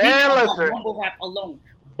talk for a week about mumble rap alone,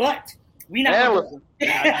 but we not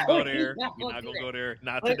gonna go there. We're not gonna go there.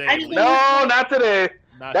 Not today. No, not today.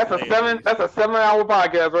 That's a 7-hour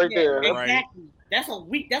podcast right there. Exactly. Right. That's a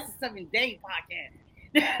week. That's a 7-day podcast.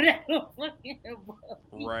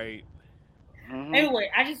 Right. Mm-hmm. Anyway,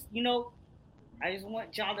 I just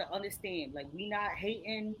want y'all to understand. Like, we not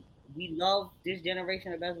hating. We love this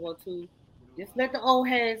generation of basketball too. Just let the old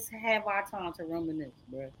heads have our time to reminisce,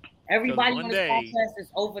 bro. Everybody on this podcast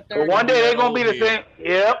is over 30. But one day they're gonna be the same.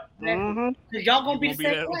 Yep. Because y'all gonna be the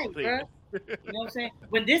same way, bro. You know what I'm saying?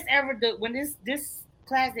 When this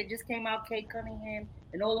class that just came out, Kate Cunningham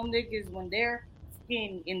and all them niggas, when they're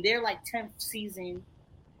in their like 10th season,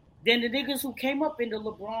 then the niggas who came up in the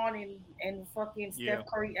LeBron and fucking Steph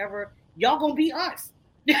Curry era, y'all gonna be us.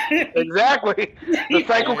 Exactly. The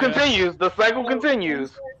cycle continues. The cycle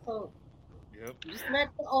continues. So, just let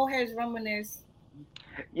the old heads reminisce.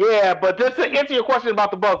 Yeah, but just to answer your question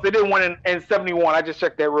about the Bucks, they didn't win in 71. I just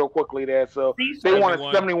checked that real quickly there. So they won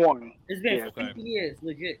in 71. It's been 50 years,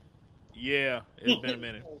 legit. Yeah, it's been a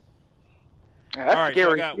minute. Yeah, that's all right,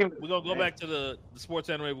 scary. So we're going to go back to the sports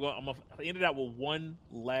anime. I'm going to end it out with one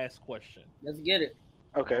last question. Let's get it.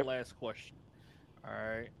 Okay. One last question. All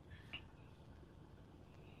right.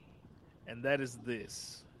 And that is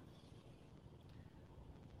this.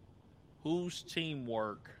 Whose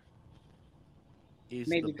teamwork is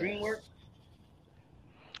made the best? dream work?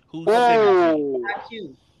 Who's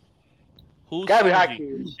Haikyuu. Who's gotta be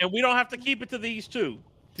Haikyuu. And we don't have to keep it to these two.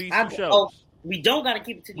 These two shows. Oh, we don't got to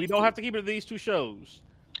keep it to these We don't have to keep it to these two shows.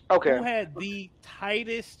 Okay. Who had the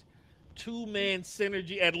tightest two-man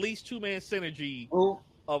synergy, at least two-man synergy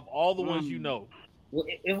of all the ones you know? Well,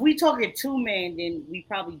 if we talking two-man, then we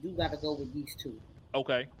probably do got to go with these two.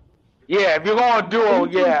 Okay. Yeah, if you're going duo,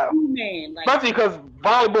 yeah. Two-man, like, especially because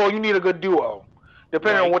volleyball, you need a good duo,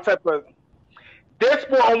 depending on what type of. This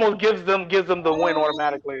sport almost gives them the win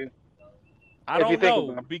automatically. I don't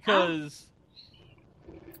know because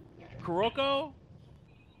Kuroko,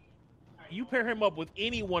 you pair him up with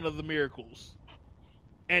any one of the miracles,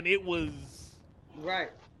 and it was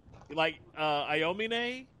like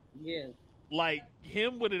Iomine. Yeah. Like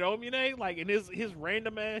him with an Iomine, like in his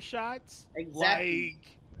random ass shots. Exactly.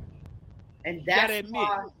 Like, and that's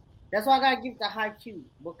why I gotta give the Haikyuu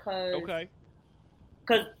because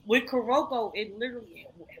with Kuroko, it literally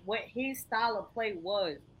what his style of play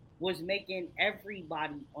was making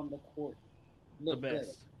everybody on the court look good.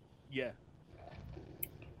 Yeah.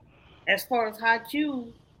 As far as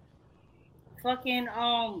Haikyuu, fucking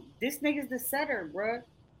this nigga's the setter, bruh.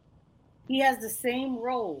 He has the same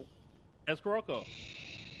role as Kuroko.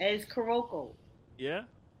 Yeah.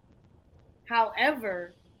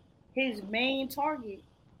 However, his main target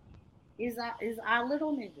is our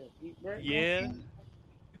little nigga. Right? Yeah.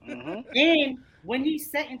 And when he's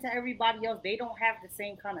setting to everybody else, they don't have the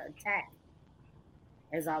same kind of attack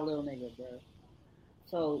as our little nigga, bro.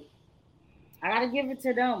 So I gotta give it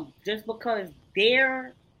to them just because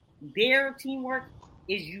their teamwork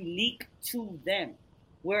is unique to them,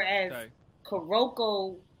 whereas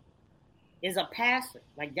Kuroko is a passer.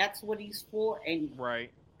 Like that's what he's for, and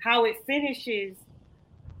how it finishes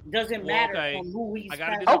doesn't matter from who he's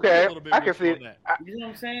passing. Okay, I can see it. You know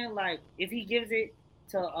what I'm saying? Like if he gives it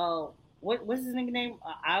to what's his name?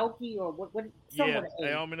 Aoki or what?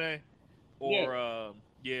 Aomine or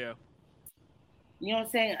yeah. You know what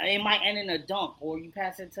I'm saying? It might end in a dunk, or you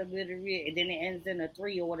pass it to Midoriya, and then it ends in a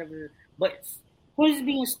 3 or whatever. But who's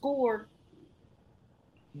being scored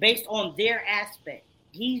based on their aspect?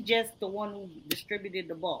 He's just the one who distributed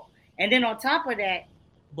the ball. And then on top of that,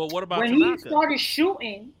 but what about when Tanaka? He started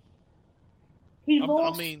shooting, he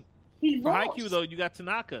lost. I mean, he for lost. Haikyuu though, you got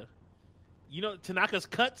Tanaka. You know, Tanaka's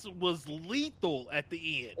cuts was lethal at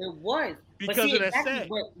the end. It was because of that set.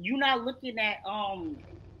 But you're not looking at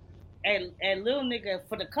little nigga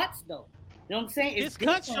for the cuts though. You know what I'm saying? His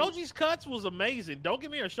cuts, Shoji's cuts was amazing. Don't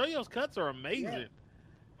get me wrong, Shoyo's cuts are amazing. Yeah.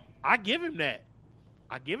 I give him that.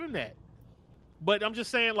 But I'm just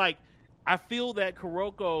saying, like, I feel that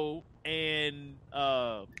Kuroko and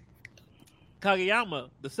Kageyama,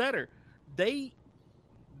 the setter, they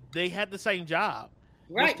had the same job,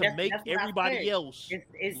 right? to make everybody else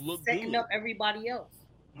it's look setting good. up everybody else.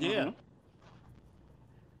 Yeah,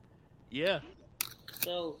 yeah.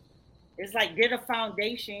 So it's like they're the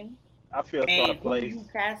foundation, I feel and sorry, who place. you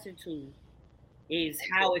pass it to is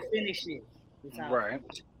how it finishes. Right.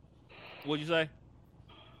 What'd you say?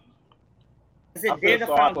 I said I they're feel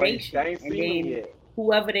the sorry, foundation, they ain't and seen it then yet.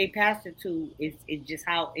 whoever they pass it to is just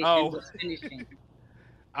how it ends up finishing.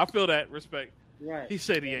 I feel that respect. Right. He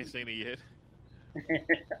said he ain't seen it yet.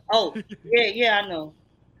 Oh, yeah, I know.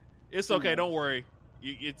 It's okay. Don't worry.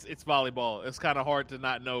 It's volleyball. It's kind of hard to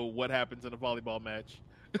not know what happens in a volleyball match.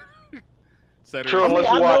 Setters, True, I mean,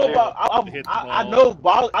 unless you I watch know it.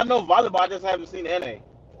 about. I know volleyball. I just haven't seen NA.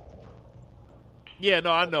 Yeah,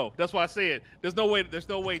 no, I know. That's why I said there's no way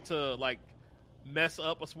to like mess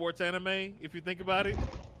up a sports anime if you think about it.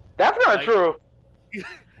 That's not true. It's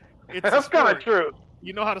That's kind of true.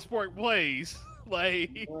 You know how the sport plays.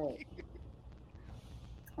 Like, Right.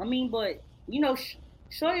 I mean, but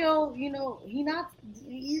Shoyo, he not, you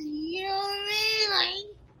know what I mean?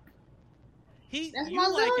 Like, that's you my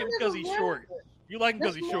like little him because nigga, he's bro. short. You like him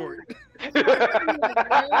because he's That's short.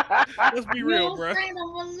 Let's Let's be real, bro.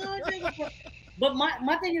 But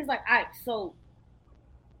my thing is like, all right, so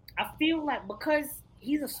I feel like because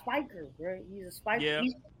he's a spiker, bro. He's a spiker. Yeah.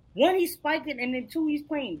 One, he's spiking, and then two, he's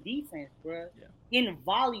playing defense, bro. Yeah. In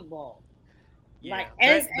volleyball. Yeah. Like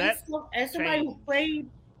That as somebody who changed. played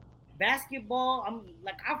basketball,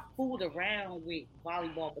 I've fooled around with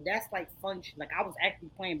volleyball, but that's like fun shit. Like I was actually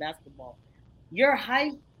playing basketball. Your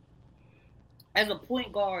height as a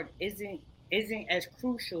point guard isn't as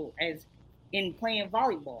crucial as in playing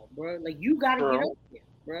volleyball, bro. Like you gotta get up there,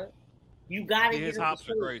 bro. You gotta His get up hops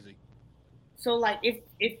are there. crazy. So like if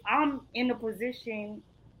I'm in a position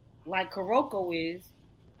like Kuroko is,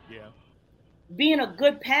 Yeah. being a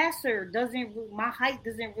good passer my height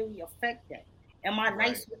doesn't really affect that. Am I Right.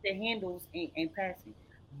 nice with the handles and passing?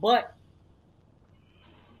 But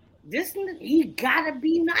he gotta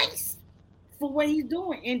be nice for what he's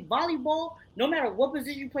doing. In volleyball, no matter what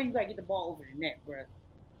position you play, you gotta get the ball over the net, bro.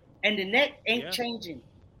 And the net ain't changing.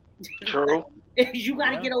 True. You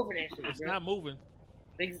gotta get over that shit. It's bro. not moving.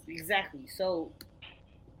 Exactly. So,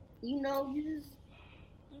 you just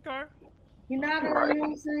Okay. you know what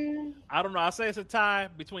I'm saying? I don't know. I say it's a tie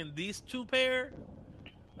between these two pair.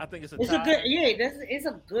 I think it's a It's tie. a good, it's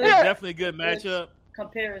a good It's definitely a good matchup.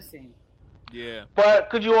 comparison. Yeah. But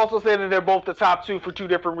could you also say that they're both the top two for two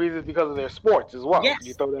different reasons because of their sports as well? Yes,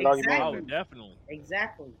 You throw that exactly. argument Oh, in. definitely.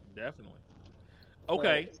 Exactly. Definitely.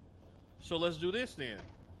 Okay. So let's do this then.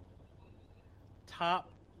 Top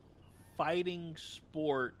fighting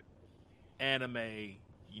sport anime, in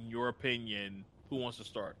your opinion, who wants to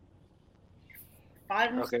start?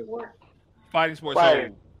 Fighting Okay. sport. Fighting sports.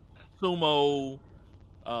 Fighting. So, sumo,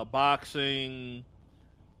 boxing,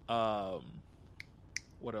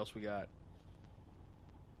 what else we got?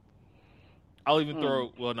 I'll even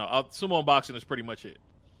throw. Well, no, sumo and boxing is pretty much it.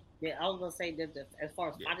 Yeah, I was gonna say that as far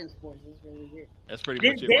as fighting sports, that's really it. That's pretty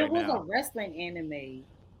much it There right was now. a wrestling anime.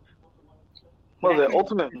 What was back it? in-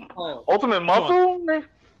 Ultimate Muscle?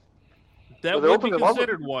 That Was it would be Ultimate Muscle?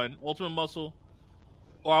 considered one. Ultimate Muscle.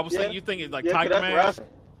 Or I was saying, you think it's like Yeah, 'cause Tiger that's Mask? wrestling.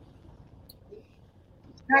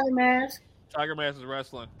 Tiger Mask, Tiger Mask is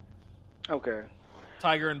wrestling. Okay.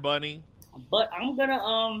 Tiger and Bunny. but I'm gonna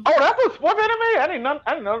Oh, that's a sports anime? I did not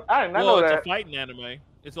know Well, that. it's a fighting anime.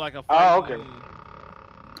 It's like a Oh, fighting okay.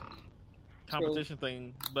 competition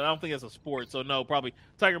thing, but I don't think it's a sport. So no, probably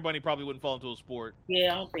Tiger and Bunny probably wouldn't fall into a sport.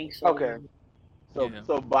 yeah, I don't think so. Okay. So Yeah.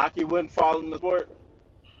 so Baki wouldn't fall in the sport.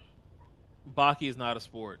 Baki is not a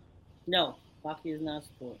sport. No, Baki is not a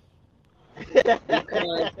sport.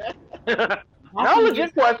 No, Baki legit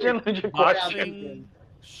is- question. Legit question. Boxing.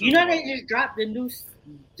 You know sumo. they just dropped the new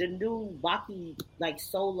Baki like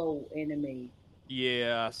solo anime.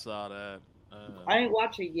 Yeah, I saw that. I ain't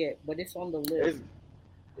watch it yet, but it's on the list.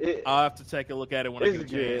 I'll have to take a look at it when I It's get a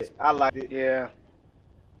good. chance. I liked it. Yeah.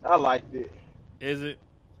 I liked it. Is it?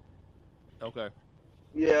 Okay.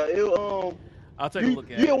 Yeah, I'll take a look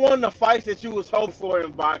at you it. won the fights that you was hoping for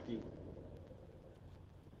in Baki.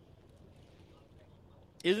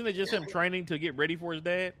 Isn't it just him training to get ready for his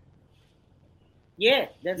dad? Yeah,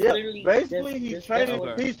 that's Yeah, literally basically that's training. what-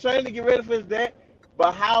 Okay. He's training to get ready for his dad,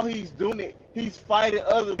 but how he's doing it, he's fighting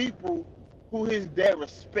other people who his dad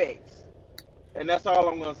respects, and that's all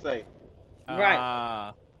I'm gonna say. Right.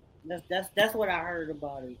 Ah, That's what I heard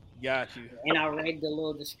about it, got you. and I read the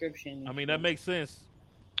little description. I mean, that makes sense.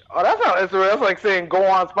 Oh, that's not. That's like saying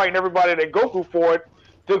Gohan's fighting everybody that Goku fought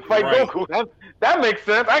to fight Right. Goku. That makes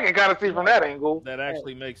sense. I can kind of see from that angle. That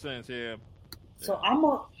actually makes sense, yeah. So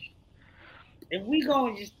if we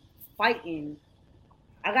going just fighting,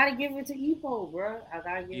 I gotta give it to Epo, bro. I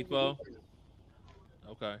gotta give it to Epo.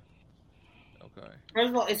 Okay. First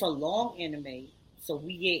of all, it's a long anime, so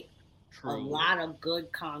we get a lot of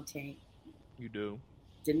good content. You do.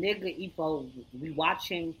 The nigga Epo, we watch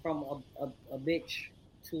him from a bitch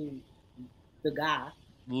to the guy.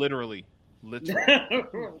 Literally. Like,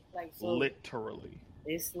 so literally.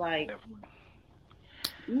 It's like,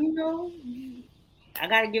 you know, I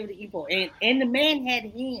gotta give it to Epo, and the man had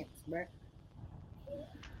hands, bro.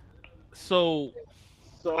 So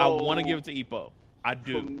I want to give it to Epo. I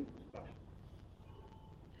do.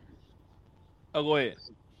 Go ahead.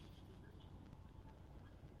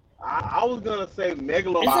 I was gonna say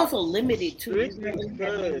Megalobox. It's also limited too.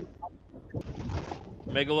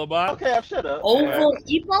 Megalobox. Okay, shut up. Over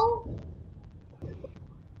Epo.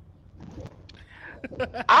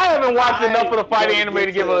 I haven't watched enough of the fighting anime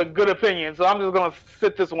to give a good opinion, so I'm just gonna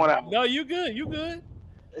sit this one out. No, you good. You good.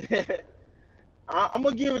 I'm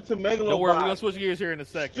gonna give it to Megalobox. Don't worry, we're gonna switch gears here in a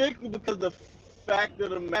second. Strictly because the fact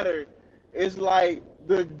of the matter is, like,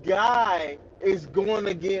 the guy is going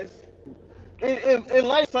against, in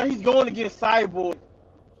lifetime, he's going against Cyborg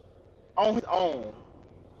on his own.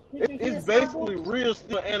 It's basically real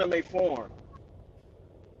still anime form.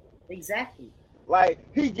 Exactly. Like,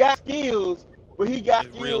 he got skills, but he got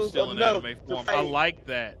skills real still in anime form. I like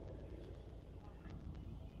that.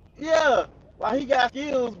 Yeah, like, he got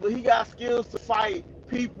skills, but he got skills to fight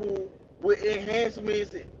people with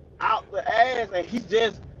enhancements out the ass, and he's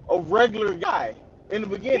just a regular guy in the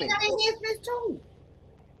beginning. He got enhancements too.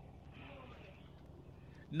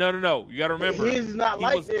 No. You got to remember, he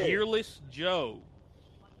was Gearless Joe.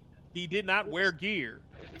 He did not wear gear,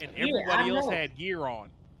 and everybody else had gear on.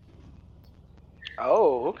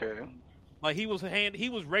 Oh, okay. Like, he was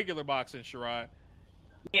regular boxing, Shirai.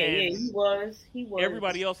 Yeah, he was.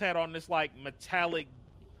 Everybody else had on this, like, metallic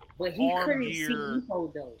but he arm couldn't gear see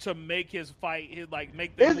Epo, though. to make his fight,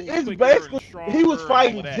 make the moves it's quicker basically and stronger. He was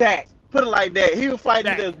fighting Jack. Put it like that. He was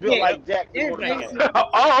fighting Jack. built like Jack.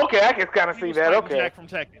 Oh, okay. I can kind of see that. Okay. Jack from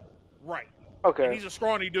Tekken. Right. Okay. And he's a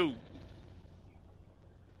scrawny dude.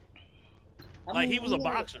 Like, he was a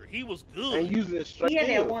boxer. He was good. And using his strength. He had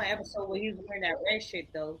that one episode where he was wearing that red shit,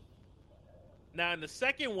 though. Now, in the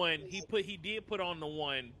second one, he did put on the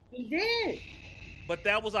one. He did. But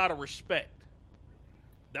that was out of respect.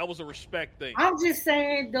 That was a respect thing. I'm just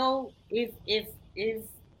saying, though, if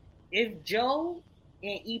Joe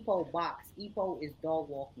and Epo box, Epo is dog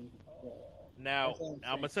walking. Now,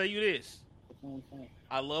 I'm going to tell you this.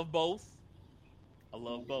 I love both. I'm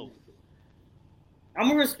going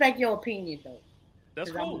to respect your opinion, though.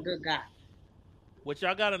 That's cool. I'm a good guy. What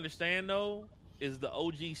y'all got to understand, though, is the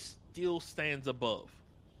OG still stands above.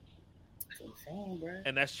 That's what I'm saying, bro.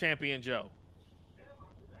 And that's Champion Joe.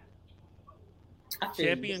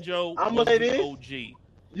 Champion Joe was the OG.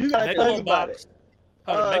 You got to think about it.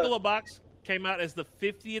 Megalobox came out as the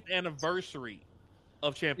 50th anniversary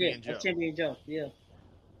of Champion Joe. Champion Joe, yeah.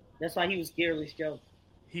 That's why he was Gearless Joe.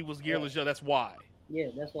 He was Gearless Joe. That's why. Yeah,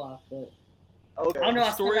 that's why. But okay. I don't know.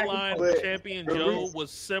 The storyline of Champion Joe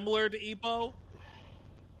was similar to Epo.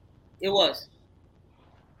 It was.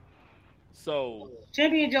 So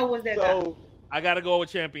Champion Joe was that guy. I got to go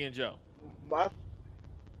with Champion Joe.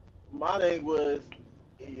 My thing was,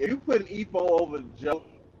 if you put Epo over Joe,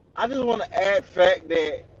 I just want to add fact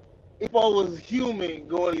that Epo was human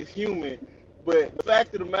going against human, but the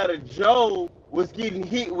fact of the matter, Joe was getting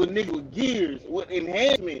hit with niggas with gears, with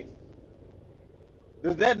enhancements.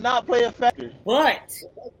 Does that not play a factor? But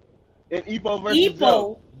in Epo versus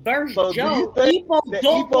Joe. So Joe. Do you think that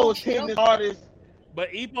Epo is hitting his hardest? But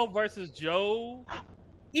Epo versus Joe.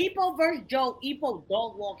 Epo versus Joe. Epo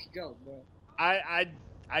dog walks Joe, bro. I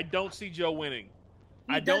don't see Joe winning.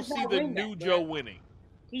 I don't see the new Joe winning.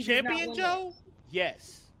 Champion Joe,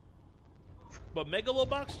 yes. But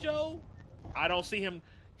Megalobox Joe, I don't see him.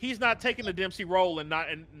 He's not taking the Dempsey role and not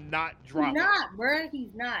dropping. He's not, bro.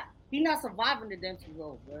 He's not. He's not surviving the Dempsey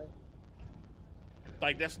role, bro.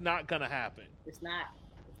 Like, that's not gonna happen. It's not.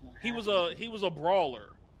 He was a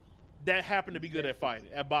brawler that happened to be good at fighting,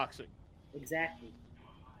 at boxing. Exactly.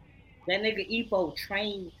 That nigga Epo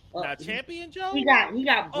trained. Now, Champion Joe, he got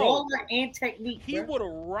brawler and technique. He would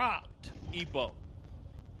have rocked Epo.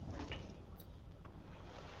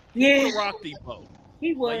 Yeah, he would have rocked Epo.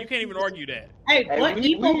 He would. Like, you can't even argue that. Hey, but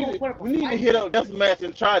we need to hit up deathmatch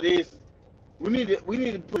and try this. We need to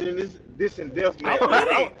put in this in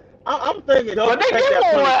deathmatch. I'm thinking. But they did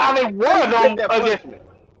one. I mean, one of them against.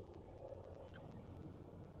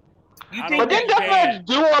 You I think But don't didn't think that match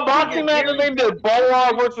do a boxing match? I think the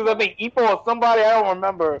Boa versus I think Ippo or somebody. I don't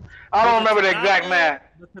remember. I don't remember the exact match.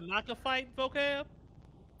 The Tanaka fight, vocab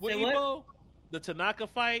with Say what? Ippo. The Tanaka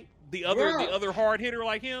fight, the Bruh. other hard hitter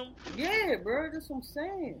like him. Yeah, bro, that's what I'm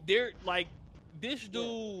saying. They're like this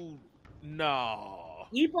dude. No,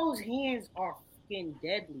 Ippo's hands are fucking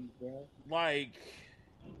deadly, bro. like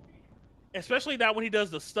especially now when he does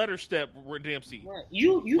the stutter step with Dempsey. Right.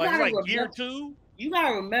 You Like, gotta it's like remember, gear 2. you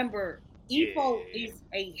gotta remember, Ippo Yeah. is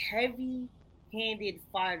a heavy-handed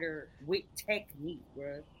fighter with technique,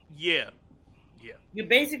 bro. Yeah. You're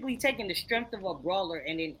basically taking the strength of a brawler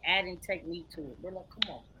and then adding technique to it. Bro, like,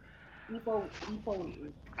 come on.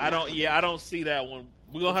 Ippo. I don't see that one.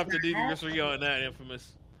 We're gonna have to disagree on that,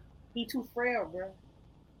 Infamous. He too frail, bro.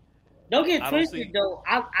 Don't get I don't twisted see- though.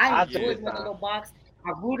 I I enjoyed think my little box.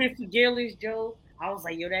 I rooted for Gillis Joe. I was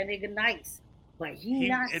like, yo, that nigga nice. But he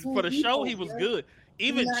not And seen for the show, Ippo, he was bro. good.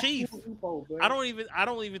 Even He not Chief, seen Ippo, bro. I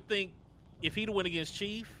don't even think if he'd went against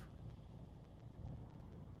Chief,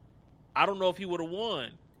 I don't know if he would have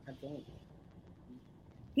won. I don't.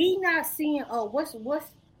 He not seeing. What's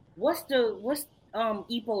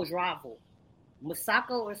Ippo's rival? Masako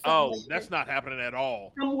or something? Oh, like that's that? not happening at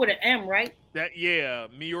all. Something with an M, right?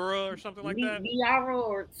 Miura or something like that. Miara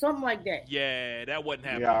or something like that. Yeah, that wasn't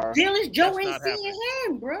happening. Yeah. Gillis Joe That's ain't not seeing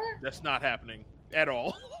him, bro. That's not happening at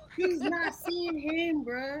all. He's not seeing him,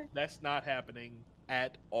 bro. That's not happening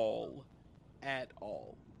at all. At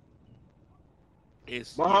all.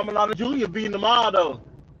 It's Muhammad Ali Jr. beating them all though.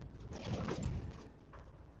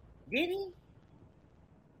 Did he?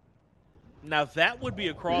 Now that would be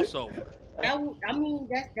a crossover.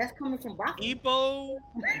 That's coming from boxing. Ippo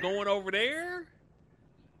going over there.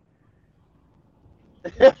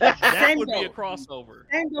 That Sendo. would be a crossover.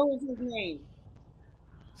 Sendo is his name.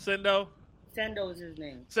 Sendo. Sendo is his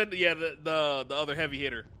name. Sendo. Yeah, the other heavy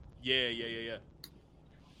hitter. Yeah.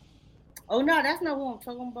 Oh no, that's not what I'm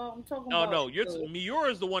talking about. I'm talking Oh about. no, Miura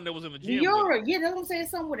is the one that was in the gym. Miura, yeah, that's what I'm saying.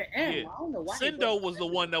 Something with an M. Yeah. I don't know why. Sendo was the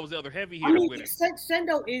one that was the other heavy hitter I mean, with it.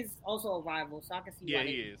 Sendo is also a rival, so I can see. Yeah, why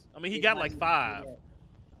he they- is. I mean, he got like 5.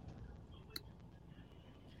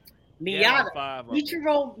 Miyata, He had like 5 of them.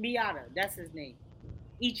 Ichiro Miyata, that's his name.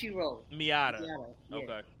 Ichiro Miyata. Miyata. Yeah.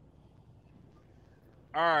 Okay.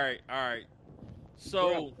 All right.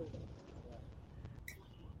 So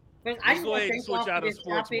But let's I just go want ahead to and thank switch y'all out for of this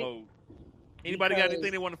sports topic. mode. Anybody got because-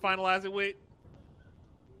 anything they want to finalize it with?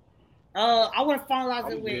 I want to finalize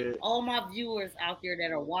I'm it with good. all my viewers out there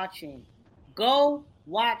that are watching. Go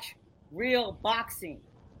watch real boxing.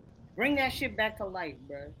 Bring that shit back to life,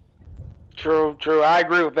 bro. True. I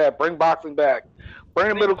agree with that. Bring boxing back. Bring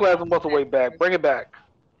the middle class and welterweight back. Bring it back.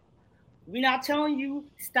 We're not telling you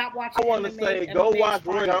stop watching. I wanna MMA. say, go MMA watch is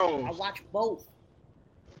Roy fine. Jones. I watch both.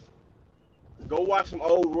 Go watch some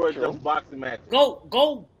old Roy True. Jones boxing matches.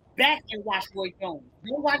 Go back and watch Roy Jones.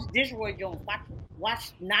 Don't watch this Roy Jones.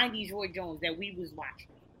 Watch 90s Roy Jones that we was watching.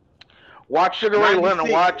 Watch Sugar Ray 96,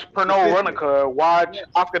 Leonard. Watch Pernod Runiker. Watch Yeah.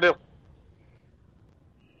 Oscar De.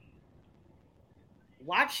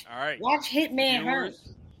 Watch All right. Hitman Hearns.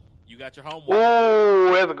 Viewers, you got your homework.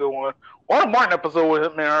 Whoa, that's a good one. Or a Martin episode with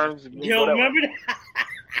Hitman Hearns. Yo, Whatever. remember that?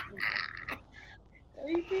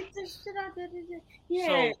 He beat the shit out of that.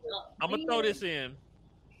 Yeah. So, I'm gonna throw this in.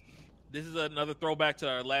 This is another throwback to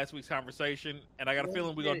our last week's conversation, and I got a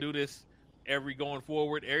feeling we're gonna do this going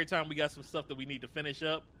forward. Every time we got some stuff that we need to finish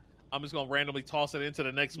up, I'm just gonna randomly toss it into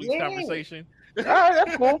the next week's Yeah. All conversation. right,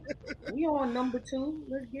 that's cool. We on number 2.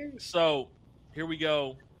 Let's get it. So here we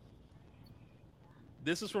go.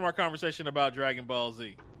 This is from our conversation about Dragon Ball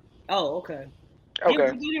Z. Oh, okay. Okay.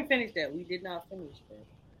 Yeah, we didn't finish that. We did not finish that.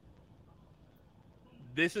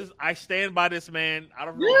 I stand by this, man. I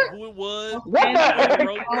don't know Yeah. who it was, What?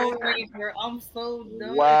 Power Ranger, I'm so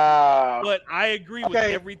done. Wow. but I agree with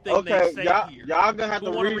Okay, everything they say here. y'all gonna have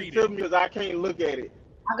Who to wanna read read it to it? me because I can't look at it.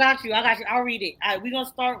 I got you. I'll read it. All right, we're going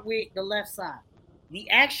to start with the left side. The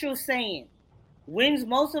actual saying wins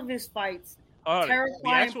most of his fights. The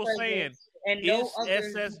terrifying actual saying presence, and no is other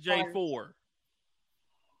SSJ4.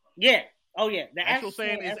 Yeah. Oh, yeah. The Actual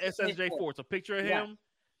saying is SSJ4. It's a picture of him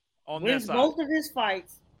on that Wins side. most of his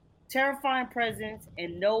fights. Terrifying presence,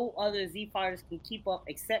 and no other Z fighters can keep up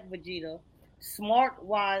except Vegeta. Smart,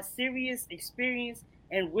 wise, serious, experienced,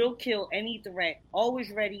 and will kill any threat.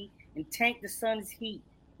 Always ready and tank the sun's heat.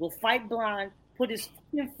 Will fight blind, put his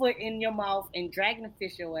fucking foot in your mouth, and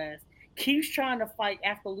dragonfish your ass. Keeps trying to fight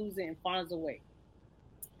after losing and finds a way.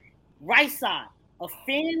 Right side, a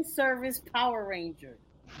fan service Power Ranger.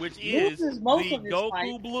 Which is Loses the most of his Goku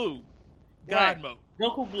fights. Blue God Right. mode.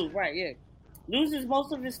 Goku Blue, right, yeah. Loses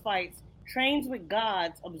most of his fights, trains with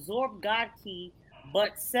gods, absorb God Ki,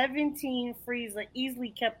 but 17 Frieza easily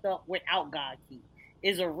kept up without Gaki.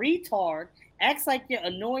 Is a retard, acts like your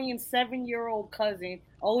annoying 7-year-old cousin,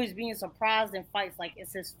 always being surprised in fights like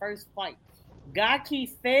it's his first fight. Gaki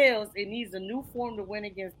fails and needs a new form to win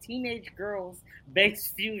against teenage girls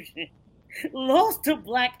based fusion. Lost to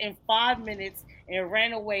Black in 5 minutes and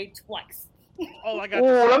ran away twice. Oh, I got.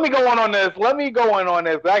 Ooh, let me go on this. Let me go on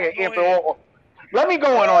this. I can answer all. Let me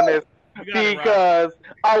go on this because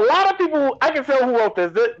a lot of people, I can tell who wrote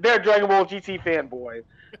this. They're Dragon Ball GT fanboys.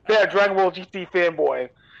 They're Dragon Ball GT fanboys.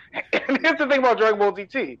 And here's the thing about Dragon Ball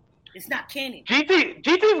GT. It's not canon. GT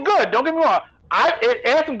is good. Don't get me wrong. It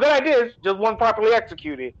had some good ideas, just wasn't properly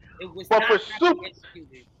executed. It was But not for properly Super,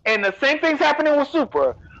 executed. and the same thing's happening with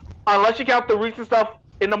Super, unless you count the recent stuff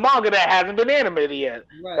in the manga that hasn't been animated yet.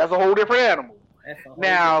 Right. That's a whole different animal.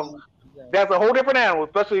 Now, that's a whole different animal,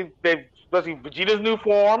 especially Vegeta's new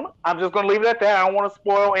form. I'm just going to leave it at that. I don't want to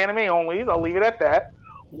spoil anime only. I'll leave it at that.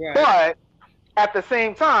 Right. But at the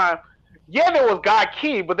same time, yeah, there was God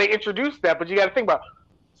Ki, but they introduced that. But you got to think about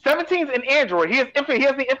 17's an android. He has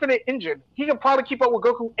the infinite engine. He can probably keep up with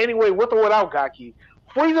Goku anyway, with or without God Ki.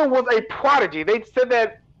 Frieza was a prodigy. They said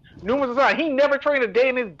that numerous times. He never trained a day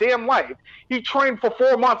in his damn life. He trained for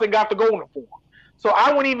 4 months and got the golden form. So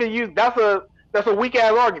I wouldn't even use that's a weak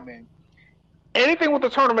ass argument. Anything with the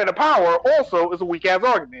tournament of power also is a weak ass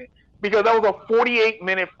argument because that was a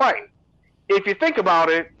 48-minute fight. If you think about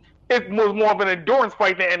it, it was more of an endurance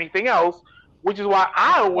fight than anything else, which is why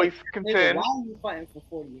I always contend. Why are you fighting for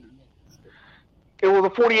 48 minutes? It was a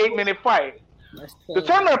 48-minute fight. The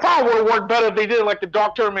tournament of power would have worked better if they did it like the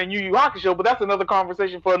Dark Tournament and Yu Yu Hakusho, but that's another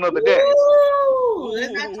conversation for another day. Ooh,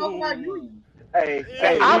 let's not talk about you. Hey,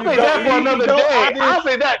 I'll say that for another day. I'll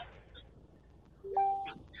say that.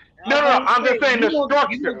 No, I'm just saying the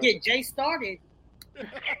structure. You will get Jay started.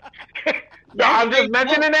 No, I'm just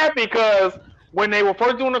mentioning that because when they were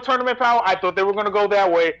first doing the tournament power, I thought they were going to go that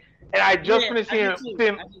way, and I just finished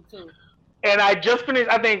seeing. And I just finished.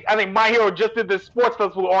 I think My Hero just did the Sports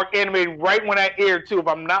Festival arc animated right when that aired too, if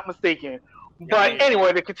I'm not mistaken. But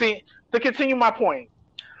anyway, to continue my point,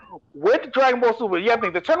 with Dragon Ball Super, you have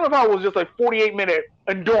to think the tournament power was just a 48-minute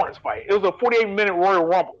endurance fight. It was a 48-minute Royal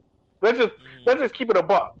Rumble. Let's just keep it a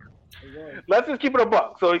buck. Let's just keep it a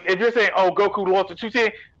buck. So if you're saying, oh, Goku lost to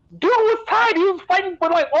 210, dude was tired. He was fighting for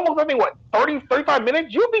like almost, 35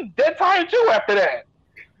 minutes? You'll be dead tired too after that.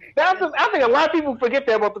 I think a lot of people forget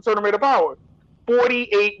that about the Tournament of Power.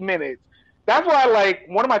 48 minutes. That's why,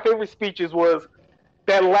 one of my favorite speeches was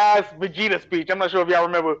that last Vegeta speech. I'm not sure if y'all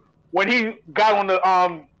remember when he got on the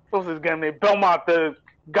what's his name? Belmont, the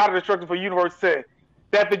God of Destruction for Universe, said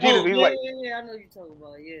that Vegeta. Yeah, I know you're talking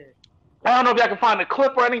about. Yeah. I don't know if y'all can find the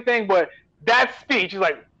clip or anything, but that speech is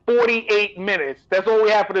 48 minutes. That's all we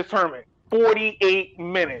have for this tournament. 48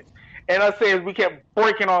 minutes. And us saying we kept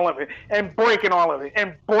breaking our limit and breaking our limit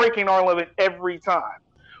and breaking our limit every time.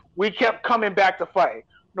 We kept coming back to fight,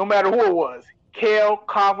 no matter who it was. Kale,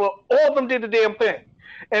 Kava, all of them did the damn thing.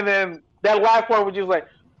 And then that last part was just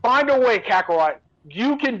find a way, Kakarot.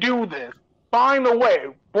 You can do this. Find a way.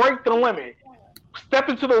 Break the limit. Step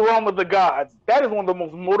into the realm of the gods. That is one of the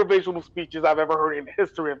most motivational speeches I've ever heard in the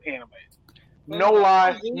history of anime. No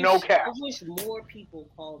lie, no cap. I wish more people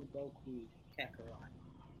called Goku Kakarot.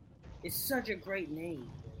 It's such a great name.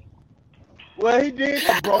 Well, he did.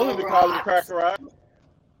 Broly to call him Kakarot.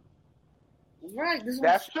 Right.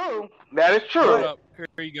 That's true. That is true. Here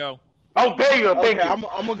you go. Oh, there you go. Thank you. I'm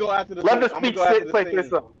going to go after the Let the speech play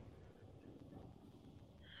this up.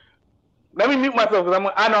 Let me mute myself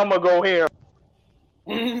because I know I'm going to go here.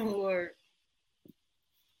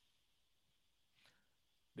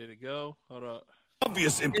 Did it go? Hold up.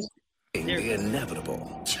 Obvious the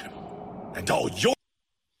inevitable. And all your...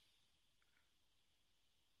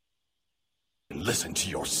 Listen to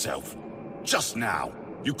yourself. Just now,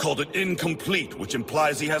 you called it incomplete, which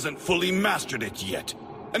implies he hasn't fully mastered it yet.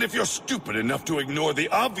 And if you're stupid enough to ignore the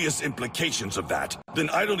obvious implications of that, then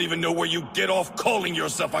I don't even know where you get off calling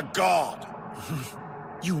yourself a god.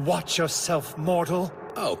 You watch yourself, mortal.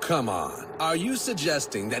 Oh, come on. Are you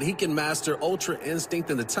suggesting that he can master Ultra Instinct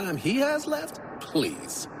in the time he has left?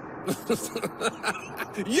 Please.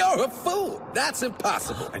 You're a fool. That's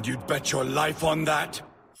impossible. And you'd bet your life on that?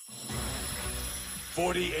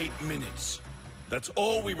 48 minutes. That's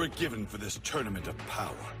all we were given for this tournament of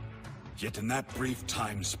power. Yet in that brief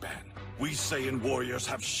time span, we Saiyan warriors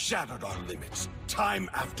have shattered our limits, time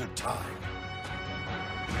after time.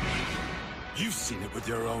 You've seen it with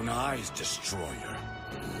your own eyes, Destroyer.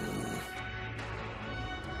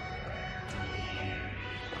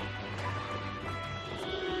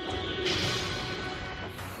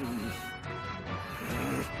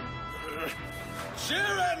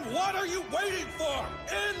 are you waiting for?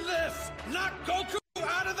 End this! Knock Goku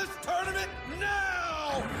out of this tournament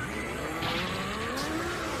now!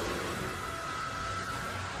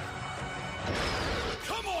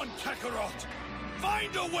 Come on, Kakarot!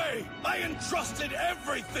 Find a way! I entrusted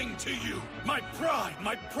everything to you! My pride,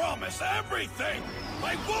 my promise, everything!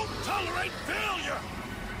 I won't tolerate failure!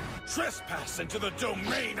 Trespass into the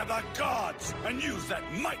domain of the gods and use that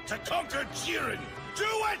might to conquer Jiren! Do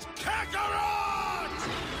it,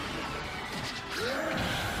 Kakarot!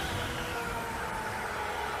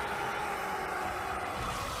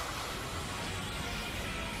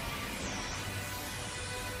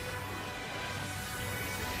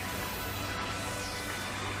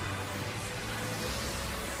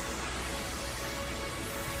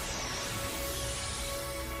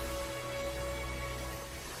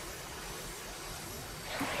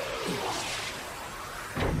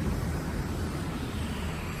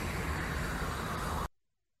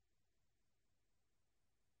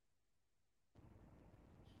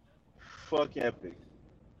 Fuck epic.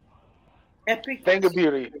 Epic. Thing of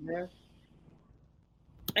beauty.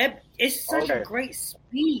 It's such a great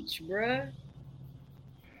speech, bruh.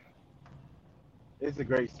 It's a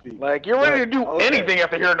great speech. Like, you're ready to do anything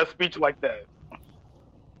after hearing a speech like that.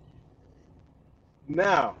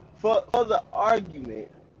 Now, for the argument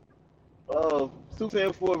of Super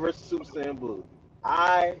Saiyan 4 versus Super Saiyan Blue,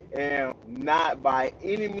 I am not by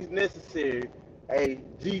any means necessary a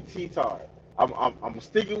GT tard. I'm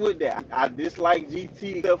sticking with that. I dislike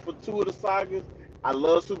GT except for 2 of the sagas. I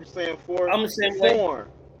love Super Saiyan 4. I'm the same way.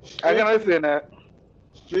 I can understand that.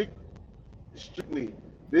 Strictly.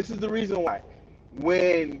 This is the reason why.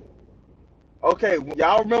 When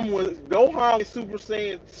y'all remember when Gohan was Super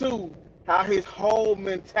Saiyan 2, how his whole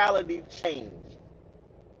mentality changed.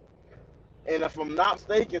 And if I'm not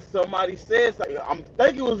mistaken, somebody said something. I'm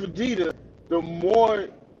thinking it was Vegeta. The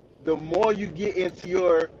more you get into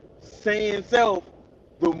your Saiyan self,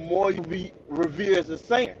 the more you be revered as a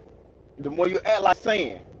Saiyan. The more you act like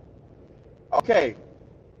Saiyan. Okay.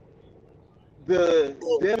 The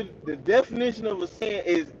definition of a Saiyan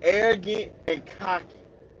is arrogant and cocky.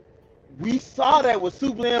 We saw that with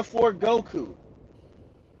Super Saiyan 4 Goku.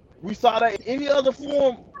 We saw that in any other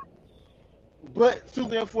form but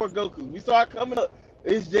Super Saiyan 4 Goku. We saw it coming up.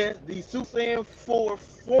 It's just the Super Saiyan 4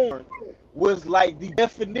 form was like the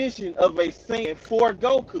definition of a Saiyan 4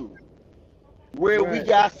 Goku. Where we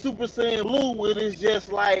got Super Saiyan Blue, where it's just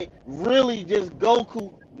like really just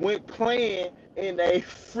Goku went playing in a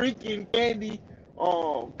freaking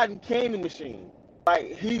cotton candy machine.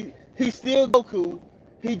 Like he's still Goku.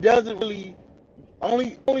 He doesn't really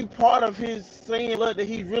only part of his Saiyan blood that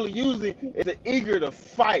he's really using is the eager to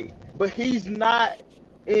fight. But he's not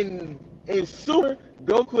in Super.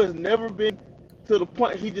 Goku has never been to the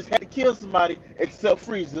point he just had to kill somebody except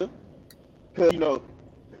Frieza. Cause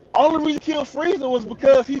only reason he killed Frieza was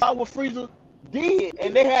because he saw what Frieza did,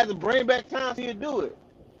 and they had to bring back time to do it.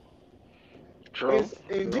 True.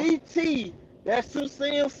 In GT, that Super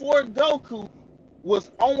Saiyan 4 Goku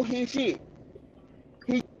was on his shit.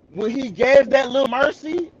 When he gave that little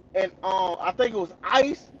mercy, and I think it was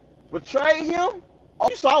Ice betrayed him. Oh,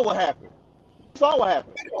 you saw what happened.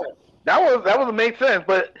 That was make sense,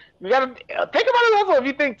 but you gotta think about it also. If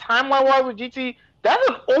you think timeline wise with GT, that's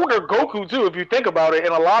an older Goku too. If you think about it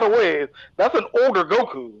in a lot of ways, that's an older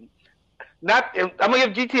Goku. I'm gonna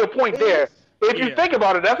give GT a point there. If you think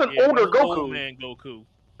about it, that's an older Goku. Old man Goku.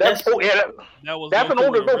 That's an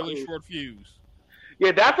older Goku. Really short fuse.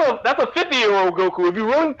 Yeah, that's a 50-year-old Goku. If you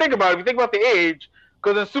really think about it, if you think about the age,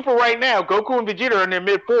 because in Super right now, Goku and Vegeta are in their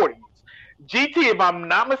mid-40s. GT, if I'm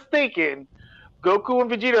not mistaken, Goku and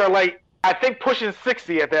Vegeta are like, I think pushing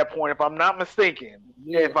 60 at that point, if I'm not mistaken.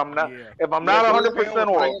 Yeah. If I'm not 100%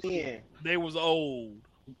 off. They was old.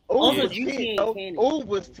 Old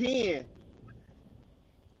was 10.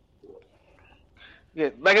 Yeah,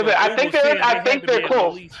 like I said, I think they're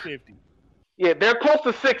close. At least 50. Yeah, they're close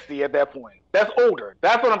to 60 at that point. That's older.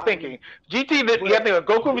 That's what I'm thinking. GT, you have to think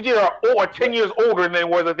Goku and Vegeta are 10 years older than they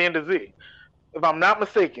was at the end of Z. If I'm not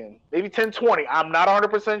mistaken. Maybe 10, 20. I'm not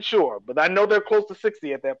 100% sure. But I know they're close to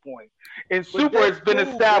 60 at that point. In Super, it's been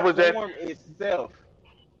established that...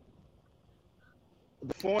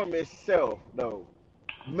 The form itself, though,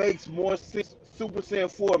 makes more sense. Super Saiyan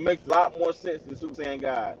 4 makes a lot more sense than Super Saiyan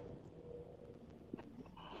God.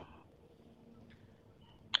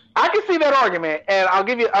 I can see that argument, and I'll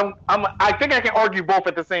give you. I think I can argue both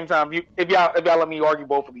at the same time. If y'all let me argue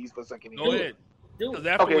both of these for a second. Go ahead. Because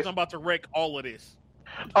afterwards, I'm about to wreck all of this.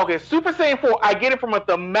 Okay, Super Saiyan 4. I get it from a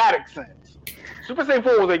thematic sense. Super Saiyan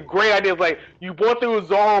 4 was a great idea. It's like you brought the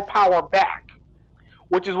Zoro power back.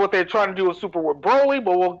 which is what they're trying to do with Super with Broly,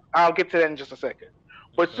 but I'll get to that in just a second.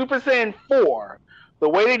 But Super Saiyan 4, the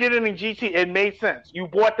way they did it in GT, it made sense. You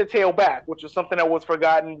brought the tail back, which was something that was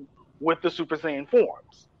forgotten with the Super Saiyan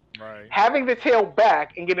forms. Right. Having the tail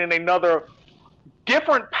back and getting another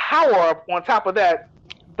different power up on top of that,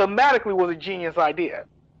 thematically was a genius idea.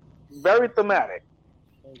 Very thematic.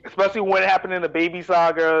 Especially when it happened in the Baby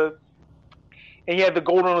Saga, and you had the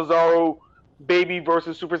Golden Ozaru Baby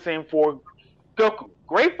versus Super Saiyan 4 Goku.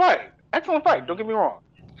 Great fight. Excellent fight, don't get me wrong.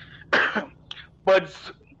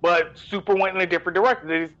 But Super went in a different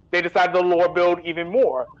direction. They decided to lore build even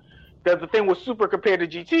more. Because the thing with Super compared to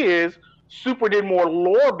GT is, Super did more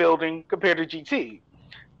lore building compared to GT.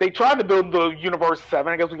 They tried to build the Universe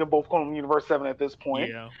 7. I guess we can both call them Universe 7 at this point.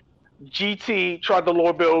 Yeah. GT tried to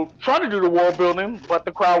do the world building, but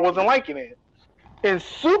the crowd wasn't liking it. In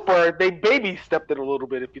Super, they baby stepped it a little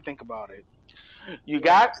bit, if you think about it. You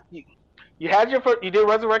did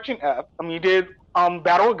Resurrection F. You did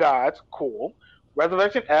Battle of Gods, cool.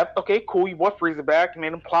 Resurrection F, okay, cool. You brought Frieza back, you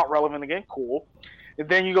made him plot relevant again, cool. And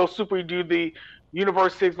then you go Super, you do the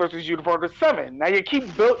Universe 6 versus Universe 7. Now you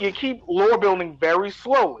keep lore building very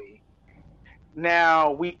slowly.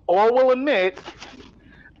 Now we all will admit,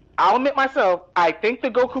 I'll admit myself, I think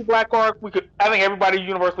the Goku Black arc, I think everybody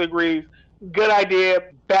universally agrees, good idea,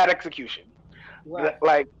 bad execution. Right.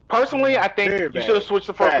 Like, personally, I think you should have switched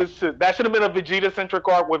the focus to, that should have been a Vegeta-centric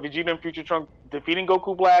arc with Vegeta and Future Trunks defeating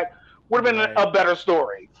Goku Black. Would have been a better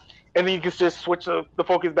story. And then you can just switch the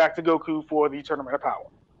focus back to Goku for the Tournament of Power.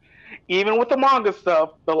 Even with the manga stuff,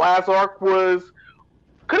 the last arc could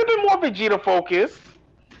have been more Vegeta focused.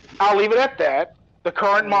 I'll leave it at that. The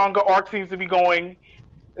current manga arc seems to be going,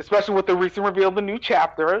 especially with the recent reveal of the new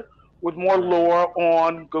chapter, with more lore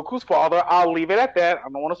on Goku's father. I'll leave it at that. I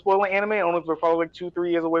don't want to spoil the anime, only we're probably like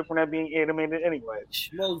 2-3 years away from that being animated anyway.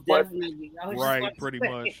 Most definitely. Right, pretty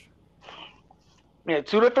much. Yeah,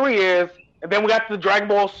 2 to 3 years. And then we got the Dragon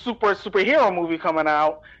Ball superhero movie coming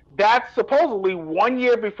out. That's supposedly 1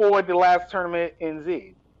 year before the last tournament in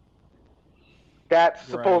Z. That's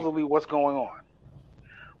supposedly what's going on.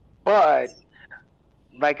 But,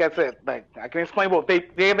 like I said, I can explain both. They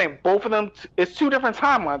think both of them, it's 2 different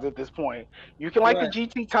timelines at this point. You can like the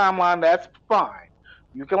GT timeline, that's fine.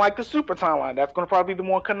 You can like the Super timeline. That's going to probably be the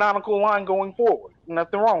more canonical line going forward.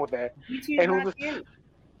 Nothing wrong with that.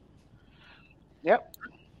 Yep.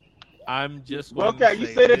 I'm just okay. You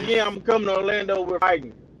said it again. I'm coming to Orlando. We're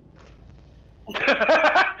fighting.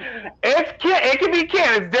 It can be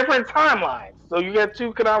canon. It's different timelines. So you get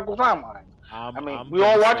 2 canonical timelines. We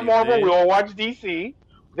all watch Marvel. We all watch DC.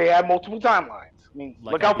 They have multiple timelines.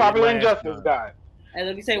 Look how popular Injustice got. And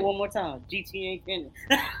let me say it one more time. GT ain't finished.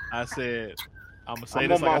 I said, I'm gonna say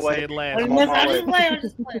this like I said last week.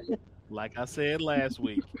 Like I said last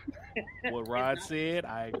week. What Rod said,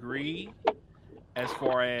 I agree. As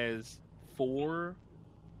far as 4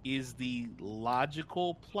 is the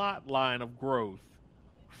logical plot line of growth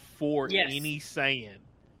for any Saiyan.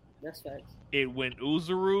 That's facts. It went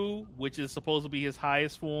Uzuru, which is supposed to be his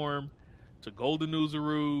highest form, to Golden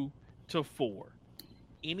Uzuru, to 4.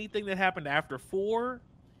 Anything that happened after 4,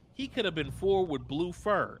 he could have been 4 with blue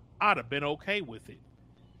fur. I'd have been okay with it.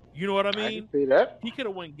 You know what I mean? I can see that. He could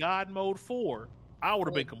have went God Mode 4. I would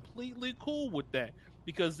have been completely cool with that.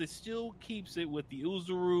 Because it still keeps it with the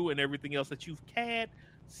Uzuru and everything else that you've had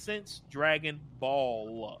since Dragon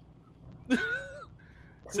Ball.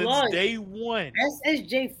 Since day one.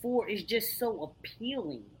 SSJ4 is just so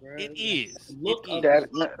appealing, bro. It is. Look it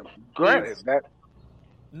at that.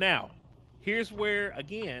 Now, here's where,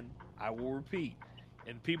 again, I will repeat.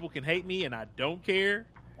 And people can hate me, and I don't care.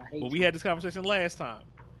 But we had this conversation last time.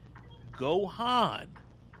 Gohan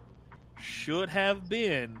should have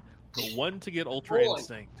been the one to get Ultra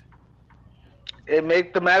Instinct. It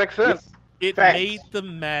made thematic sense. It made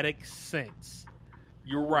thematic sense.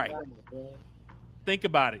 You're right. Think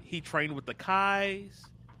about it. He trained with the Kais.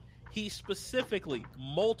 He specifically,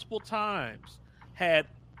 multiple times, had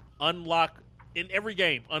unlock in every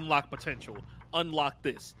game, unlock potential, unlock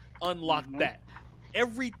this, unlock that.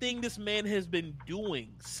 Everything this man has been doing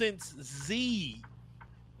since Z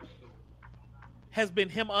has been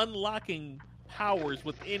him unlocking powers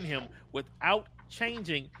within him without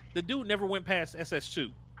changing. The dude never went past SS2.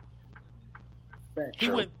 He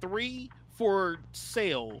went 3 for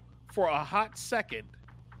sale for a hot second.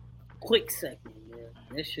 Quick second,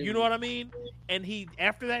 yeah. You know what I mean? And he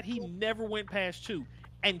after that he never went past 2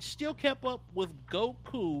 and still kept up with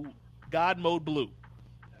Goku God Mode Blue.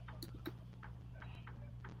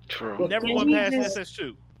 True. Never went past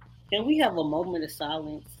SS2. Can we have a moment of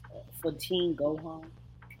silence for Team Gohan?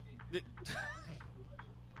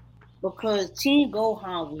 because Team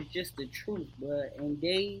Gohan was just the truth, bro, and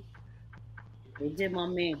they did my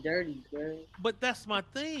man dirty, bro. But that's my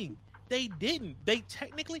thing. They didn't. They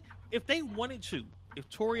technically, if they wanted to, if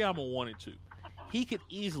Toriyama wanted to, he could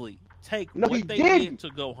easily take what they did to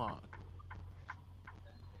Gohan.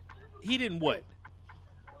 He didn't what?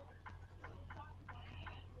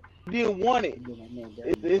 He didn't want it.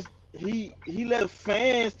 He let the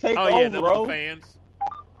fans take over, yeah, bro. The fans.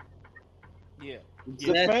 Yeah.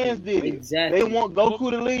 The fans did it. Exactly. They want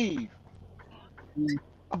Goku to leave.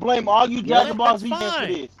 I blame all you Dragon Ball Z fans for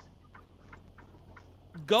this.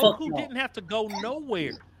 Goku didn't have to go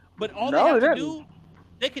nowhere. But all they have to do,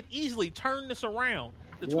 they could easily turn this around.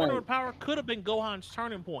 The Tournament of Power could have been Gohan's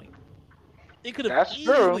turning point. It could have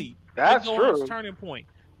easily been Gohan's turning point.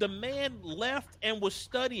 The man left and was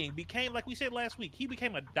studying, became, like we said last week, he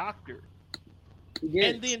became a doctor.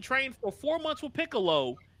 And then trained for 4 months with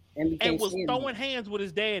Piccolo and was throwing hands with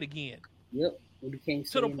his dad again. Yep.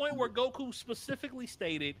 To the point where Goku specifically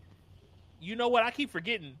stated, you know what, I keep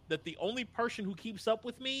forgetting that the only person who keeps up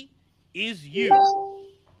with me is you.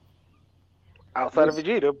 Outside of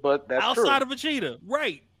Vegeta, but that's true. Outside of Vegeta,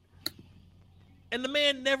 right. And the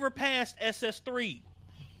man never passed SS3.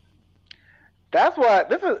 That's why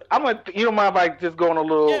you don't mind if I just go on a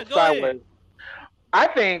little sideways. Ahead. I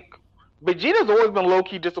think Vegeta's always been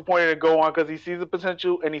low-key disappointed in Gohan because he sees the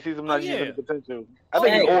potential and he sees him not using the potential. I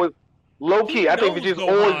think he's always low-key. I think Vegeta's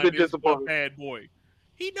always been disappointed. Bad boy.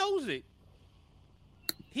 He knows it.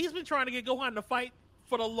 He's been trying to get Gohan to fight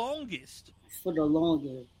for the longest.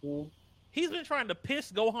 Bro. He's been trying to piss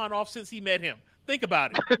Gohan off since he met him. Think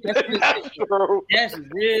about it. That's true. That's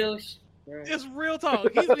real. It's real talk.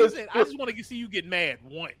 He's saying, I just want to see you get mad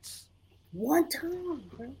once. One time,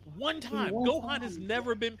 bro. One time. Gohan has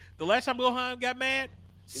never been. The last time Gohan got mad,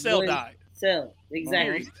 Cell died. Cell,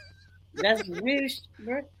 exactly. That's real,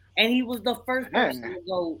 bro. And he was the first person to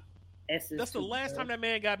go SS2. That's the last time that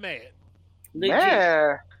man got mad. Legit.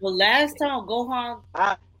 Man. The last time Gohan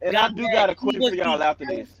I do got a question for y'all after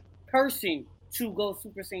this. Person to go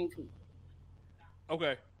Super Saiyan 2.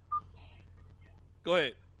 Okay. Go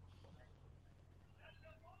ahead.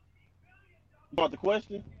 About the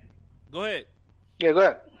question? Go ahead. Yeah, go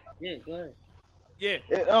ahead. Yeah, go ahead. Yeah.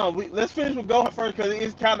 Let's finish with Gohan first because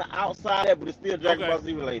it's kind of outside that, but it's still Dragon Ball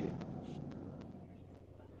Z related.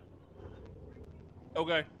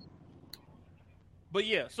 Okay. But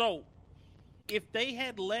yeah, so if they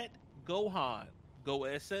had let Gohan go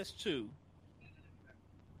SS2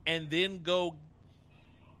 and then go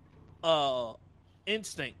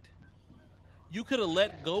Instinct, you could have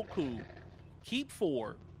let Goku keep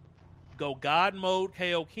 4, go God Mode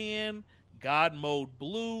Kaioken, God Mode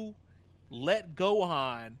Blue, let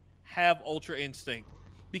Gohan have Ultra Instinct,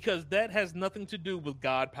 because that has nothing to do with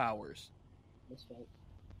God powers. That's right.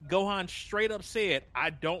 Gohan straight up said, I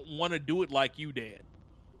don't want to do it like you did.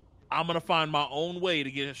 I'm going to find my own way to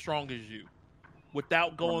get as strong as you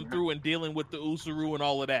without going through and dealing with the Usuru and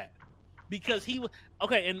all of that. Because he was...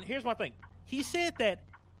 Okay, and here's my thing. He said that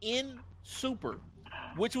in Super,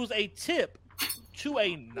 which was a tip to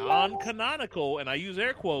a non-canonical, and I use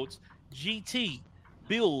air quotes, GT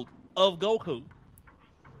build of Goku.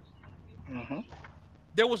 Mm-hmm.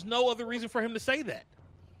 There was no other reason for him to say that.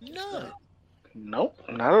 None. Nope,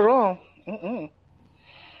 not at all. Mm-mm.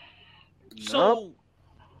 So,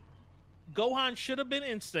 Gohan should have been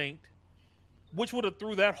Instinct, which would have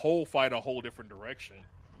threw that whole fight a whole different direction.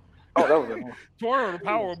 Oh, that was good. Tournament of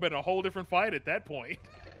Power would have been a whole different fight at that point.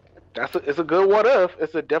 It's a good what if.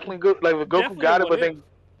 It's a definitely good, like if Goku got it, but then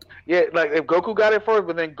like if Goku got it first,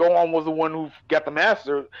 but then Gohan was the one who got the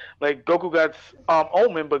master. Like Goku got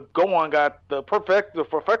Omen, but Gohan got the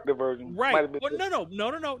perfected version. Right. Well,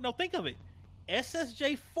 no. Think of it.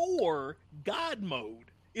 SSJ4 God Mode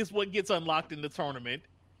is what gets unlocked in the tournament,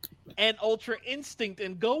 and Ultra Instinct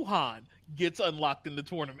and Gohan gets unlocked in the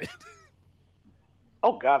tournament.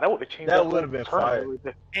 Oh God, that would have changed. That would have been fire.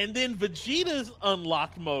 And then Vegeta's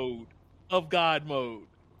unlocked mode of God Mode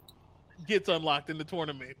gets unlocked in the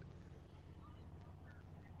tournament.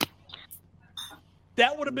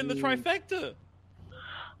 That would have been the trifecta.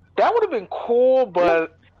 That would have been cool,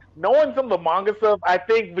 but knowing some of the manga stuff, I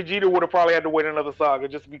think Vegeta would have probably had to wait another saga.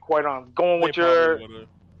 Just to be quite honest,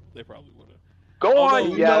 They probably would have. Go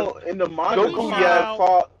on, you know, in the manga, Goku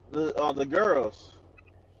fought the girls.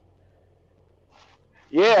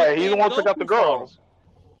 Yeah, he's the one who took out the girls.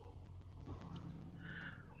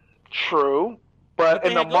 True, but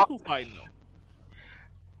in the Goku fighting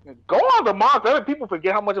though. Go on the monster. I think people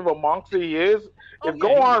forget how much of a monster he is. If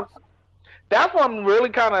Gohan, that's why I'm really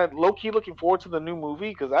kind of low key looking forward to the new movie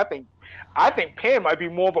because I think Pan might be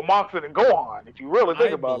more of a monster than Gohan if you really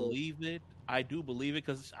think about it. I do believe it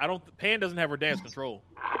because Pan doesn't have her dad's control.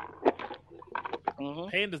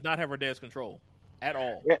 Pan does not have her dad's control at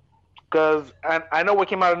all. Yeah, because I know what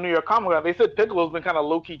came out of New York Comic Con. They said Piccolo's been kind of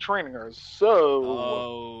low key training her.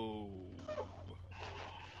 So.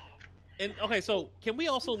 And okay, so can we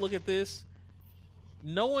also look at this?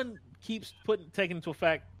 No one keeps taking into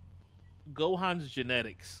effect Gohan's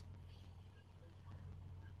genetics.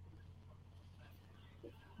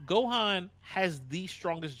 Gohan has the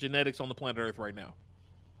strongest genetics on the planet Earth right now.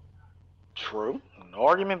 True. No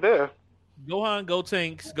argument there. Gohan,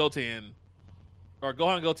 Goten. Or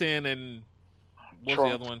Gohan, Goten, and what's the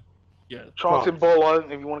other one? Yeah. Trunks and Bola,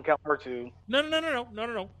 if you want to count her too.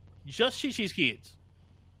 No. Just Chi-Chi's kids.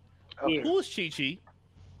 Okay. Who is Chi-Chi?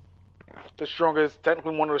 The strongest,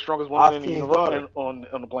 technically one of the strongest women in the universe on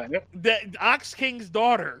the planet. The Ox King's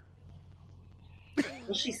daughter.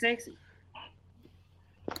 Was she sexy?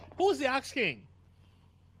 Who is the Ox King?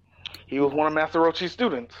 He was one of Master Roshi's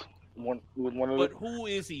students. Who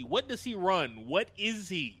is he? What does he run? What is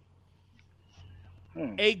he?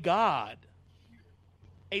 A god.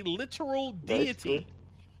 A literal deity.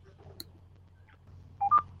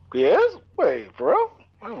 Yes? Wait, bro?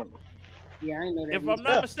 Yeah, I know that. If I'm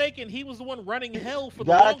not mistaken, he was the one running hell for the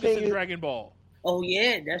longest in Dragon Ball. Oh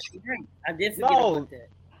yeah, that's right. I did forget about that.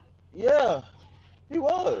 Yeah, he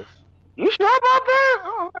was. You sure about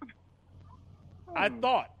that? I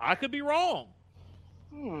thought. I could be wrong.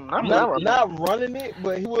 I'm not running it,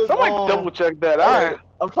 but he was. Somebody double check that. All right.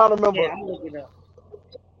 I'm trying to remember. Yeah, I'm looking it up.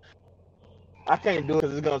 I can't do it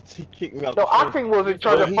because it's gonna kick me out. No, I think was in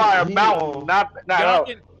charge of Fire Mountain, not out.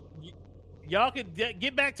 Y'all can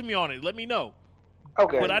get back to me on it. Let me know.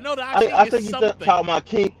 Okay. But I know that I think you're talking about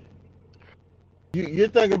King. You're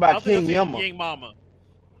thinking about King Yama. King Mama.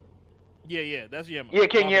 Yeah, that's Yama. Yeah,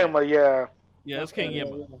 King Yama. Yeah. Yeah, that's King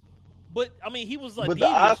Yama. But I mean, he was like. But the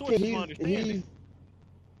Ox King,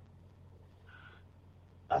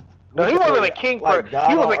 no, he wasn't a king. Like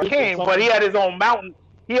he was a king, but he had his own mountain.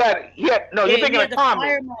 He had. No, you're thinking of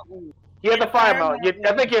Kami. He had the Fire Mountain.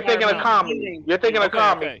 I think you're thinking of Kami. You're thinking of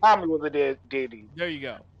Kami. Okay. Kami was a deity. There you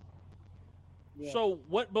go. Yeah. So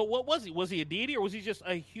what? But what was he? Was he a deity or was he just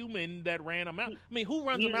a human that ran a mountain? I mean, who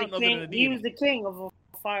runs a mountain other than a deity? He was the king of a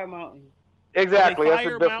Fire Mountain. Exactly.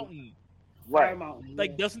 Fire Mountain. Right. Fire Mountain.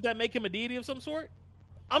 Like, doesn't that make him a deity of some sort?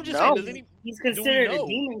 I'm just No. saying. He's considered a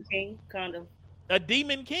demon king, kind of. A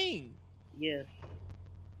demon king. Yeah.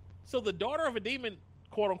 So the daughter of a demon,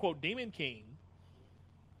 quote unquote, demon king,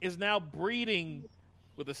 is now breeding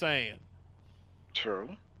with the Saiyan. True.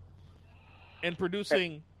 And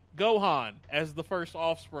producing Gohan as the first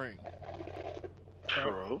offspring.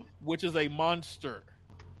 True. Which is a monster.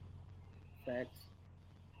 Facts.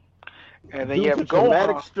 And then you have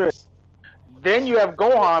Gohan. Stress. Then you have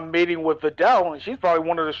Gohan mating with Videl, and she's probably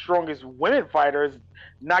one of the strongest women fighters,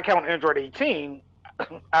 not counting Android 18,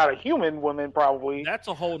 out of human women probably. That's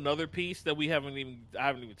a whole nother piece that I haven't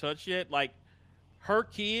even touched yet. Like, her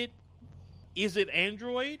kid, is it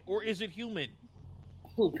android or is it human?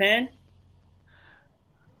 Who, Pan?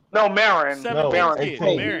 No, Marin.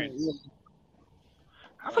 Marin.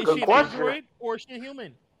 That's a good question. Android or is she a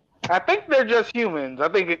human? I think they're just humans. I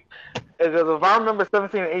think if I remember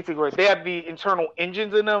 17 and 18 grade, they have the internal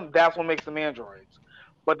engines in them. That's what makes them androids.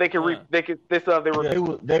 But they can they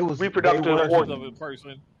was reproductive organs of a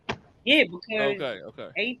person. Yeah, because okay.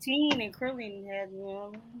 18 and Krillin had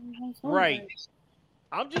right.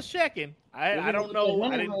 I'm just checking. I don't know.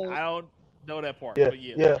 I don't know that part. Yeah, but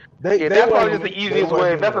yeah. That's probably just the easiest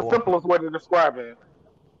way. That's the simplest way to describe it.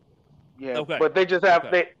 Yeah. Okay. But they just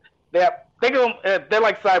have they're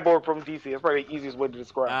like Cyborg from DC. It's probably the easiest way to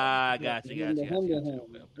describe. Gotcha.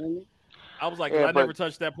 I was like, I never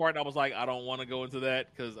touched that part. And I was like, I don't want to go into that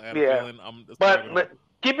because I have a feeling I'm. But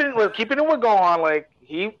keeping it with Gohan, like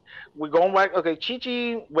we're going back. Okay,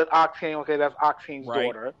 Chi-Chi with Ox King. Okay, that's Ox King's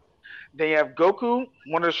daughter. Then you have Goku,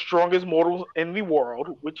 one of the strongest mortals in the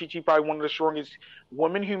world, with Chi-Chi probably one of the strongest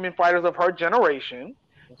women-human fighters of her generation.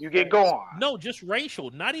 You get Gohan. No, just racial.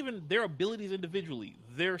 Not even their abilities individually.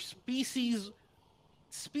 Their species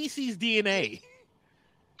DNA.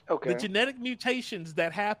 Okay. The genetic mutations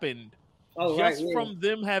that happened from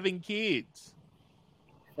them having kids.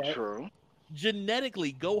 True.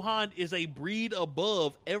 Genetically, Gohan is a breed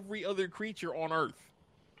above every other creature on Earth.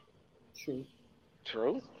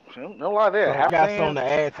 True. No lie there. I got something to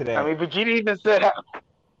add to that. I mean, Vegeta even said.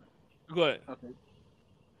 Go ahead. Okay.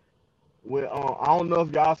 Well, I don't know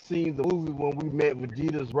if y'all seen the movie when we met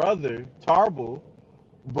Vegeta's brother, Tarble,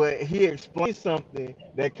 but he explained something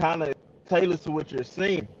that kind of tailored to what you're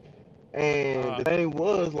seeing. And the thing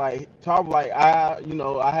was like, talk like I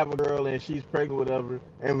have a girl and she's pregnant, whatever.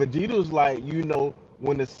 And Vegeta's like,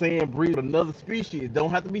 when the Saiyan breeds another species, it don't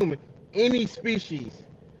have to be human, any species,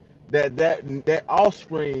 that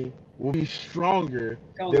offspring will be stronger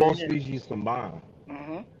than both species combined.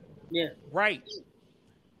 Mm-hmm. Yeah. Right.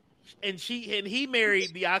 And he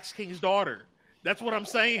married the Ox King's daughter. That's what I'm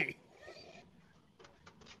saying.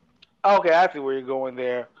 Okay, I see where you're going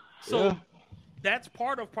there. So that's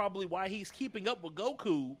part of probably why he's keeping up with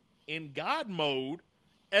Goku in God mode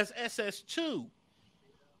as SS2.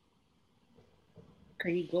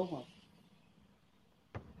 Can he go home?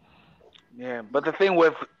 Yeah, but the thing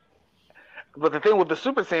with the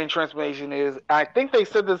Super Saiyan transformation is, I think they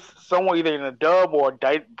said this somewhere either in a dub or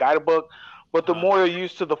a guidebook, but the more you're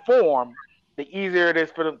used to the form, the easier it is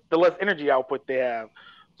for the less energy output they have.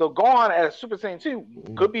 So Gohan as Super Saiyan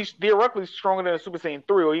 2 could be theoretically stronger than a Super Saiyan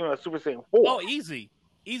 3 or even a Super Saiyan 4. Oh, easy,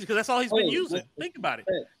 because that's all he's been using. Think about it.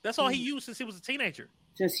 That's all he used since he was a teenager.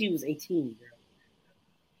 Since he was 18. Bro.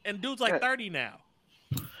 And dude's like 30 now.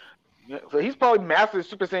 Yeah, so he's probably mastered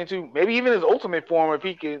Super Saiyan 2, maybe even his ultimate form if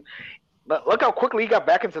he can. Look how quickly he got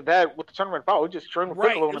back into that with the tournament power. He just trained with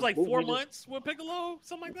Piccolo. It was like 4 months with Piccolo,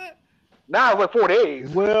 something like that. Nah, it was like 4 days.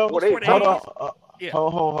 Well, 4 days. Hold on.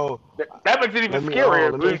 Ho. That makes it even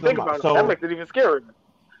scarier. When you think about it, that makes it even scarier.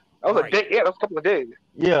 That was a day. Yeah, that was a couple of days.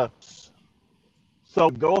 Yeah.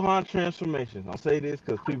 So Gohan transformation. I'll say this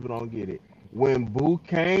because people don't get it. When Buu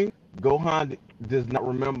came, Gohan does not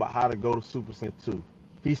remember how to go to Super Saiyan 2.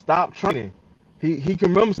 He stopped training. He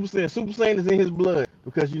can remember Super Saiyan. Super Saiyan is in his blood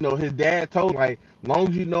because his dad told him, like, long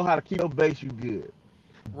as you know how to keep your base, you good.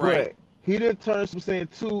 Right. But he didn't turn Super Saiyan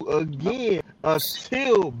 2 again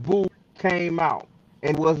until Buu came out,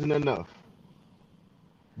 and wasn't enough.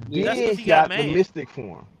 Yeah, then he got the mystic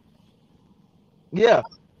form. Yeah.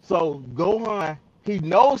 So Gohan, he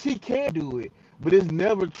knows he can do it, but it's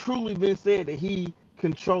never truly been said that he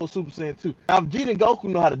controls Super Saiyan 2. Now, Vegeta and Goku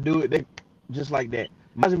know how to do it. They just like that.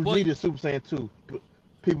 Majin Vegeta is Super Saiyan 2.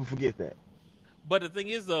 People forget that. But the thing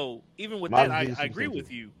is, though, even with that, I agree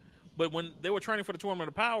with you. But when they were training for the Tournament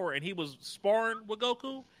of Power and he was sparring with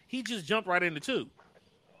Goku, he just jumped right into 2.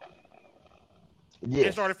 Yeah.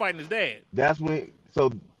 And started fighting his dad. That's when.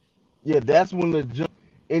 So, yeah, that's when the jump.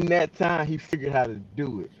 In that time, he figured how to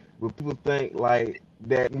do it. But people think like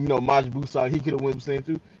that. Majin Buu saw he could have went Super Saiyan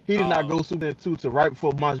 2. He did not go Super Saiyan 2 to right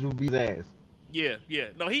before Majin Buu beat his ass. Yeah.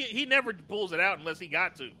 No, he never pulls it out unless he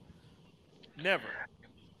got to. Never.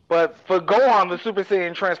 But for Gohan, the Super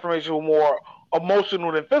Saiyan transformation was more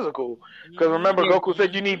emotional than physical. Because remember, Goku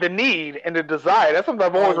said you need the need and the desire. That's something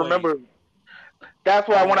I've always remembered. That's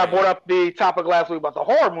why when I brought up the topic last week about the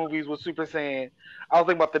horror movies with Super Saiyan, I was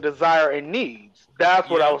thinking about the desire and needs. That's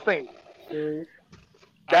what I was thinking.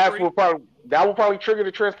 That will probably trigger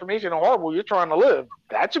the transformation in a horror movie you're trying to live.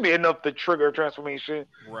 That should be enough to trigger a transformation.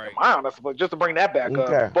 Right. Just to bring that back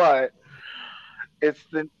up. But it's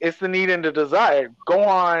the need and the desire.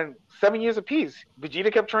 Gohan, 7 years apiece.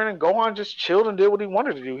 Vegeta kept training. Gohan just chilled and did what he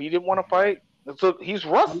wanted to do. He didn't want to fight. So he's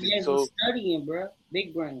rusty. He's studying, bro.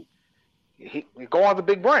 Big brain. Gohan's a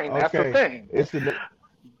big brain. That's the thing.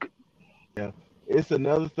 It's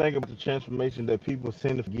another thing about the transformation that people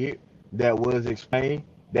tend to forget that was explained.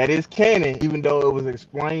 That is canon, even though it was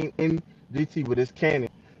explained in GT, but it's canon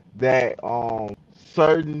that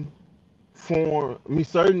certain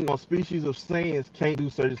species of Saiyans can't do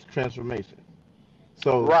certain transformations.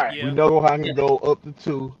 So we know Gohan can go up to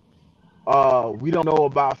 2. We don't know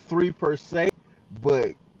about 3 per se,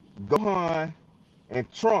 but Gohan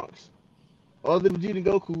and Trunks, other than Vegeta and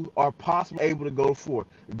Goku, are possibly able to go to 4.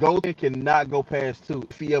 Goten cannot go past 2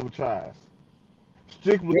 if he ever tries.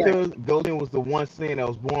 Strictly because Goten was the one Saiyan that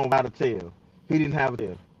was born without a tail. He didn't have a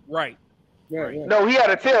tail. Right. No, he had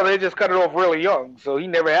a tail. They just cut it off really young, so he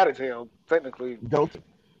never had a tail technically. Goten.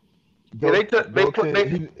 He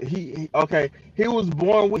was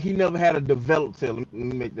born with. He never had a developed tail. Let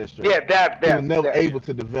me make that straight. Yeah, he was never able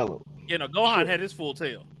to develop. Gohan had his full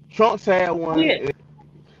tail. Trunks had one.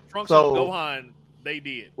 Trunks and Gohan, they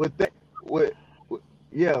did. With that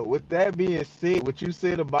being said, what you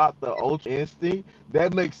said about the Ultra Instinct,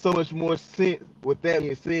 that makes so much more sense. With that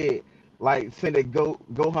being said, like saying that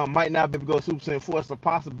Gohan might not be able to go Super Saiyan 4, it's a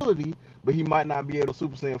possibility, but he might not be able to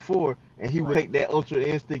Super Saiyan 4, and he would take that Ultra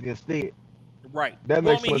Instinct instead. Right. That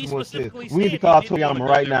makes so much more sense. We need to call Toyama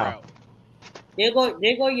right now. There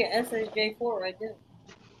go your SSJ4 right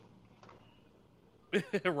there.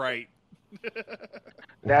 Right.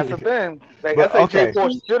 That's the thing. Like,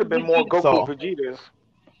 SSJ4 should have been more Goku Vegeta's.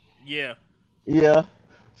 Yeah. Yeah.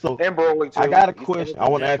 So and Broly too. I got a question. I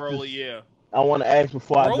want to ask this. I want to ask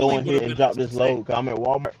before I go Broly in would here have and been drop a this mistake. load. Cause I'm at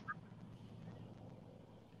Walmart.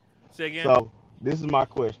 Say again. So this is my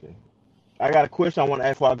question. I got a question I want to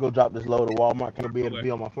ask before I go drop this load at Walmart. Can I be able to Okay.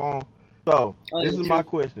 be on my phone? So this is my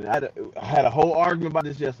question. I had a whole argument about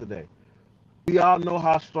this yesterday. We all know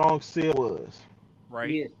how strong Cell was. Right.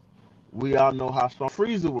 Yeah. We all know how strong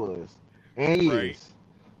Frieza was and Right. is.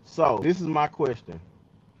 So this is my question.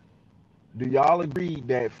 Do y'all agree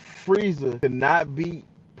that Frieza could not beat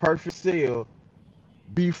Perfect Cell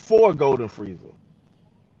before Golden Frieza?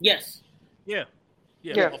 Yes. Yeah.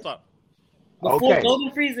 Yeah. Off top. Before Okay.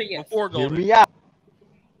 Golden Frieza, yes. Before Hear Golden. me out.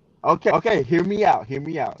 Okay, hear me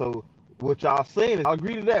out. So what y'all saying is I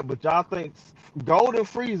agree to that, but y'all think Golden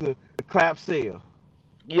Frieza could clap Cell.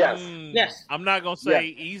 Yes. Yes. I'm not gonna say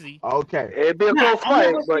easy. Okay. It'd be a Nah, close I'm not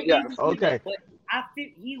fight, gonna but say yes. easy Okay. either, but I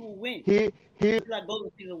think he will win. Here, Like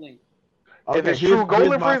Golden Frieza win. If it's true,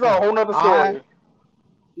 Golden Frieza, a whole nother story.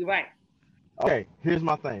 You're right. Okay, here's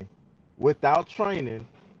my thing. Without training,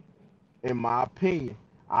 in my opinion,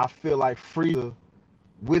 I feel like Frieza,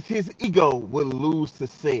 with his ego, would lose to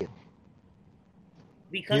Cell.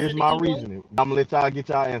 Because Here's of the my ego? reasoning. I'm gonna let y'all get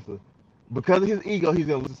y'all answer. Because of his ego, he's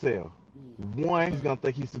gonna lose to Cell. One, he's gonna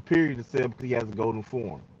think he's superior to Cell because he has a golden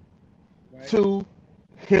form. Right. Two,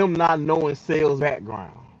 him not knowing Cell's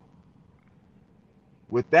background.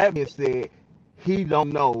 With that being said, he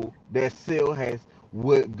don't know that Cell has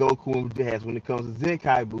what Goku has when it comes to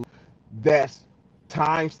Zenkaibu. That's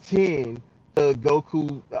times 10 to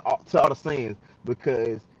Goku to all the Saiyans,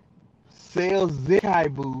 because Cell's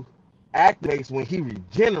Zenkaibu activates when he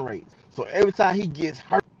regenerates. So every time he gets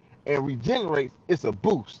hurt and regenerates, it's a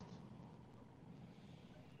boost.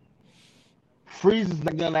 Frieza's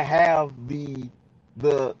not gonna have the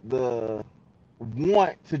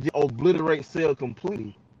want to just obliterate Cell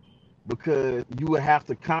completely, because you would have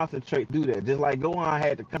to concentrate to do that. Just like Gohan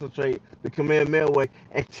had to concentrate the Kamehameha way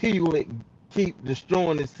until you would keep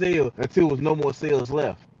destroying the Cell until there was no more cells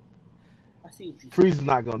left. I see what you Frieza's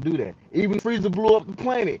not gonna do that. Even if Frieza blew up the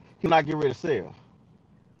planet, he'll not get rid of Cell.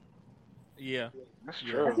 Yeah. That's I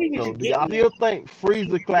true. see what So you're do y'all getting still think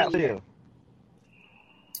Frieza clapped Cell?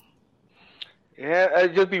 Yeah,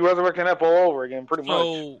 it'd just be resurrecting up all over again, pretty much.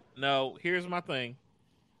 So no, here's my thing.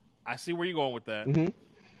 I see where you're going with that, Mm-hmm.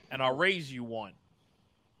 and I'll raise you one.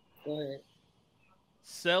 Go ahead.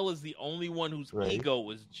 Cell is the only one whose Right. ego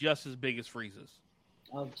is just as big as Frieza's.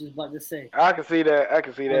 I was just about to say. I can see that. I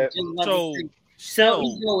can see that. So Cell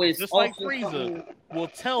ego is just like also Frieza something- will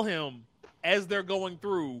tell him as they're going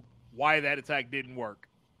through why that attack didn't work.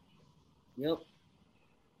 Yep.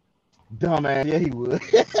 Dumbass, yeah, he would.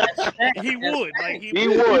 He would. Like He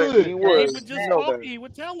would. He would. would just You know talk. that. He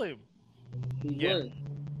would tell him. He Yeah. would.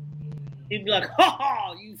 He'd be like, "Ha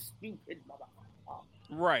ha, you stupid motherfucker."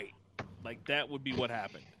 Right. Like that would be what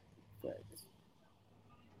happened.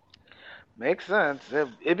 Makes sense.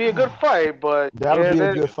 It'd be a good fight, but That would yeah, be a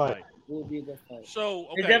that- good fight. It would be a good fight. So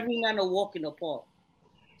It's okay. definitely not a walk in the park.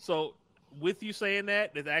 So with you saying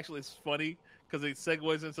that, it's funny because it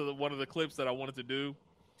segues into one of the clips that I wanted to do.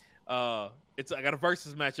 I got a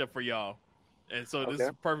versus matchup for y'all, and so this Okay.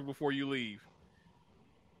 is perfect before you leave.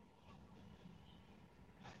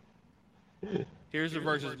 Here's the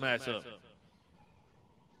versus matchup.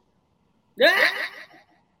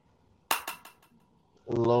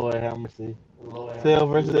 Lord have mercy. Cell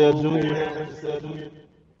versus Cell Jr.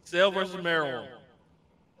 Cell versus Marilyn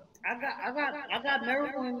I got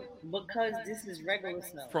Maryland because this is regular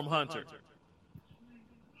Cell. from Hunter.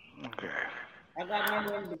 Okay. I got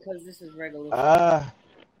Maryland because this is regular Cell.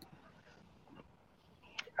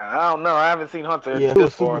 I don't know. I haven't seen Hunter Yeah,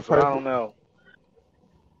 this super far, so I perfect. don't know.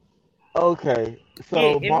 Okay, so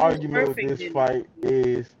Yeah, it my was argument with perfect, this didn't fight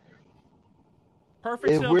is,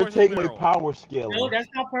 Perfect if Cell we're versus taking away Marilyn. power No, scaling, that's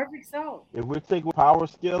not perfect Cell. if we're taking away power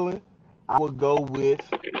scaling, I would go with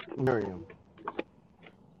Miriam.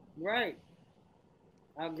 Right.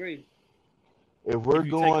 I agree. If we're If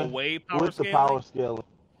you take going away power with the scaling? power scaling,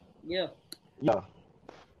 Yeah, yeah.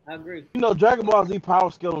 I agree. You know, Dragon Ball Z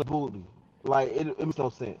power scaling is booty. Like, it makes no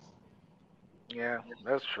sense. Yeah,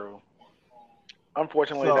 that's true.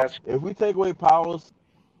 Unfortunately, So that's if we take away power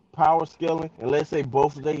scaling, and let's say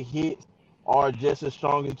both of their hits are just as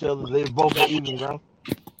strong as each other, they both are even ground,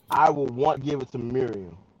 I would want to give it to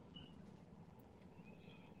Miriam.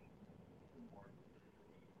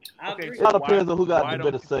 I Okay, agree. It all so depends why- on who got why the don't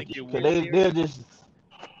better you think second. it Cause will? they're just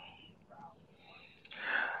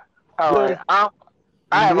all right. I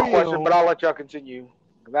have a Miriam- question, but I'll let y'all continue.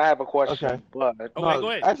 'Cause I have a question, Okay. but Okay, no, go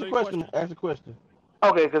ahead. Ask Go a ahead, question. Ask a question.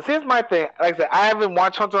 okay. Because here's my thing. Like I said, I haven't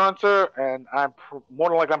watched Hunter x Hunter, and I'm more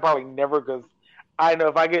than likely I'm probably never, because I know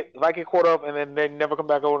if I get caught up and then they never come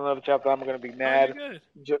back over to another chapter, I'm gonna be mad.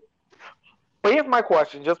 But here's my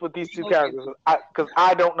question, just with these two characters, because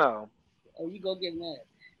I don't know. Oh, you go get mad.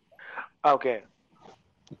 Okay.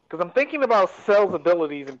 Because I'm thinking about Cell's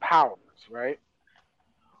abilities and powers, right?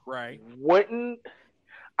 Right.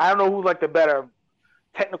 I don't know who's like the better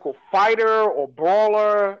technical fighter or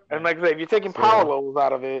brawler. And like I said, if you're taking power levels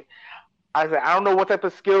out of it, I don't know what type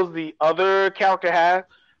of skills the other character has,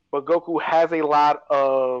 but Goku has a lot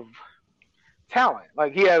of talent.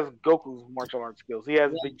 Like he has Goku's martial arts skills. He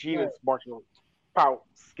has Vegeta's martial arts power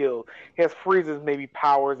skills. He has Frieza's maybe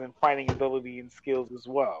powers and fighting ability and skills as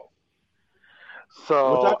well.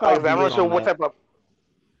 So I'm not sure what type of.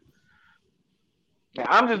 Yeah,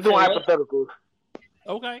 I'm just doing hypotheticals.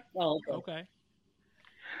 Okay. Oh, okay.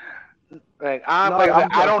 Like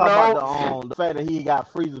I don't know about the fact that he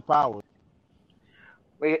got Frieza's powers.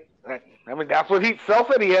 I mean, that's what he said.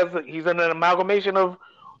 He's an amalgamation of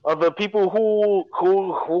the people who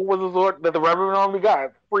was the Reverend Army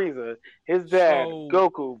got. Frieza, his dad,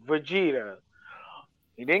 Goku, Vegeta.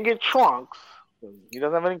 He didn't get Trunks. He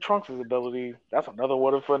doesn't have any Trunks' ability. That's another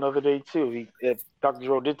what if for another day too. If Dr.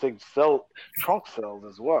 Gero did take Trunks cells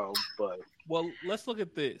as well, but let's look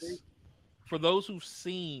at this. For those who've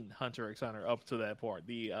seen Hunter x Hunter up to that part,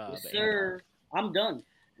 yes, sir, I'm done.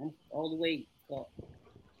 I'm all the way up.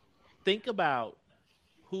 Think about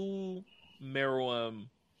who Meruem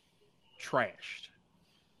trashed.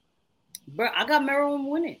 Bro, I got Meruem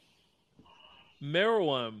winning.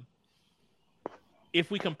 Meruem, if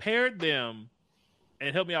we compared them,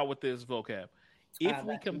 and help me out with this vocab, if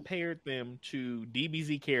we compared them to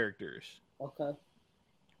DBZ characters, okay,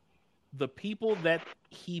 the people that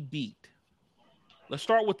he beat, let's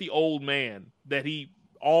start with the old man that the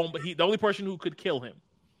only person who could kill him.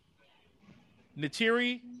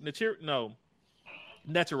 Netero.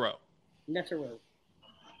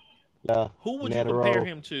 Yeah. Who would you compare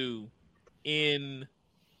him to in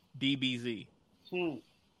DBZ?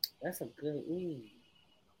 That's a good one.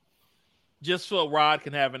 Just so Rod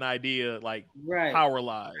can have an idea, like power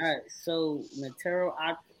lies. All right, so Netero,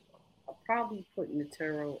 I'll probably put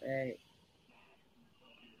Netero at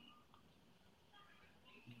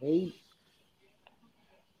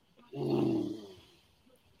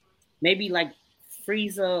maybe like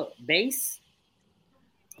Frieza base,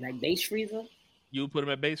 like base Frieza. You would put him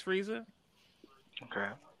at base Frieza? Okay.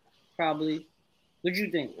 Probably. What do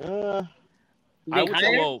you think? I would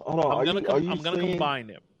say, I'm gonna combine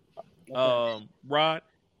them. Okay. Rod,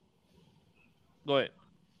 go ahead.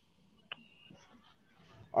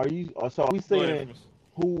 Are we saying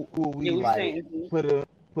who we like put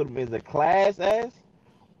him as a class as,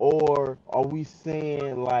 or are we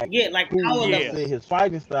saying like power level? His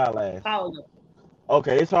fighting style as power level?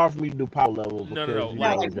 Okay, it's hard for me to do power level. No.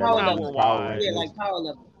 Like power level. Yeah, like power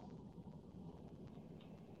level.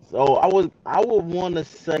 So I would want to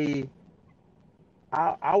say,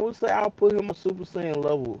 I would say I'll put him on Super Saiyan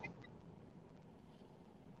level.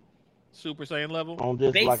 Super Saiyan level? On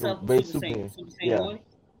just base like a base Super Saiyan. Yeah.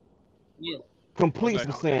 Yeah. Complete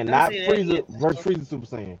Super Saiyan, not Frieza versus Frieza Super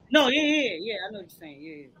Saiyan. No, yeah. I know what you're saying.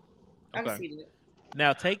 Yeah. I can see that.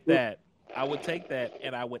 Now take that. I would take that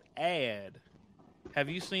and I would add. Have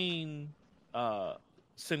you seen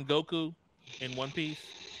Sengoku in One Piece?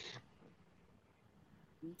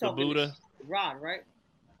 The Buddha? Rod, right?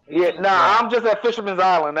 Yeah, I'm just at Fisherman's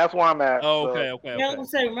Island. That's where I'm at. Oh, okay. Yeah, I was gonna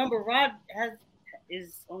say, remember, Rod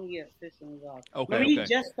is only at Fisherman's Island. Okay, he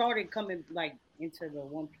just started coming like into the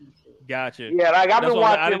One Piece. Gotcha. Yeah, like I've been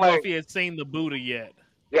watching. I didn't know if he had seen the Buddha yet.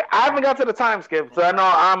 Yeah, I haven't got to the time skip, so I know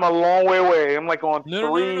I'm a long way away. I'm like on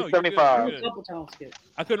 375. A couple time skips.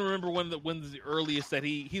 I couldn't remember when the earliest that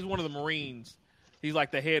he's one of the Marines. He's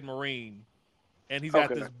like the head Marine, and he's got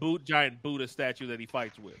this giant Buddha statue that he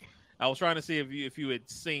fights with. I was trying to see if you had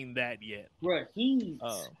seen that yet. Right.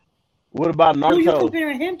 What about Naruto? Who are you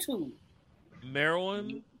comparing him to?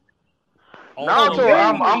 Meruem.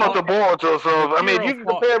 Naruto, I'm up to Boruto. So I mean, if you can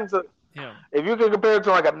compare him to him, if you can compare it to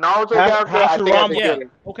like a Naruto character, I think I yeah.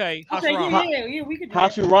 Okay. Hashirama. Yeah, we could do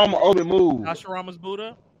Hashirama Oden move. Hashirama's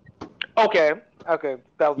Buddha. Okay.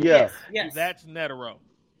 That was yes. That's Netero.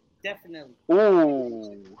 Definitely.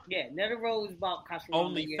 Ooh. Yeah, Netero is about Hashirama.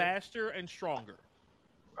 Only faster and stronger.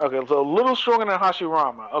 Okay, so a little stronger than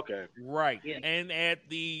Hashirama. Okay. Right. Yeah. And add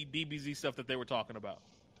the DBZ stuff that they were talking about.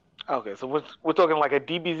 Okay, so we're talking like a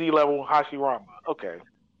DBZ level Hashirama. Okay.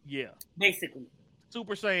 Yeah. Basically.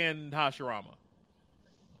 Super Saiyan Hashirama.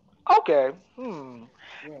 Okay.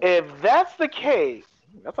 If that's the case,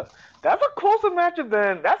 That's a closer matchup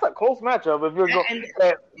than that's a close matchup. If you're going,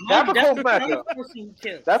 that's a close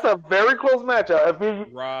matchup. That's a very close matchup.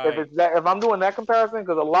 If I'm doing that comparison,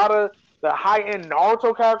 because a lot of the high end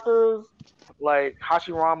Naruto characters like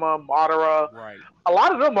Hashirama, Madara, Right. a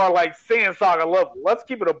lot of them are like Saiyan Saga level. Let's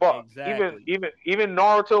keep it a buck. Exactly. Even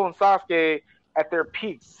Naruto and Sasuke at their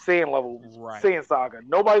peaks, Saiyan level, Right. Saiyan Saga.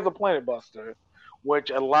 Nobody's a planet buster,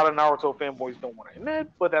 which a lot of Naruto fanboys don't want to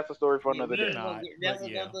admit, but that's a story for another day. That's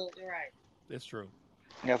another right. It's true.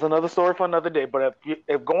 That's another story for another day. But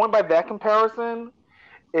if going by that comparison,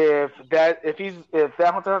 if that Hunter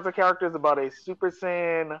x Hunter character is about a Super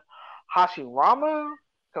Saiyan Hashirama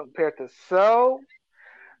compared to Cell,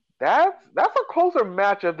 that's a closer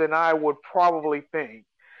matchup than I would probably think.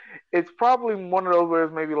 It's probably one of those where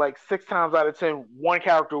it's maybe like 6 times out of 10 one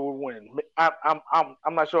character would win. I'm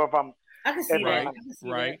not sure if I'm. I can see that.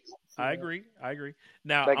 Right. I agree.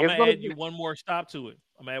 Now Like, I'm it's gonna gonna add you one more step to it.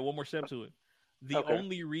 The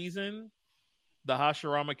only reason the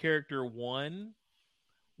Hashirama character won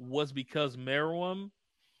was because Meruem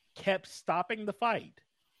kept stopping the fight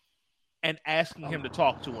and asking him to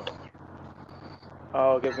talk to him.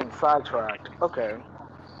 Oh, getting sidetracked. Okay.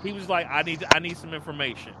 He was like, I need some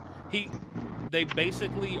information. They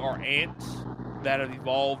basically are ants that have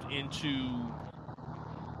evolved into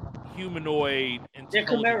They're humanoid intelligent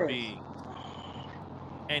chimeras. beings.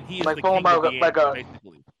 And he is Like the king of the like ants, a-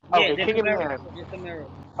 basically. Okay, they're King of the chimeras. Ants. They're chimeras.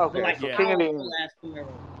 Okay, They're like so Yeah. King of the powerful Ants. ass chimeras.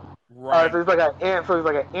 Right. So he's like an ant. So he's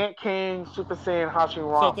like an Ant King, Super Saiyan,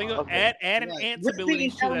 Hashirama. So think of Okay. add an Right. ant's With the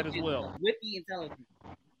abilities to that as intelligence, well. With the intelligence.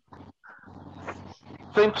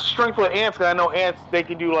 Same strength with ants. Cause I know ants they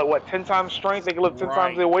can do like what 10 times strength. They can lift 10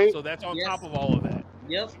 times their weight. So that's on Yes. top of all of that.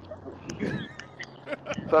 Yep.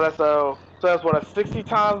 So that's what a 60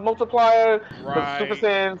 times multiplier. Right. Super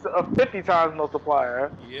Saiyan's a 50 times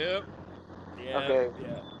multiplier. Yep. Yeah. Okay.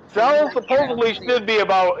 Yeah. Cell supposedly should be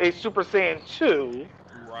about a Super Saiyan 2.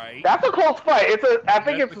 Right. That's a close fight. I think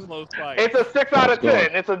That's it's a close fight. It's a 6 out of Let's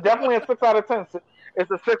 10. It's definitely a 6 out of 10.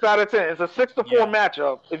 It's a 6 out of 10. It's a 6-4 Yeah.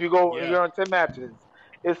 matchup. If you're on 10 matches,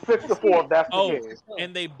 it's 6-4. If that's the Oh, case.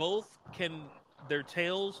 and they both can. Their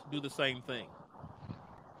tails do the same thing.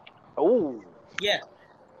 Oh, Yeah.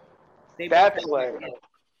 They that's both like have that.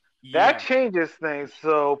 that changes things.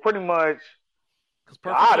 So pretty much, Because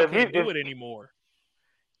God, Perfect if can't he- do it anymore.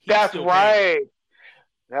 He that's still can. right.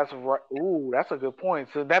 That's right. Ooh, that's a good point.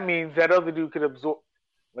 So that means that other dude could absorb.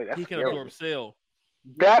 Wait, that's He can scary. absorb Cell.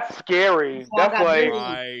 That's scary. That's why I That's got like Mirror.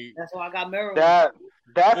 Right. That's why I got Mirror.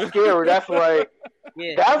 that's scary. That's like.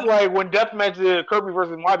 Yeah. That's like when Deathmatch did Kirby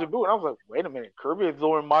versus Majin Buu, and I was like, wait a minute, Kirby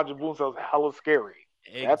absorbing Majin Buu sounds hella scary.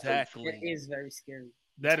 Exactly. It is very scary.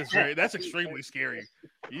 That's extremely scary.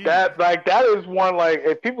 That is one, like,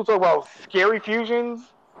 if people talk about scary fusions,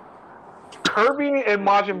 Kirby and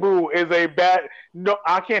Majin Buu is a bad. No,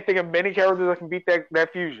 I can't think of many characters that can beat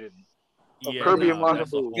that fusion. Yeah, Kirby and Majin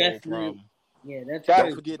that's a Buu. whole Definitely. problem. Yeah, that's That- Don't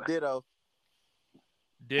crazy. forget Ditto.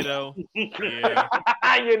 Ditto. Yeah.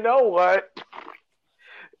 You know what?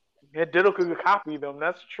 Yeah, Ditto could copy them.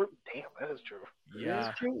 That's true. Damn, that is true. Yeah.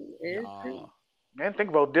 It's true. It's Nah. true. Man, think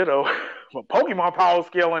about Ditto. But Pokemon power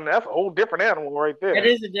scaling, that's a whole different animal right there. It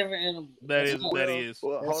is a different animal. That is. That's That fine. is.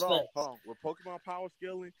 Well, That's hold on. facts. With Pokemon power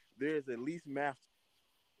scaling, there's at least math.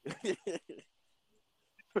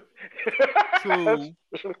 True.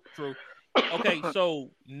 True. Okay,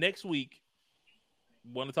 so next week,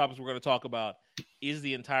 one of the topics we're going to talk about is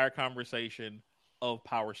the entire conversation of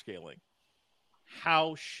power scaling.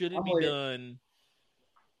 How should it be done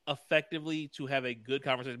effectively to have a good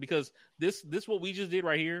conversation? Because this what we just did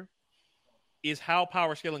right here is how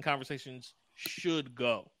power scaling conversations should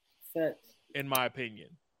go, Facts. in my opinion.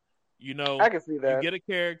 You know, I can see you that. get a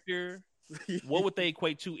character, what would they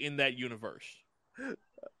equate to in that universe?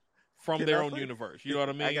 From Can their I own say- universe. You know what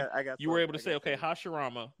I mean? I got You were able to something. say, okay,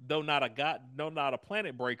 Hashirama, though not a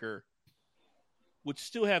planet breaker, would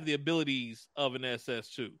still have the abilities of an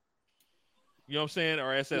SS2. You know what I'm saying?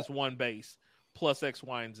 Or SS1 base plus X,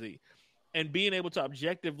 Y, and Z. And being able to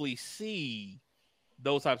objectively see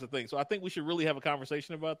those types of things. So I think we should really have a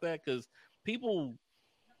conversation about that, because people,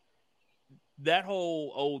 that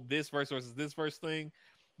whole, this versus this verse thing,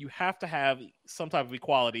 you have to have some type of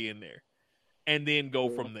equality in there and then go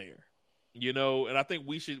from there. You know, and I think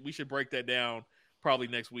we should break that down probably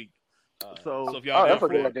next week. So if y'all down that's a for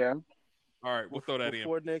good it, idea. all right, we'll throw that in.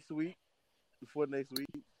 Before next week,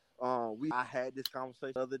 I had this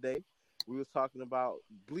conversation the other day. We was talking about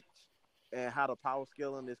Bleach and how the power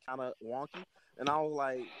scaling is kind of wonky, and I was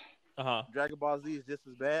like, Dragon Ball Z is just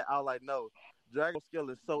as bad. I was like, no, Dragon Ball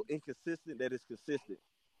scaling is so inconsistent that it's consistent.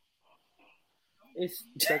 It's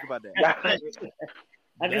Think about that.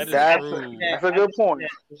 That's a good point.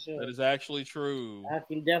 That is actually true. I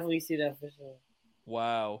can definitely see that for sure.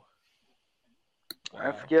 Wow.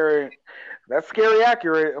 That's scary. That's scary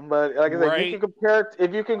accurate. But like I said,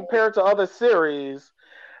 if you can compare it to other series,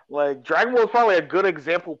 like Dragon Ball is probably a good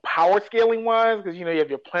example power scaling wise, because you have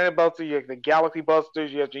your Planet Buster, you have the Galaxy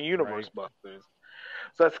Busters, you have your Universe Busters.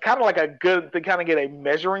 So it's kind of like a good to kind of get a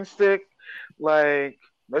measuring stick. Like,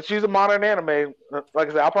 let's use a modern anime. Like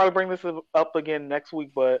I said, I'll probably bring this up again next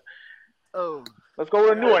week, but let's go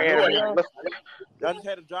with a newer anime. Y'all just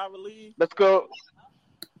had a driver leave. Let's go.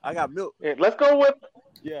 I got milk. Yeah, let's go with.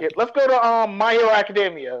 Yeah, let's go to My Hero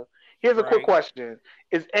Academia. Here's a quick question: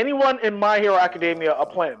 is anyone in My Hero Academia a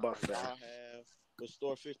Planet Buster? I have the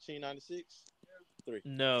store 1596. 3.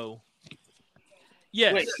 No.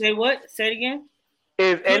 Yes. Wait, say what? Say it again.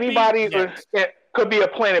 Is anybody could be a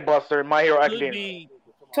Planet Buster in My Hero Academia?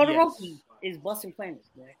 Todoroki is busting planets,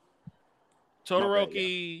 man.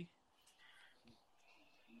 Todoroki,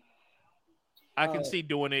 I can see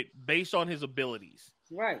doing it based on his abilities.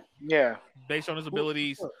 Right. Yeah. Based on his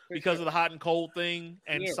abilities, because of the hot and cold thing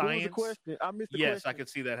and science. What was the question? I missed the question. question. I can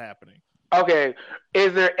see that happening. Okay.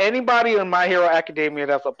 Is there anybody in My Hero Academia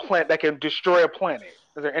that's a planet that can destroy a planet?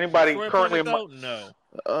 Is there anybody currently? No.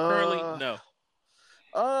 Currently, no.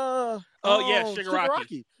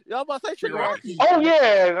 Shigaraki. Y'all about to say Shigaraki. Oh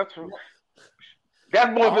yeah,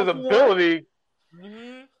 that's more of his ability.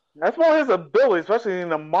 Mm-hmm. That's more his ability, especially in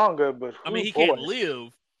the manga. But I mean, he can't live.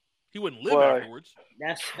 He wouldn't live afterwards.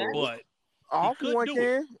 That's but off one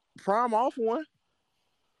can prime off one.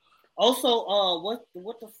 Also,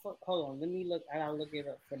 what the fuck? Hold on, let me look. I gotta look it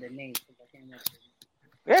up for the name because I can't remember.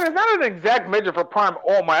 Yeah, it's not an exact measure for Prime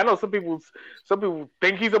All Might. I know some people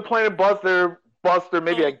think he's a Planet Buster,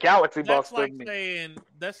 maybe a Galaxy Buster.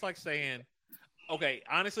 That's like saying, okay,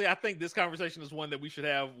 honestly, I think this conversation is one that we should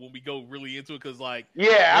have when we go really into it, because I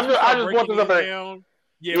just want this up there.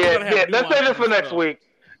 Let's say this for next week.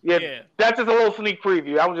 Yeah, that's just a little sneak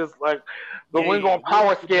preview. I was just like, when we go on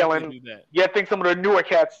power scaling, I think some of the newer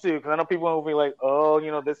cats too, because I know people will be like,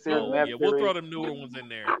 this series and that series. We'll throw them newer ones in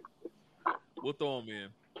there. We'll throw them in.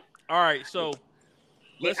 All right, so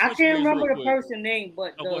I can't remember the person name,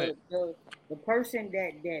 but the person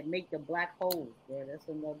that make the black holes, bro. That's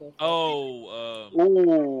another.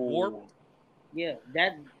 Warp. Yeah,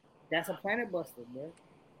 that's a Planet Buster, bro.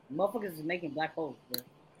 Motherfuckers is making black holes, bro.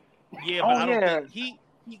 Yeah, but I don't think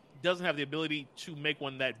he doesn't have the ability to make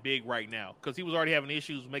one that big right now, because he was already having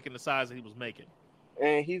issues making the size that he was making.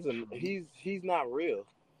 And he's not real.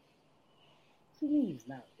 He's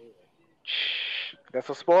not real. That's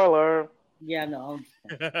a spoiler. Yeah, no.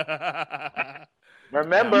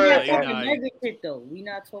 Remember, we're not talking negative though. We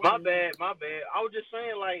not talking. My bad. I was just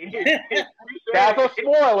saying, like, that's a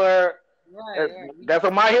spoiler. Right. That's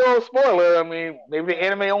a My Hero spoiler. I mean, maybe the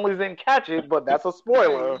anime only didn't catch it, but that's a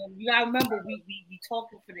spoiler. You gotta remember, we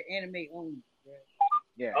talking for the anime only. Bro.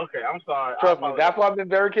 Yeah. Okay, I'm sorry. Trust me, that's why I've been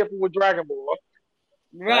very careful with Dragon Ball.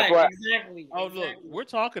 Right. Exactly. Look, we're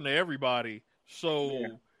talking to everybody, so. Yeah.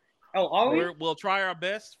 Oh, are we? We'll try our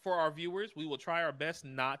best for our viewers. We will try our best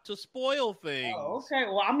not to spoil things. Oh, okay.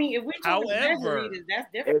 Well, I mean, if we talk readers, that's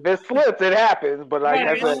different. If it slips, it happens. But like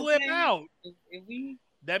I said, slip out. If we,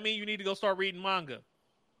 that means you need to go start reading manga.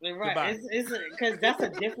 Right. It's because that's a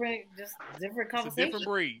different conversation. It's a different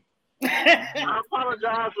breed. I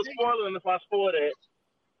apologize for spoiling if I spoiled it.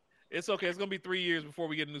 It's okay. It's gonna be 3 years before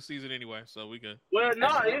we get a new season anyway, so we can. Well, no,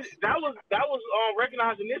 that was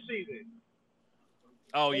recognized in this season.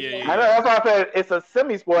 Oh yeah. I know, that's why I said it's a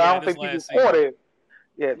semi-spoiler. I don't think people caught it.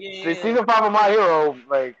 Yeah. Season 5 of My Hero,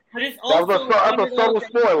 like, but that was a subtle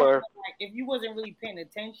spoiler. Like, if you wasn't really paying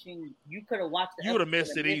attention, you could have watched. You would have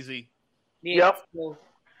missed it easy. Yeah, yep. So,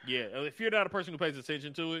 yeah, if you're not a person who pays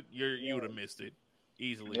attention to it, you would have missed it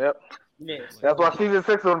easily. Yep. Yes. That's why season 6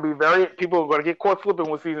 is going to be people are going to get caught slipping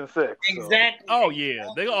with season 6. Exactly. So. Oh yeah,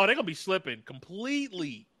 they're gonna be slipping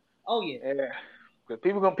completely. Oh yeah. Yeah. Because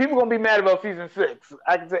people gonna be mad about season 6.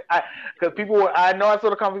 I can say because I know I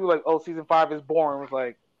saw the comment people like, oh, season 5 is boring. It's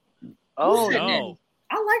like, oh no.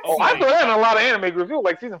 I like. Oh, I saw that in a lot of anime groups. People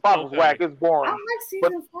like season 5 was whack. It's boring. I like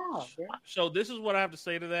season 5. Bro. So this is what I have to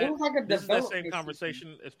say to that. It was like this is that same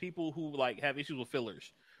conversation as people who like have issues with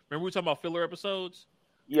fillers. Remember we were talking about filler episodes?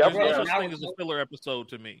 Yeah, there's no such thing as a filler episode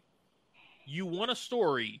to me. You want a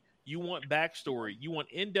story, you want backstory, you want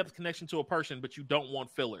in-depth connection to a person, but you don't want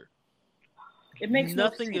filler. It makes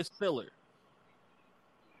nothing is filler.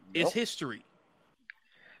 It's history.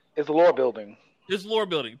 It's lore building. It's lore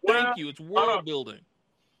building. Thank you. It's world building.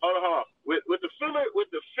 Hold on. With the filler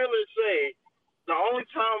say, the only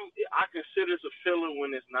time I consider it's a filler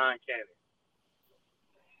when it's non-canon.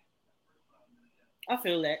 I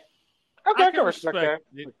feel that. Okay, I can respect that.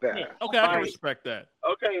 Yeah. Okay, I can respect that.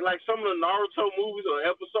 Okay, like some of the Naruto movies or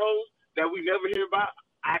episodes that we never hear about,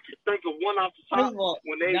 I can think of one off the top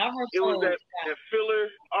when it was that filler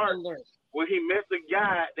arc where he met the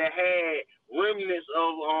guy that had remnants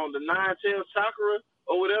of the Nine-Tails chakra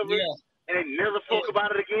or whatever, and they never spoke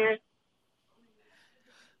about it again.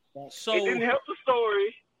 So it didn't help the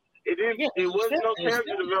story. It didn't. It wasn't no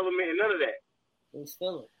character development and none of that. It was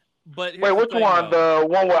filler. But wait, which one? The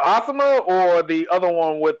one with Asuma or the other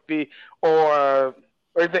one with the or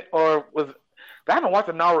was I haven't watched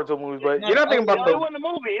the Naruto movies, but you're not thinking about it wasn't a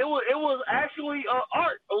movie. It was actually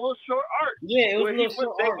art, a little short art. Yeah, it was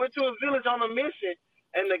they went to a village on a mission,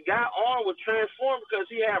 and the guy arm was transformed because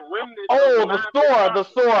he had remnants. Oh, the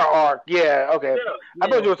Sora arc. Yeah, okay. Yeah. I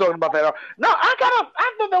thought you were talking about that arc. No, I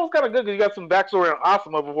thought that was kind of good because you got some backstory on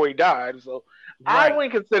Asuma before he died. So I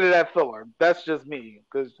wouldn't consider that filler. That's just me,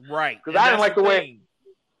 because I didn't like the way.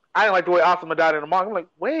 I didn't like the way Asuma died in the manga. I'm like,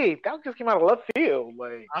 wait, that just came out of left field.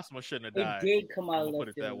 Like Asuma shouldn't have died. It did come out of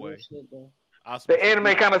left field. Put it that way. The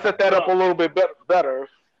anime kind of set that up a little bit better.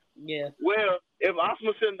 Yeah. Well, if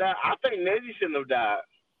Asuma shouldn't die, I think Neji shouldn't have died.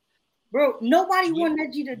 Bro, nobody want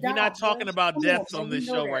Neji to die. We're not talking about deaths on this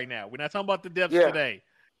show right now. We're not talking about the deaths today.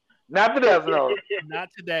 Not the deaths, no. Not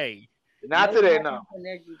today. Not today, no.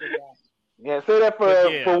 Yeah, say that for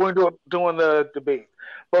when we're doing the debate.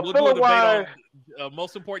 But we'll do a debate on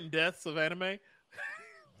most important deaths of anime.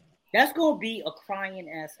 That's gonna be a crying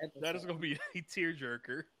ass episode. That is gonna be a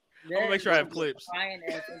tearjerker. I'm gonna make sure I have clips.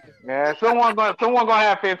 Yeah, someone gonna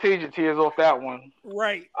have Fantasia tears off that one.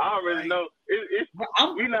 Right. I already know.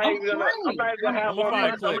 I'm not even gonna have one.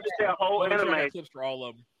 I'm just a whole anime. Clips for all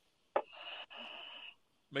of them.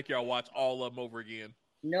 Make y'all watch all of them over again.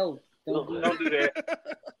 No, don't do that.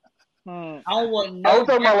 I don't want no. I was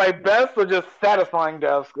talking about like best or just satisfying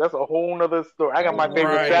deaths. That's a whole nother story. I got my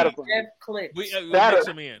favorite satisfying clips. We'll mix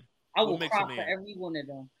them in. I will cry for every one of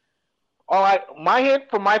them. All right, my hint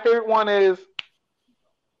for my favorite one is.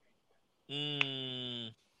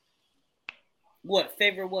 What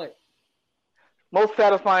favorite? What? Most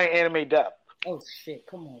satisfying anime death. Oh shit!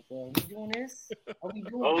 Come on, bro. Are we doing this? Are we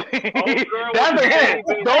doing That's a hint.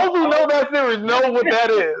 Those who know that series know what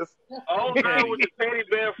that is. Old girl with the teddy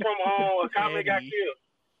bear from Akame got killed.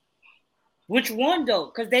 Which one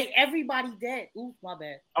though? Because everybody dead. Ooh, my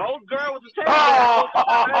bad. Old girl with the teddy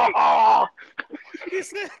bear. He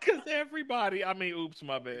said because everybody. I mean, oops,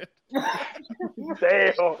 my bad.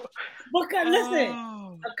 Damn. Because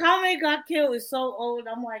listen, Akame got killed is so old.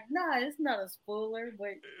 I'm like, nah, it's not a spoiler,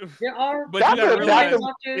 but there are. But you gotta realize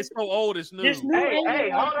it's so old. It's new. Hey,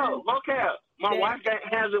 hold on, vocab. My wife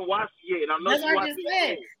hasn't watched it yet, and I know that's she watched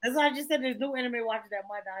it. That's why I just said there's new anime watchers that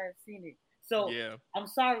might not have seen it. So yeah. I'm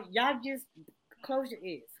sorry, y'all just close your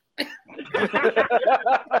ears.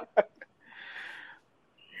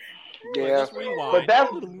 Yeah, but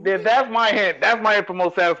that's my hint. That's my hint for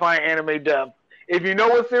most satisfying anime death. If you know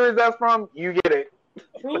what series that's from, you get it.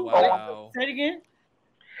 Wow. Say it again.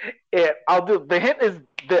 Yeah, I'll do. The hint is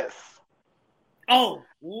this. Oh.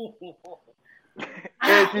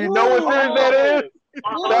 If you know what series that is,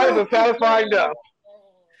 that is a satisfying death.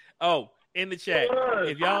 Oh, in the chat,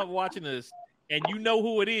 if y'all watching this and you know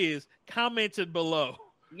who it is, comment it below.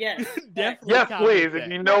 Yes, definitely. Yes, please. If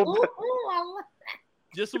you know.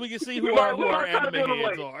 Just so we can see who our anime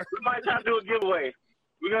heads are. We might try to do a giveaway.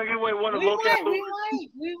 We're gonna give away one of those.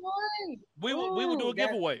 We will do a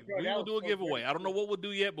giveaway. We will do a giveaway. I don't know what we'll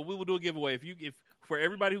do yet, but we will do a giveaway. If for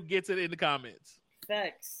everybody who gets it in the comments.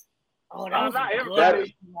 Facts. Oh, that was not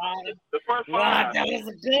everybody. The first one. That was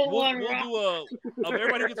a good one. We'll do if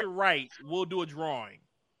everybody gets it right, we'll do a drawing.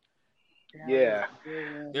 Yeah.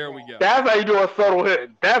 There we go. That's how you do a subtle hit.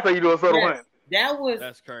 That's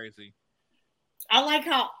crazy. I like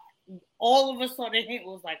how all of a sudden the hint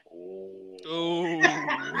was like, ooh.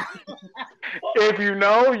 If you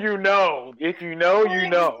know, you know. If you know, you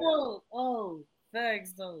know. Oh,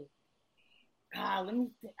 thanks, though. God, let me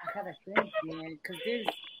think. I gotta think, man, because there's.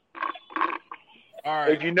 All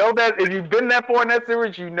right. If you know that, if you've been that far in that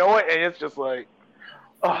series, you know it, and it's just like,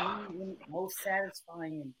 most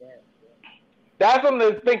satisfying in death. That's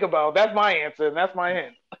something to think about. That's my answer, and that's my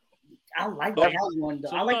hint. I like that one, though.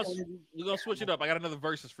 So we're gonna switch it up. I got another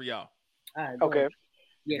versus for y'all. All right, okay.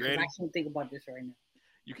 Yeah, because I can't think about this right now.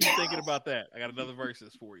 You keep thinking about that. I got another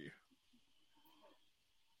versus for you.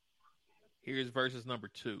 Here's versus number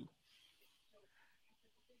 2.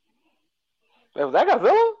 Was that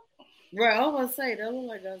Godzilla? Right, I was gonna say that looked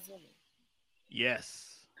like Godzilla.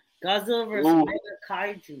 Yes. Godzilla versus Mega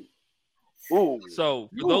Kaiju. Ooh. So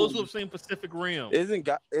for those who have seen Pacific Rim, isn't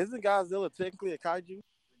Godzilla technically a kaiju?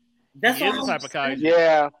 That's he is a type of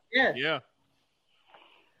kaiju. Yeah.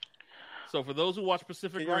 So for those who watch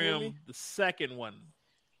Pacific Rim, the second one,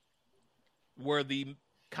 where the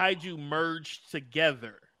kaiju merged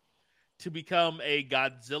together to become a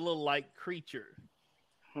Godzilla-like creature.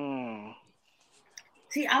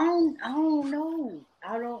 See, I don't know.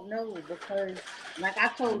 I don't know because, like I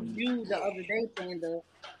told you the other day, Panda,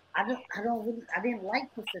 I didn't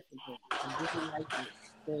like Pacific Rim. I didn't like it.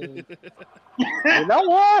 You know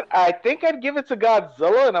what? I think I'd give it to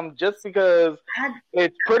Godzilla, and I'm just because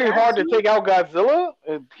it's pretty hard to take out Godzilla.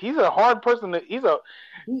 He's a hard person. He's a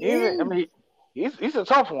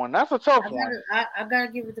tough one. That's a tough one. I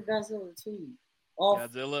gotta give it to Godzilla too.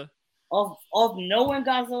 Godzilla? Of knowing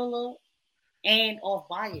Godzilla and off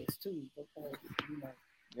bias too. Because,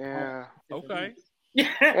 yeah. Okay.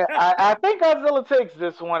 I think Godzilla takes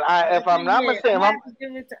this one. If I'm not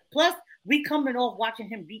mistaken, plus we coming off watching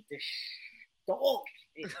him beat the shit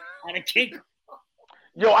out of King Kong.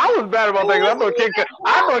 Yo, I was bad about that.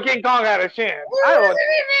 I thought King Kong had a chance.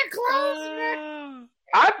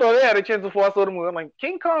 I thought they had a chance before I saw the movie. I'm like,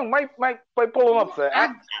 King Kong might pull him upset.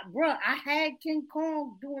 I had King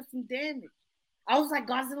Kong doing some damage. I was like,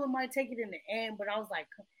 Godzilla might take it in the end, but I was like,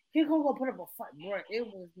 King Kong gonna put up a fight, bro. It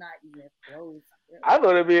was not even close. I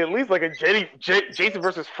thought it'd be at least like a Jason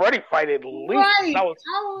versus Freddy fight at least. Right. I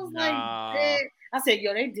was like, man. I said,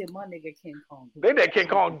 yo, they did my nigga King Kong. They did King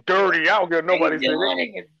Kong dirty. I don't care nobody say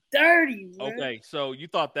that. Dirty, bro. Okay, so you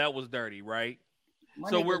thought that was dirty, right?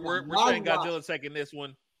 So we're saying Godzilla's taking this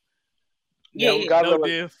one. Yeah, no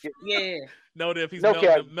diff. Yeah. No diff. He's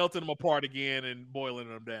melting them apart again and boiling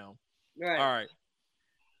them down. Right. All right.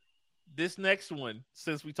 This next one,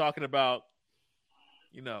 since we're talking about,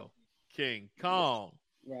 King Kong.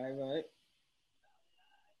 Right.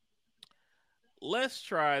 Let's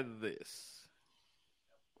try this.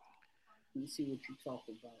 Let me see what you talk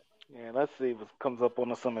about. Yeah, let's see what comes up on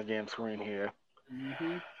the Summer Jam screen here.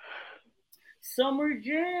 Mm-hmm. Summer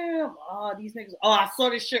Jam. Oh, these niggas. Oh, I saw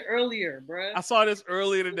this shit earlier, bro. I saw this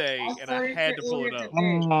earlier today, and I had to pull it up.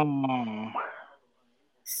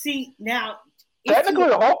 See, now... Technically,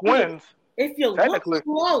 the Hulk wins. If you look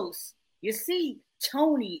close, you see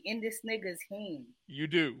Tony in this nigga's hand. You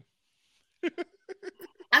do.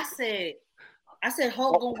 I said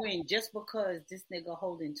Hulk gonna win just because this nigga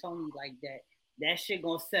holding Tony like that. That shit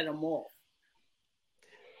gonna set him off.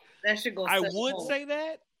 That shit gonna. I would say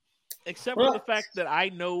that, except for the fact that I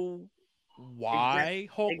know why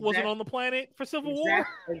Hulk wasn't on the planet for Civil War.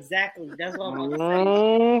 Exactly. That's what I'm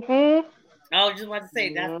gonna say. I was just about to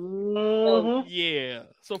say that. Yeah.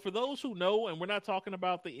 So for those who know, and we're not talking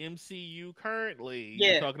about the MCU currently,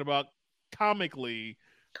 we're talking about comically.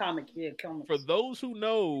 Comics. For those who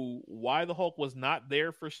know why the Hulk was not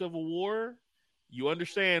there for Civil War, you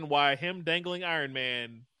understand why him dangling Iron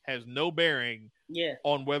Man has no bearing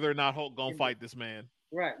on whether or not Hulk gonna fight this man.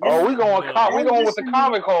 Right. Oh, we're going with the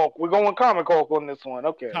comic Hulk. We're going comic Hulk on this one.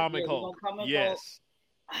 Okay. Comic Hulk. Yes.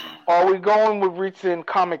 Are we going with recent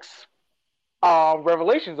comics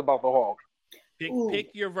revelations about the Hulk?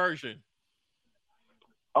 Pick your version.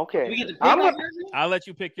 Okay. I'll let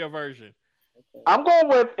you pick your version. I'm going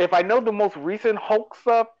with, if I know the most recent Hulk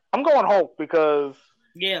stuff, I'm going Hulk because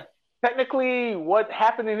technically what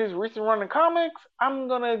happened in his recent run in comics,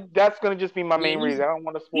 that's gonna just be my main reason. I don't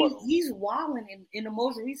want to spoil him. He's wilding in the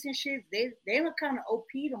most recent shit. They kind of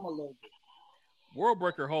OP'd him a little bit.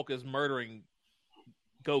 Worldbreaker Hulk is murdering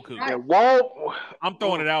Goku. Right. Yeah, I'm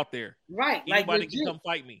throwing it out there. Right. Anybody can come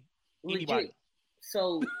fight me. Anybody.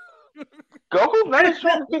 So Goku's not as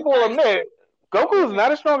strong as people admit. Goku is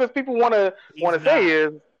not as strong as people want to say he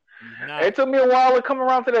is. It took me a while to come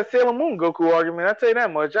around to that Sailor Moon Goku argument. I tell you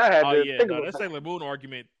that much. I had to think about that Sailor Moon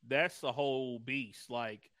argument. That's a whole beast.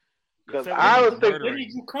 Like, because I was thinking, what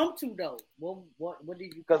did you come to though? What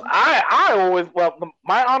did you? Because I always,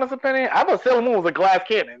 my honest opinion, I thought Sailor Moon was a glass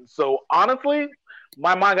cannon. So honestly,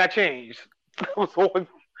 my mind got changed. I still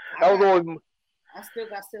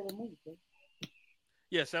got Sailor Moon. Bro.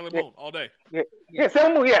 Yeah, Sailor Moon all day. Yeah,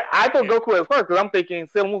 Sailor Moon. Yeah, I thought Goku at first because I'm thinking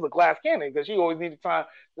Sailor Moon's a glass cannon because she always needed time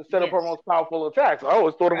to set up her most powerful attacks. So I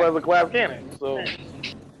always thought of her as a glass cannon. So,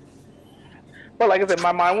 but like I said,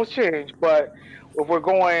 my mind was changed. But if we're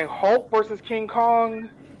going Hulk versus King Kong,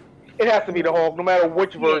 it has to be the Hulk, no matter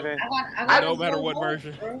which version. No matter what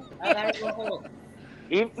version. I gotta go Hulk.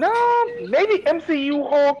 No, maybe MCU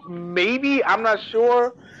Hulk. Maybe I'm not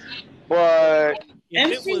sure, but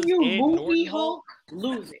MCU movie Hulk.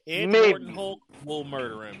 Lose it. Ed Norton Hulk will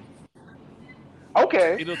murder him.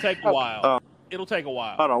 Okay. It'll take a while. It'll take a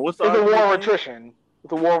while. Hold on. It's a war of attrition.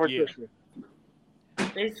 It's a war of attrition.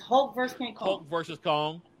 It's Hulk versus King Kong. Hulk versus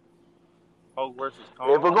Kong. Hulk versus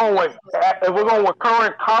Kong. If we're going with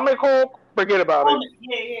current comic Hulk, forget about it.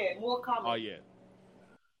 Yeah, more comic. Oh yeah.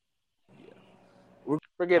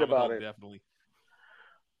 Forget comic about Hulk, it. Definitely.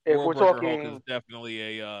 If World we're Breaker talking, Hulk is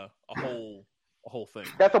definitely a whole thing.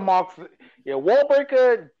 That's a mock. Yeah,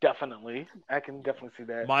 Wallbreaker, definitely. I can definitely see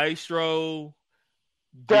that. Maestro,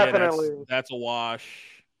 definitely. Yeah, that's a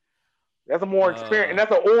wash. That's a more experience, and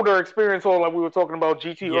that's an older experience. Or like we were talking about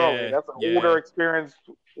GT earlier. That's an older experienced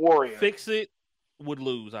warrior. Fix It would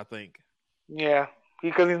lose, I think. Yeah,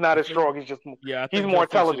 because he's not as strong. He's just he's more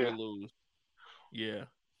intelligent. Would lose. Yeah.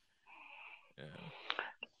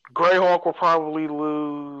 Greyhawk will probably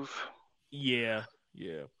lose. Yeah.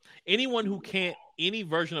 Anyone who can't, any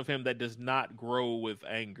version of him that does not grow with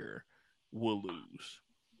anger will lose.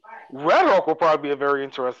 Red Hawk will probably be a very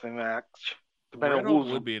interesting match. Red Hawk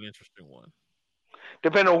would be an interesting one.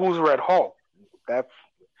 Depending on who's Red Hawk. That's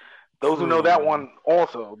those who know that one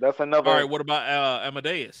also. That's another. All right, what about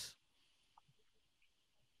Amadeus?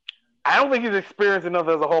 I don't think he's experienced enough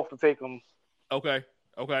as a Hulk to take him. Okay.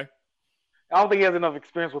 I don't think he has enough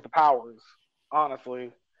experience with the powers,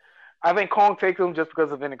 honestly. I think Kong takes him just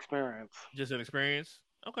because of inexperience. Just inexperience?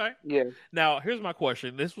 Okay. Yeah. Now, here's my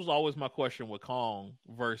question. This was always my question with Kong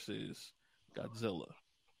versus Godzilla.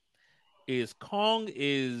 They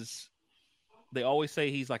always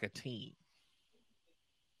say he's like a teen.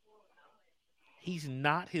 He's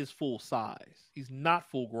not his full size. He's not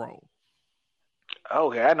full grown.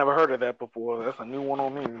 Okay, I never heard of that before. That's a new one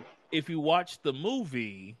on me. If you watch the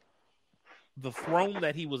movie, the throne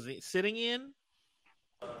that he was sitting in,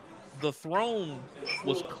 the throne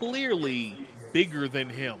was clearly bigger than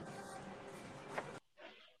him.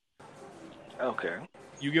 Okay.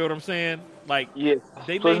 You get what I'm saying? Like, yes.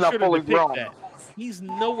 They made sure to depict that. He's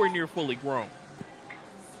nowhere near fully grown.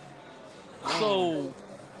 So,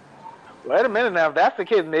 wait a minute now. If that's the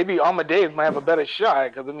case, maybe Amadeus might have a better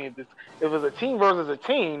shot. Because I mean, if it's a team versus a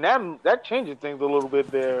team, that changes things a little bit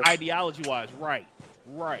there. Ideology-wise, right.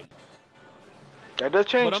 That does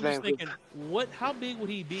change things. But I'm just thinking, how big would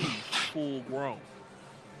he be full grown?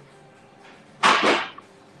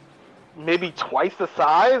 Maybe twice the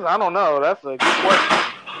size? I don't know. That's a good question.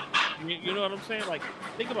 You know what I'm saying? Like,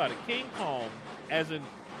 think about it. King Kong, let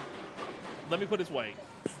me put it this way.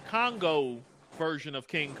 Congo version of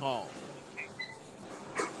King Kong.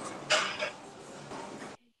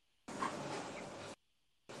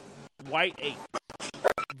 White ape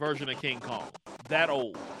version of King Kong. That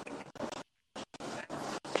old.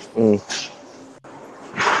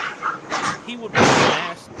 He would be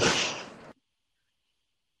nasty.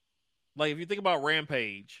 Like, if you think about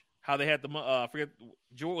Rampage, how they had I forget,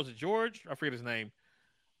 was it George? I forget his name.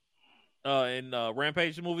 In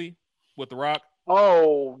Rampage, the movie with The Rock.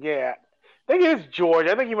 Oh yeah, I think it's George.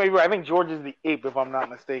 I think you may be right. I think George is the ape, if I'm not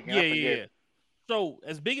mistaken. Yeah. So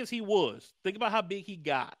as big as he was, think about how big he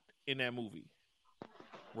got in that movie,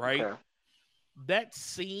 right? Okay. That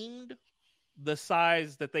seemed the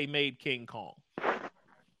size that they made King Kong.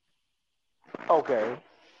 Okay.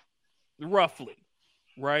 Roughly,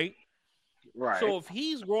 right? Right. So if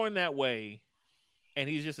he's growing that way and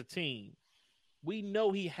he's just a teen, we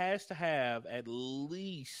know he has to have at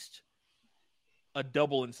least a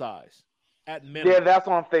double in size at minimum. Yeah, that's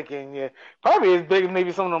what I'm thinking. Yeah, probably as big as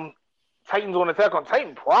maybe some of them Titans on Attack on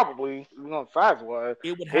Titan. Probably, size-wise.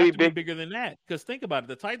 It would have to be bigger than that. Because think about it,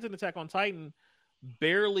 the Titans on Attack on Titan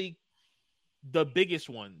barely, the biggest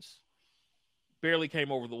ones, barely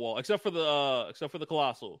came over the wall, except for the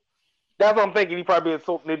Colossal. That's what I'm thinking. He probably is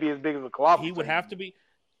maybe as big as a Colossal. He would have to be.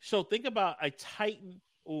 So think about a Titan.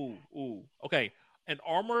 Okay, an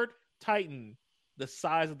armored Titan the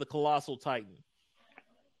size of the Colossal Titan.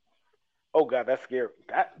 Oh God, that's scary.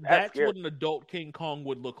 That's scary. what an adult King Kong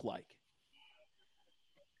would look like.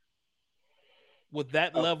 With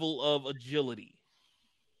that level of agility.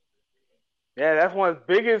 Yeah, that's one as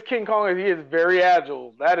big as King Kong is. He is very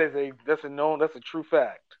agile. That's a true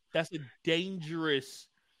fact. That's a dangerous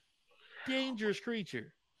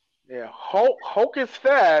creature. Yeah, Hulk is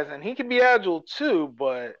fast and he can be agile too,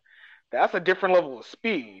 but that's a different level of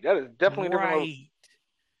speed. That is definitely a different level.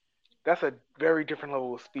 That's a very different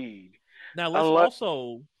level of speed. Now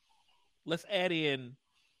let's add in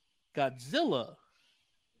Godzilla.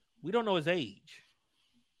 We don't know his age.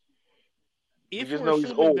 If we're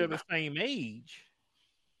assuming they're the same age,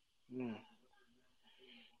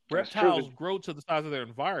 reptiles grow to the size of their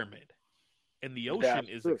environment, and the ocean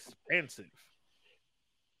is expansive.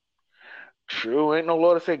 True, ain't no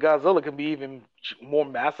law to say Godzilla can be even more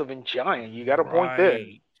massive and giant. You got a point there.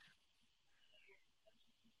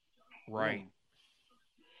 Right.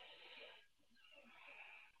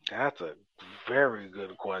 That's a very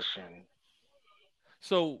good question.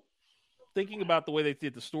 So, thinking about the way they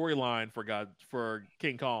did the storyline for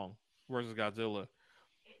King Kong versus Godzilla,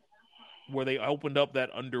 where they opened up that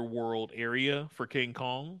underworld area for King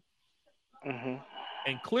Kong,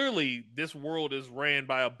 and clearly this world is ran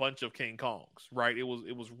by a bunch of King Kongs, right? It was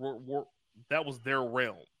that was their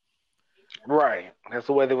realm, right? That's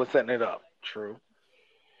the way they were setting it up. True.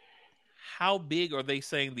 How big are they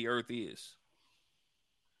saying the Earth is?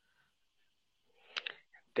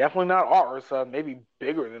 Definitely not ours. Maybe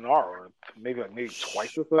bigger than our Earth. Maybe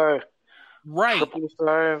twice the size. Right. Triple the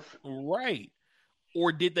size. Right.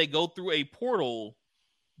 Or did they go through a portal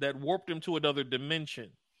that warped them to another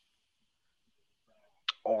dimension?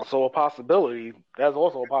 Also a possibility. That's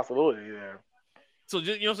also a possibility there. So,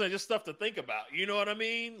 just, you know what I'm saying? Just stuff to think about. You know what I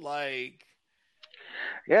mean? Like,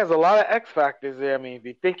 yeah, there's a lot of X factors there. I mean, if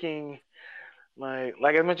you're thinking, like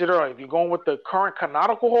I mentioned earlier, if you're going with the current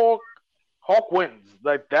canonical Hulk wins.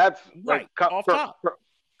 Like, that's right, like, off top.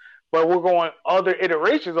 But we're going other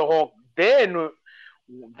iterations of Hulk, then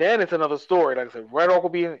it's another story. Like I said, Red Hulk will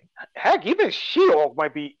be heck, even She-Hulk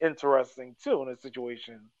might be interesting too in this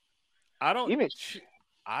situation. I don't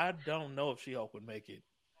know if She-Hulk would make it.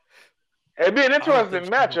 It'd be an interesting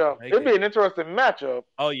matchup.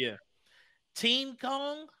 Oh yeah. Teen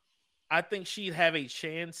Kong, I think she'd have a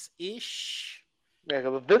chance-ish. Yeah,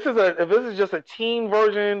 because if this is just a teen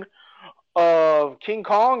version of King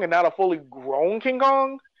Kong and not a fully grown King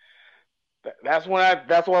Kong, that's what I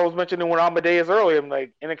was mentioning when Amadeus earlier. I'm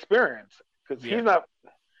like inexperienced because he's not.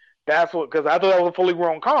 That's what, because I thought that was a fully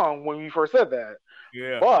grown Kong when you first said that.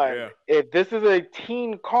 Yeah. But if this is a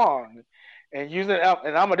teen Kong and using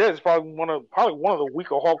and Amadeus is probably one of the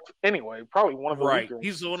weaker Hulks anyway. Probably one of the weaker.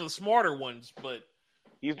 He's one of the smarter ones, but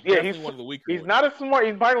he's one of the weaker. He's not as smart.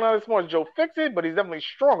 He's probably not as smart as Joe Fixit, but he's definitely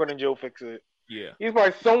stronger than Joe Fixit. Yeah. He's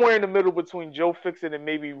probably somewhere in the middle between Joe Fixit and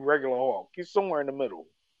maybe regular Hulk. He's somewhere in the middle.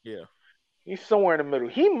 Yeah. He's somewhere in the middle.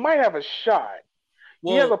 He might have a shot.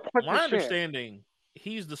 Well, he has a punch my understanding,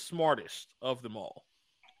 he's the smartest of them all.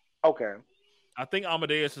 Okay. I think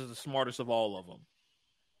Amadeus is the smartest of all of them,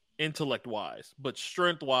 intellect-wise. But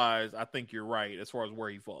strength-wise, I think you're right as far as where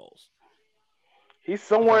he falls. He's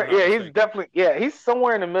somewhere. He's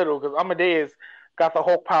somewhere in the middle because Amadeus got the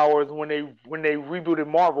Hulk powers when they rebooted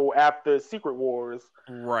Marvel after Secret Wars.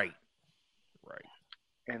 Right.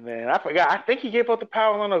 And then I forgot. I think he gave up the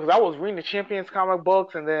powers on because I was reading the Champions comic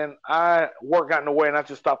books, and then work got in the way, and I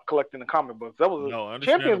just stopped collecting the comic books.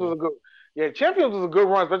 Champions was a good. Yeah, Champions was a good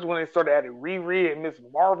run, especially when they started adding Riri and Miss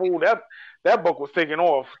Marvel. That book was taking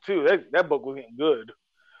off too. That book was getting good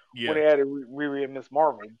when they added Riri and Miss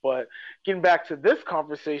Marvel. But getting back to this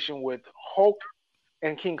conversation with Hulk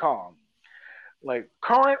and King Kong, like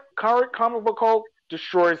current comic book Hulk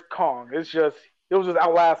destroys Kong. It was just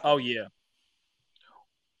outlasting. Oh yeah.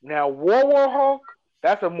 Now World War Hulk,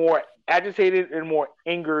 that's a more agitated and more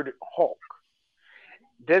angered Hulk.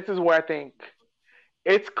 This is where I think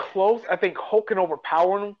it's close. I think Hulk can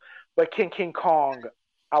overpower him, but can King Kong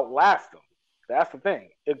outlast him? That's the thing.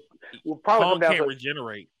 It will probably Kong come down can't to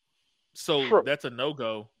regenerate, so that's a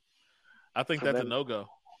no-go. I think that's a no-go.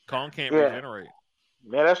 Kong can't regenerate.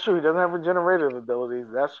 Yeah, that's true. He doesn't have regenerative abilities.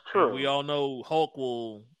 That's true. And we all know Hulk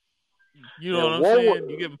will. You know what I'm saying?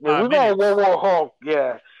 You give him 5 minutes. We're going World War Hulk.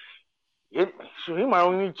 Yeah. He might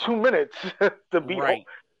only need 2 minutes to beat Hulk.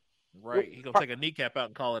 Right. He's going to take a kneecap out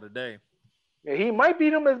and call it a day. Yeah, he might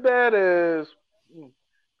beat him as bad as.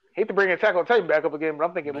 Hate to bring Attack on Titan back up again, but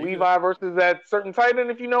I'm thinking Levi versus that certain Titan,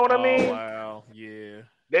 if you know what I mean. Oh, wow. Yeah.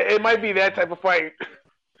 It might be that type of fight.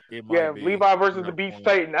 It might be. Levi versus the Beast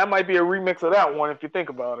Titan. That might be a remix of that one if you think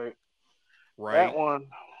about it. Right. That one.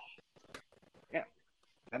 Yeah.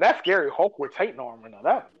 Now that's scary. Hulk with Titan armor. Now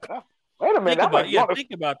that wait a minute.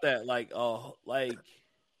 Think about that. Like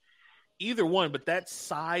either one, but that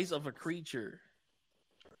size of a creature.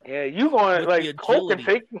 Yeah, you going like Hulk can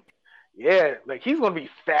take. Yeah, like he's gonna be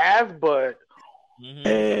fast, but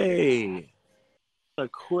hey, a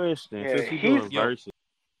question. Yeah, since he's doing versus.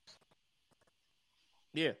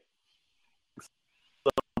 Yeah.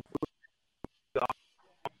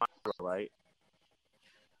 Right.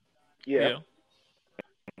 Yeah.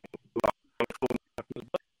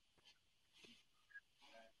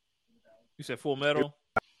 You said Full Metal?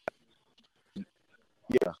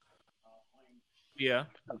 Yeah. Yeah.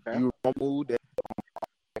 Okay. You remove that.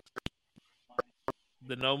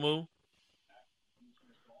 The Nomu?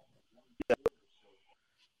 Yeah.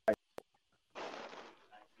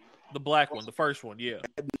 The black one, the first one, yeah.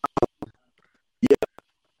 Yeah.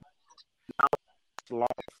 Now it's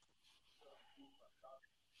lost.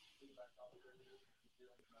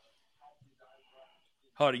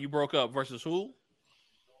 Hardy, you broke up versus who?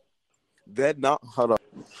 Hold up.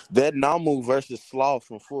 That Nomu versus Sloth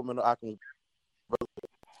from Fullmetal Alchemist.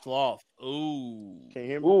 Sloth. Ooh. Can you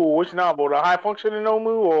hear me? Ooh, which novel? The high functioning Nomu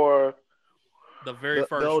or the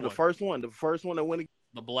first one? The first one. The first one that went.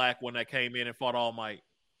 The black one that came in and fought All Might.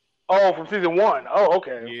 Oh, from season 1. Oh,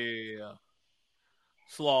 okay. Yeah.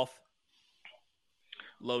 Sloth.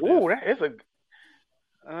 Low Ooh, def. that is a.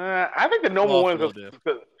 I think the Nomu one is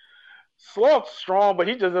Sloth's strong, but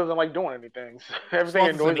he just doesn't like doing anything. Everything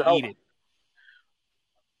annoys him. Eat it.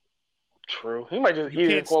 True. He might just eat it. You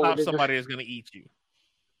can't stop somebody that's going to eat you.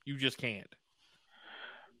 You just can't.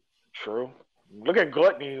 True. Look at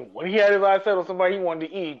Gluttony. When he had his eyes set on somebody he wanted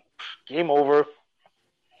to eat, game over.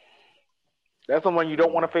 That's someone you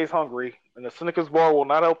don't want to face hungry. And the Snickers bar will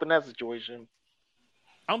not help in that situation.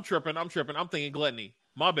 I'm tripping. I'm thinking Gluttony.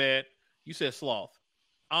 My bad. You said Sloth.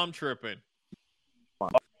 I'm tripping.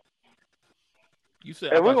 You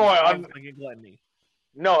said I'm thinking Gluttony.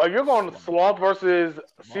 No, if you're going to Sloth versus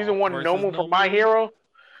season 1 Nomu from My Hero,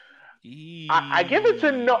 I give it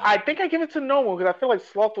to I think I give it to Nomu because I feel like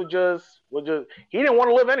Sloth would just he didn't want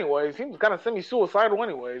to live anyways. He was kind of semi-suicidal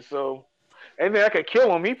anyway, so anything that could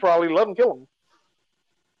kill him, he probably let him kill him.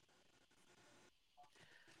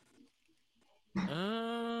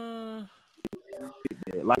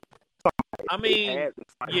 I mean,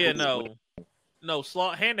 yeah, no,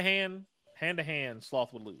 Sloth hand to hand,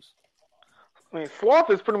 Sloth would lose. I mean, Sloth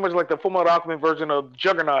is pretty much like the Fullmetal Alchemist version of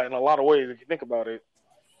Juggernaut in a lot of ways, if you think about it.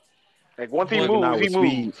 Like once he moves, he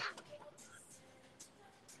moves.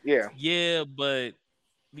 Yeah. Yeah, but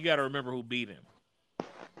you got to remember who beat him.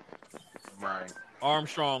 Right.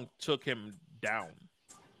 Armstrong took him down.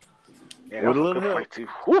 Yeah, that was a good fight too.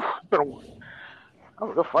 Whew, that was a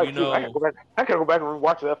good fight too. I gotta go back and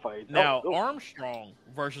rewatch that fight. Now Armstrong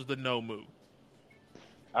versus the Nomu.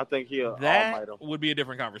 I think that would be a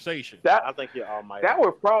different conversation. I think he'll All Might. That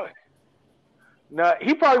would probably. No,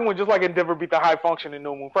 he probably would just like Endeavor beat the high functioning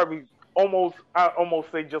Nomu. Probably I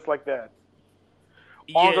almost say just like that.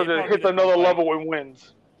 Armstrong just hits another level and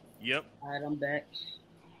wins. Yep. All right, I'm back.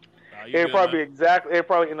 It'd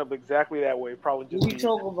probably end up exactly that way. Probably just. What are you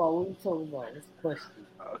talking about? What's the question?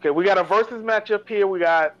 Okay, we got a versus matchup here. We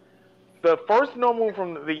got the first Nomu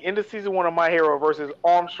from the end of season 1 of My Hero versus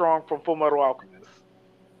Armstrong from Fullmetal Alchemist.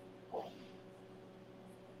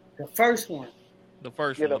 The first one. The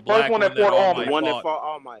first one that fought All Might. The one that fought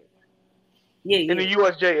All Might. Yeah. In the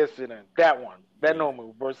USJ incident. That one. That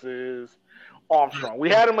Nomu versus Armstrong. We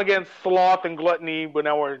had him against Sloth and Gluttony, but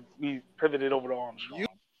now we pivoted over to Armstrong.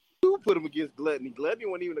 You put him against Gluttony. Gluttony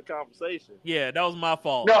wasn't even a conversation. Yeah, that was my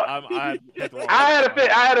fault. No, I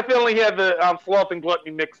had a feeling he had the Sloth and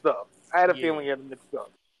Gluttony mixed up. I had a feeling he had them mixed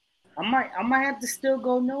up. I might have to still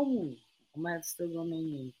go Nomu.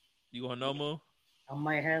 You going Nomu? I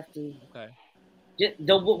might have to. Okay.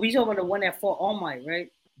 We talking about the one that fought All Might,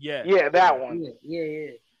 right? Yeah. Yeah, that one.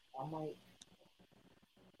 Yeah. I might.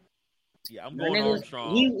 Yeah, I'm going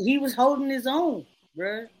Armstrong. He was holding his own,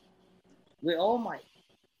 bro, with All Might.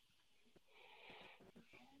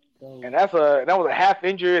 So, and that was a half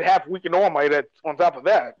injured, half weakened All Might on top of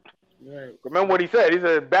that. Right. Remember what he said? He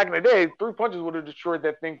said back in the day, 3 punches would have destroyed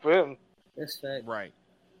that thing for him. That's fact. Right.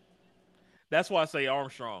 That's why I say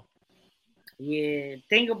Armstrong. Yeah,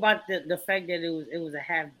 think about the fact that it was a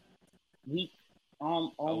half weak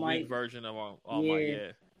All Might. Weak version of All Might,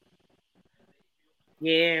 yeah.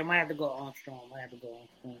 Yeah, I might have to go Armstrong.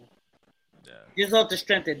 Yeah. Just off the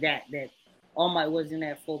strength of that All Might wasn't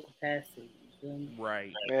at full capacity.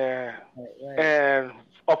 Right. Yeah. Right. And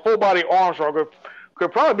a full body Armstrong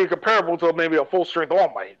could probably be comparable to maybe a full strength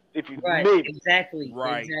All Might if you maybe. Exactly.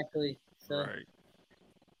 Right. Exactly. So right.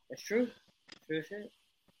 That's true. True shit.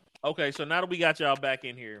 Okay, so now that we got y'all back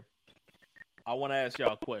in here, I want to ask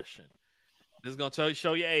y'all a question. This is gonna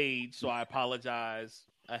show your age, so I apologize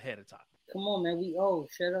ahead of time. Come on, man. We old.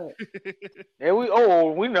 Shut up. Yeah, we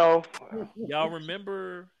old. We know. Y'all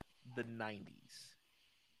remember the 90s.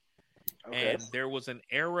 Okay. And there was an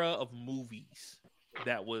era of movies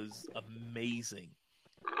that was amazing.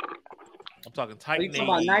 I'm talking Titan AE. Are you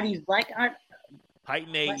talking about 90s Black Art?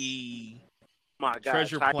 Titan AE. My God.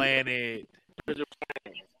 Treasure Planet.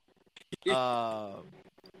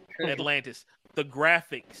 Atlantis. The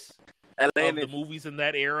graphics of the movies in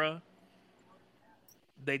that era,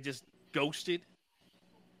 they just ghosted.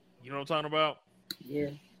 You know what I'm talking about? Yeah.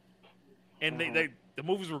 And the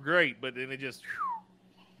movies were great, but then it just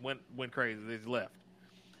went crazy. They just left.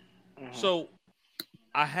 Mm-hmm. So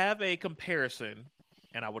I have a comparison,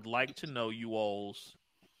 and I would like to know you all's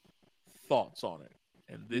thoughts on it.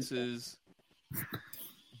 And this is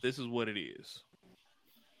what it is.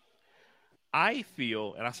 I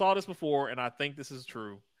feel, and I saw this before, and I think this is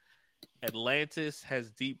true, Atlantis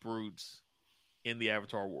has deep roots in the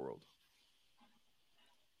Avatar world.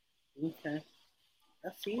 Okay.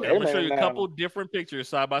 I'm going to show you a couple different pictures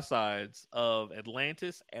side by sides of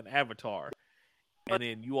Atlantis and Avatar. And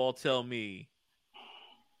then you all tell me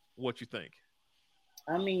what you think.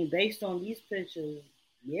 I mean, based on these pictures,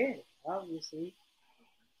 yeah, obviously.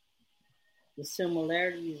 The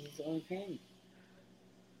similarities is uncanny.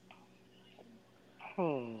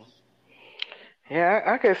 Yeah,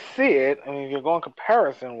 I can see it. I mean, if you're going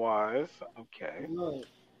comparison-wise, okay. Right.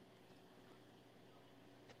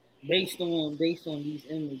 Based on these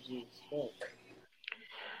images. Fuck.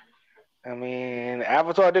 I mean,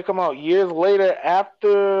 Avatar did come out years later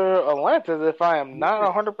after Atlantis, if I am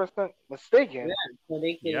not 100% mistaken. Yeah, so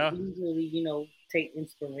they can easily, take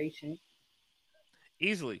inspiration.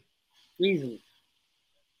 Easily.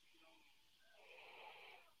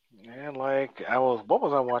 And what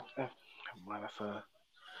was I watching?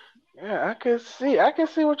 Yeah, I can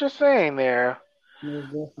see what you're saying there. Yeah,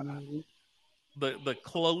 definitely. The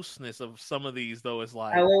closeness of some of these though is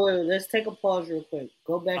like. Wait. Let's take a pause real quick.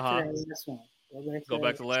 Go back to that last one. Go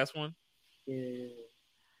back to the last one. Yeah,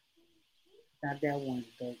 not that one.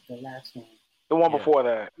 The last one. The one before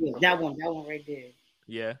that. Yeah, that one right there.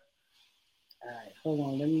 Yeah. All right, hold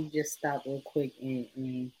on. Let me just stop real quick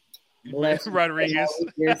and bless Rodriguez.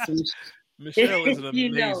 Michelle is an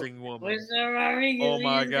amazing woman. Michelle Rodriguez. Oh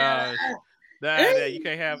my gosh. Nah, you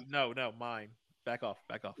can't have mine. Back off.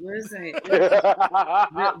 Listen, they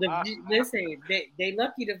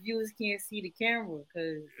lucky the viewers can't see the camera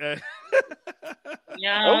because.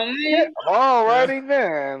 Alrighty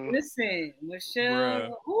then. Listen,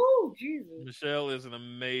 Michelle. Oh Jesus. Michelle is an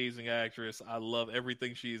amazing actress. I love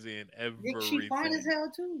everything she's in. Everything. She fine as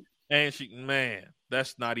hell too. And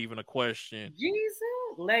that's not even a question.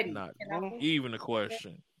 Jesus, lady. Not even a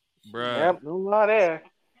question, bruh. Yep, no lie there.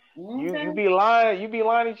 Okay. You be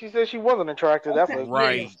lying. She said she wasn't attractive. That's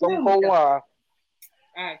right. Some whole lie. All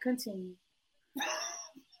right, continue.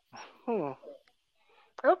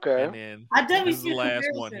 Okay. And then I definitely see the last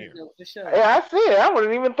one here. Though, for sure. Yeah, I see it. I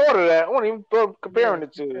wouldn't even thought of that. I wouldn't even thought comparing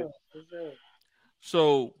it to it. Sure.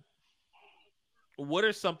 So, what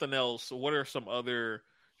are something else? What are some other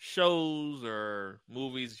shows or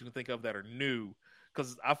movies that you can think of that are new?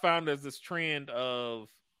 Because I found there's this trend of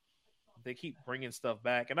they keep bringing stuff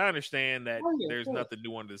back, and I understand that there's nothing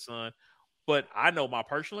new under the sun, but I know my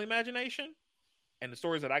personal imagination and the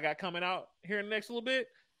stories that I got coming out here in the next little bit,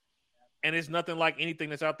 and it's nothing like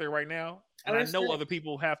anything that's out there right now. And I know other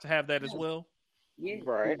people have to have that as well. Yeah,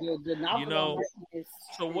 right.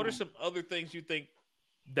 So what are some other things you think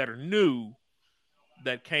that are new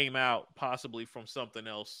that came out possibly from something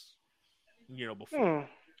else, before?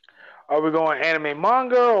 Are we going anime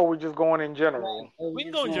manga or are we just going in general? We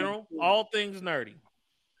can go in general. All things nerdy.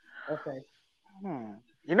 Okay.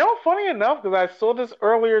 Funny enough, because I saw this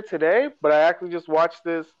earlier today, but I actually just watched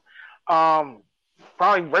this probably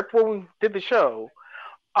right before we did the show.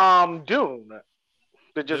 Dune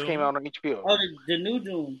that just came out on HBO. Oh, the new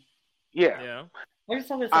Dune. Yeah.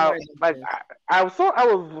 I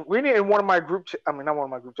was reading in one of my group chat,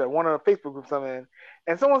 one of the Facebook groups I'm in,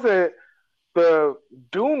 and someone said the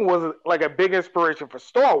Dune was like a big inspiration for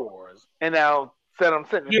Star Wars, and now I'm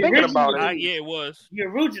sitting thinking about it. Yeah, it was the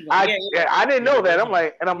original. I didn't know that. I'm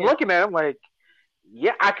like, and I'm looking at it, I'm like,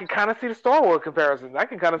 yeah, I can kind of see the Star Wars comparisons. I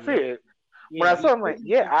can kind of see it. When I saw it, I'm like,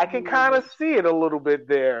 yeah, I can kind of see it a little bit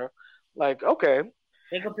there. Like, okay.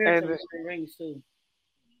 They compare it to the Rings too.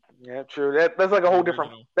 Yeah, true. That's like a whole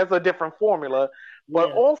different. That's a different formula,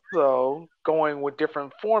 but also going with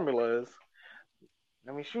different formulas.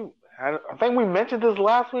 I mean, shoot. I think we mentioned this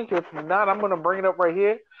last week. If not, I'm going to bring it up right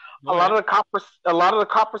here. A lot of the cop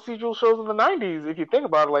procedural shows in the '90s, if you think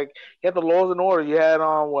about it, like you had the Laws and Order, you had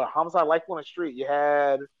Homicide: Life on the Street, you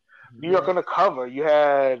had New York Undercover, you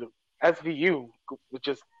had SVU, which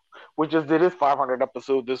just did its 500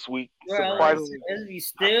 episode this week. SVU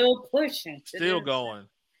still pushing, still going.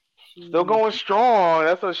 Still going strong.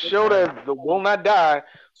 That's a show that will not die.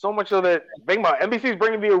 So much so that, think about it, NBC's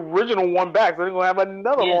bringing the original one back, so they're going to have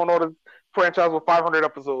another Law and Order franchise with 500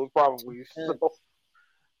 episodes probably. So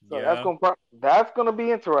that's going to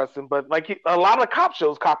be interesting. But like a lot of the cop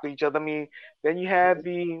shows copy each other. I mean, then you had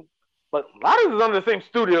but a lot of this is under the same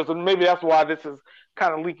studios, and maybe that's why this is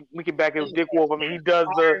kind of leaking back in Dick Wolf. I mean, he does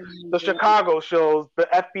the Chicago shows, the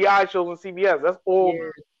FBI shows on CBS. That's all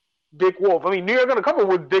Dick Wolf. I mean, New York Undercover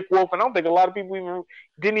with Dick Wolf, and I don't think a lot of people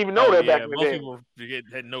didn't even know that back in the day. Most people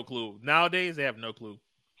had no clue. Nowadays, they have no clue.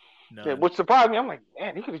 Yeah, which surprised me. I'm like,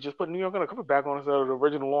 man, he could have just put New York Undercover back on instead of the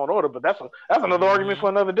original Law and Order. But that's another argument for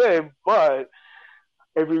another day. But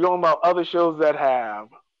if you're going about other shows that have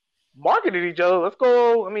marketed each other. Let's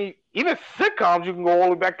go. I mean, even sitcoms, you can go all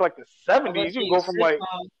the way back to like the 70s. You can go from like.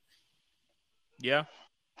 Yeah.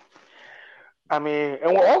 I mean,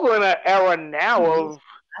 and we're also in an era now of.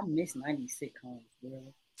 I miss 90s sitcoms,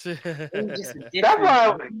 bro. That's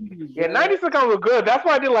why, 90s sitcoms were good. That's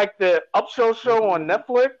why I did like the Upshow show on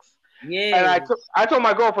Netflix. Yeah. And I told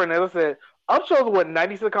my girlfriend, I said, Upshow is what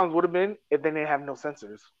 90s sitcoms would have been if they didn't have no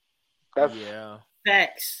censors. That's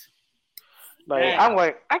facts. Like I'm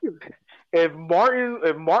like, I could if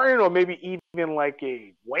Martin or maybe even like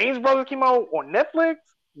a Wayne's Brothers came out on Netflix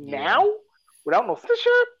now without no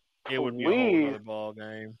censorship, it would be a whole other ball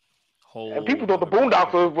game. And people thought the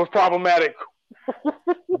Boondocks was problematic.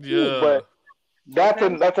 But that's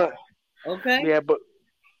a okay. Yeah, but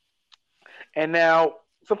and now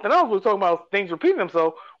something else we're talking about things repeating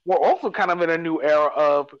themselves. We're also kind of in a new era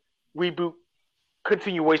of reboot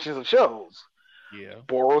continuations of shows. Yeah,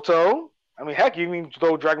 Boruto. I mean, heck, you can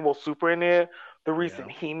throw Dragon Ball Super in there. The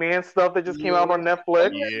recent He-Man stuff that just came out on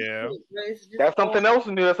Netflix. Yeah, that's something else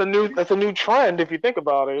new. That's a new trend if you think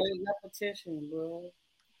about it. Repetition, bro.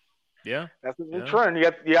 Yeah, that's a new trend.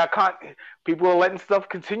 You got people are letting stuff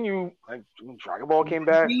continue. Like when Dragon Ball came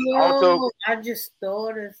back. I just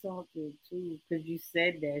thought of something too because you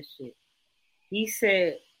said that shit. He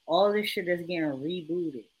said all this shit is getting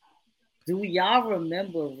rebooted. Do y'all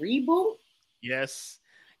remember Reboot? Yes.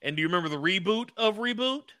 And do you remember the reboot of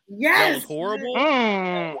Reboot? Yes. That was horrible.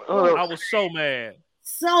 I was so mad.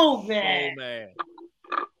 So bad.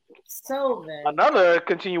 Another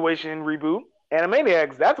continuation reboot,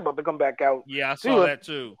 Animaniacs. That's about to come back out. Yeah, I saw that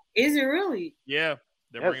too. Is it really? Yeah.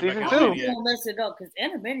 They're bringing season back 2. Animaniacs. Don't mess it up because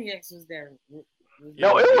Animaniacs was there.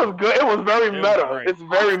 No, it was good. It was very meta. It's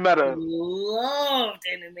very meta. Loved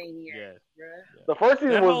Animaniacs, bro. The first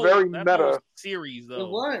season was very meta. Series though. It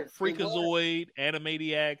was. Freakazoid,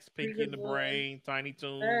 Animaniacs, Pinky and the Brain, Tiny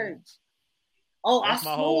Toons. Oh, That's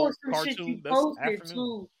I saw some shit you posted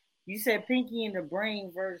too. You said Pinky and the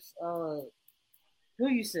Brain versus who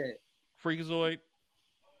you said? Freakazoid.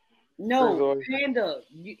 No, Freakazoid. Panda.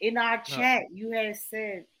 In our chat, you had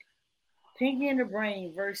said Pinky and the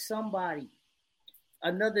Brain versus somebody.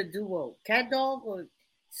 Another duo, Cat Dog or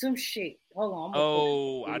some shit. Hold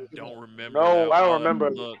on. I don't remember. No, I don't remember.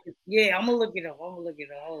 Yeah, I'm gonna look it up. Hold on.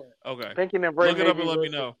 Okay. Pinky and Brain. Look it up and let me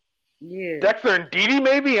know. Yeah. Dexter and Dee Dee,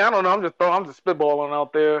 maybe. I don't know. I'm just spitballing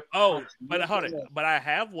out there. Oh, but hold it. But I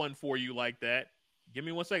have one for you like that. Give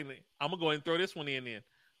me 1 second. I'm gonna go ahead and throw this one in then.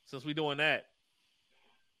 Since we doing that,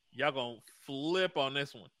 y'all gonna flip on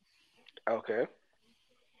this one. Okay.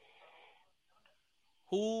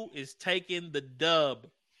 Who is taking the dub?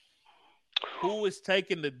 Who is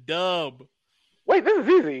taking the dub? Wait, this is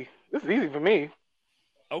easy. This is easy for me.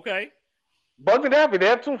 Okay. Bugs and Daffy, they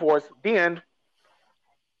have Toon Force. The end.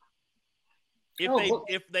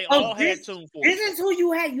 If they all had Toon Force. This is who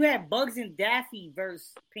you had. You had Bugs and Daffy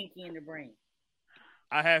versus Pinky and the Brain.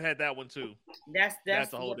 I have had that one too. That's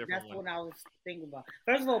a whole different one. That's what I was thinking about.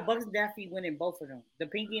 First of all, Bugs and Daffy win in both of them. The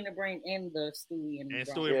Pinky and the Brain and the Stewie and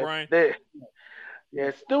Brian.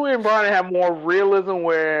 Yeah, Stewie and Brian have more realism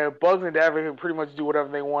where Bugs and Daffy can pretty much do whatever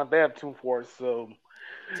they want. They have Toon Force, so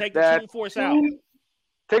take the Toon Force out.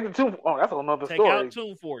 Take the Toon. Oh, that's another story. Take out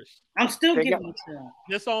Toon Force. I'm still giving it to them.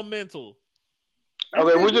 Just on mental.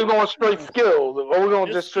 Okay, we're just going straight skills, or we're going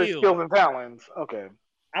just straight skills and talents. Okay.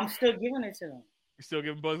 I'm still giving it to them. You still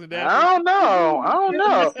giving Bugs and Daffy? I don't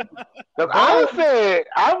know. I said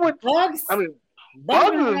I would. Bugs. I mean,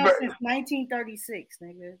 Bugs been around since 1936,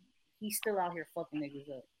 nigga. He's still out here fucking niggas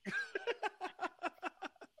up.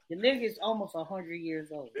 The nigga's almost 100 years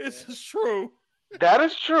old. This is true. That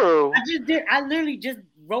is true. I literally just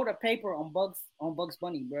wrote a paper on Bugs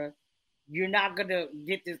Bunny, bro. You're not gonna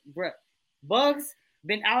get this, bro. Bugs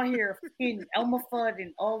been out here fucking Elmer Fudd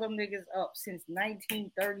and all them niggas up since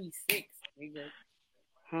 1936, nigga.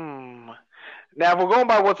 Now, if we're going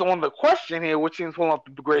by what's on the question here, which is one of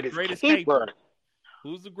the greatest caper.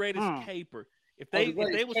 Who's the greatest caper? If they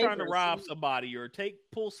was trying to rob somebody or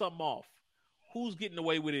pull something off, who's getting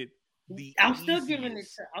away with it? I'm still giving it.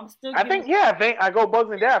 I think I go Bugs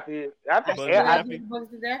and Daffy. I think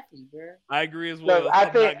Bugs and Daffy, bro. I agree as well. I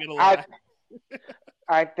think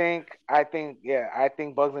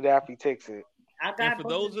Bugs and Daffy takes it. And for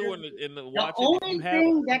those who are in the watching, the only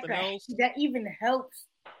thing that even helps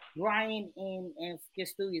Brian and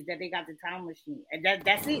Stewie is that they got the time machine, and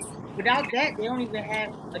that's it. Without that, they don't even have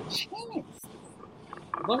a chance.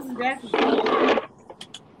 Bugs and Daffy.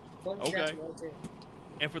 Okay.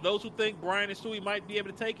 And for those who think Brian and Stewie might be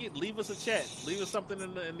able to take it, leave us a chat. Leave us something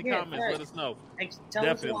in the comments. Right. Let us know.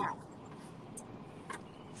 Definitely.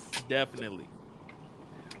 Definitely.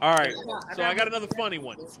 All right. So I got another funny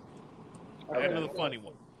one. I got another funny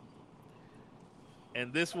one.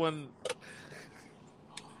 And this one,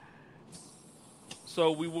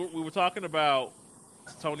 so we were talking about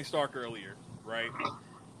Tony Stark earlier, right?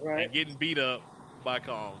 Right. And getting beat up by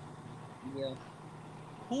Kong. Yeah.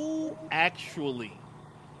 Who actually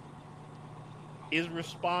is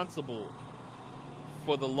responsible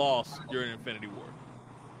for the loss during Infinity War?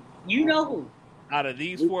 You know who? Out of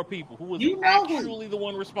these four people, who was actually the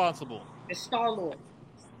one responsible? It's Star-Lord.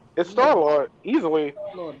 It's Star-Lord, easily.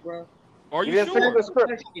 Star-Lord, bro. Are you sure? It's not even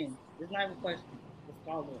a question. It's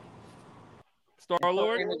Star-Lord.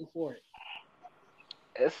 Star-Lord?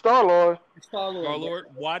 It's Star-Lord. Star-Lord.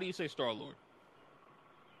 Why do you say Star-Lord?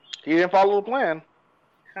 He didn't follow the plan.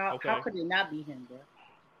 How could it not be him, bro?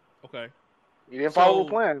 Okay. He didn't follow the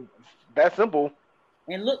plan. That simple.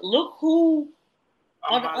 And look who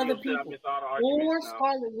other people. Thor,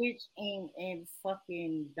 Scarlet Witch, and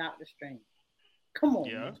fucking Doctor Strange. Come on,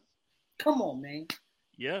 man. Come on, man.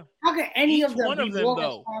 Yeah. How can any of them be more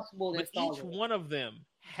though, responsible than Star-Lord? Each one of them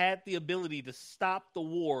had the ability to stop the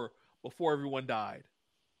war before everyone died.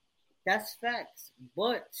 That's facts.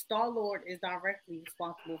 But Star-Lord is directly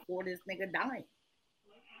responsible for this nigga dying.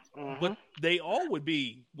 But they all would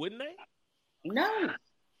be, wouldn't they? No.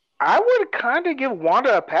 I would kind of give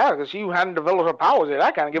Wanda a pass because she hadn't developed her powers yet.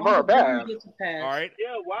 I kind of give her a pass. All right.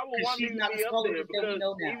 Yeah, why would Wanda even be up there? Because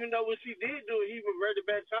even though what she did do, he reverted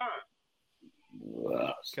back time.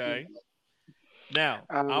 Okay. Now,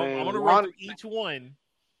 I'm going to run through each one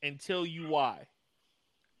and tell you why.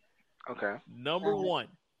 Okay. Number one.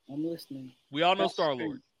 I'm listening. We all know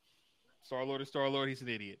Star-Lord. Star-Lord is Star-Lord. He's an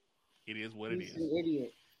idiot. It is what it is. He's an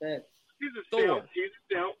idiot. That's He's a simp. He's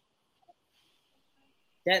a simp.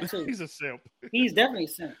 That too. He's a simp. He's definitely a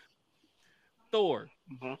simp. Thor,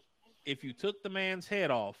 if you took the man's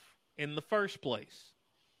head off in the first place,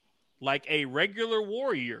 like a regular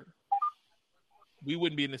warrior, we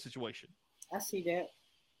wouldn't be in this situation. I see that.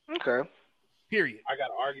 Okay. Period. I got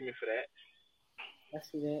an argument for that. I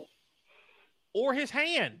see that. Or his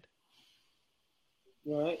hand.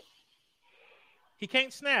 Right. He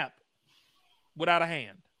can't snap without a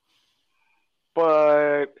hand.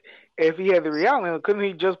 But if he had the reality, couldn't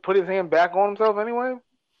he just put his hand back on himself anyway?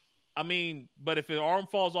 I mean, but if his arm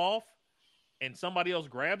falls off and somebody else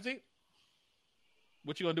grabs it,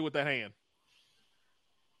 what you gonna do with that hand?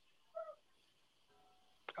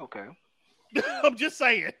 Okay. I'm just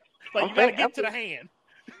saying. Like, you gotta get to the hand.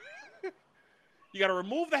 You gotta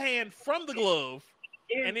remove the hand from the glove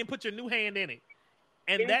and then put your new hand in it.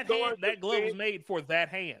 And that glove was made for that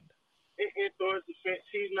hand. In Thor's defense,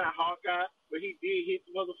 he's not Hawkeye, but he did hit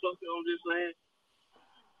the motherfucker on this land.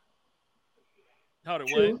 How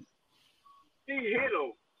did what? He hit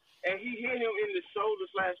him, and he hit him in the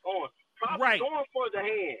shoulder/arm. Probably going for the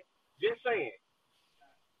hand. Just saying.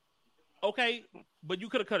 Okay, but you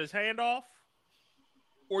could have cut his hand off,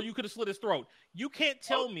 or you could have slit his throat. You can't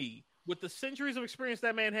tell me, with the centuries of experience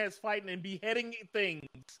that man has fighting and beheading things,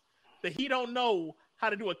 that he don't know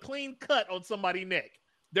how to do a clean cut on somebody's neck.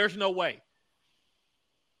 There's no way.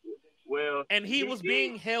 Well, and he was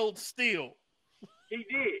being held still. He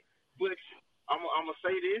did, but I'm gonna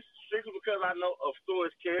say this strictly because I know of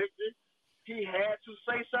Thor's character. He had to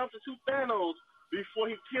say something to Thanos before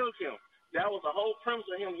he killed him. That was the whole premise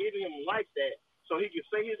of him hitting him like that, so he could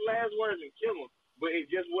say his last words and kill him. But it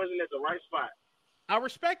just wasn't at the right spot. I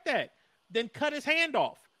respect that. Then cut his hand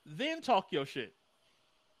off. Then talk your shit.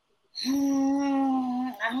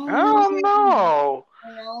 I don't know.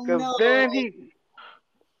 Because then he.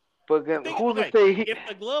 But then who's to say he? If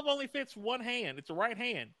the glove only fits one hand, it's a right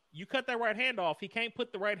hand. You cut that right hand off, he can't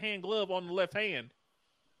put the right hand glove on the left hand.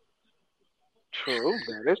 True,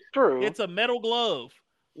 that is true. It's a metal glove.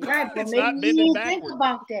 Right, but it's maybe not you bending didn't backwards. think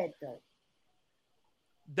about that though.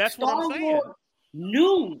 That's what I'm saying.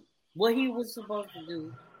 Knew what he was supposed to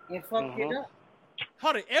do and fucked it up.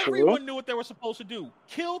 How did everyone knew what they were supposed to do?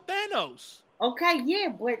 Kill Thanos. Okay, yeah,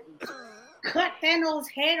 but cut Thanos'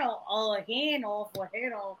 head off, hand off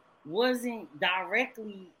wasn't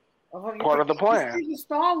directly part of the plan.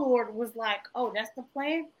 Star-Lord was like, "Oh, that's the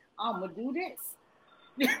plan. I'm gonna do this."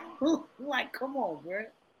 Like, come on, bro.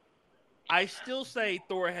 I still say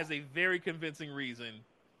Thor has a very convincing reason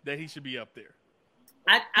that he should be up there.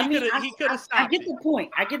 I mean, he could have stopped. I get the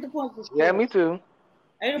point. I get the point for sure. Yeah, me too.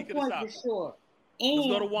 I get the point for sure. And let's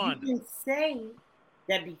go to Wanda. You can say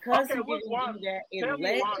that because he didn't do that, it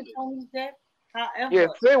led to Tony's death. However, yeah,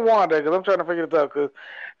 say Wanda because I'm trying to figure this out because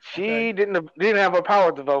she didn't have her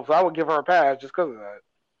power developed, so I would give her a pass just because of that.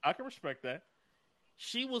 I can respect that.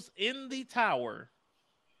 She was in the tower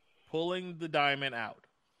pulling the diamond out.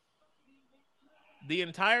 The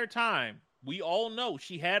entire time, We all know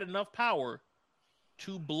she had enough power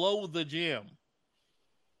to blow the gem.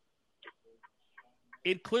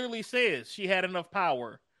 It clearly says she had enough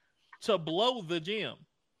power to blow the gem.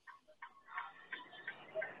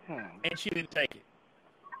 And she didn't take it.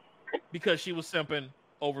 Because she was simping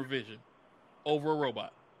over Vision. Over a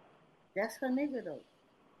robot. That's her nigga, though.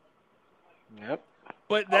 Yep.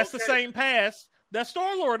 But that's the same pass that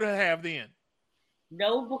Star-Lord would have then.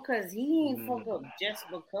 No, because he ain't fuck up just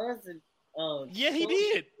because of yeah, he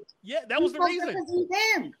did. Yeah, that was the reason. He's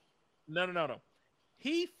him. No.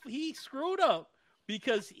 He screwed up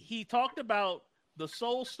because he talked about the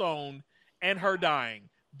Soul Stone and her dying.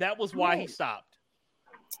 That was why he stopped.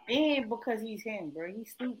 And because he's him, bro.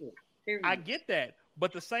 He's stupid. Period. I get that.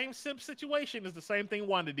 But the same situation is the same thing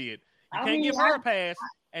Wanda did. You can't give her a pass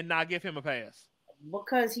and not give him a pass.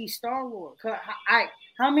 Because he's Star-Lord.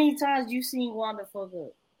 How many times you seen Wanda fuck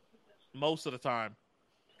up? Most of the time.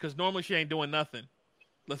 Because normally she ain't doing nothing.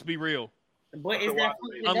 Let's be real. But is that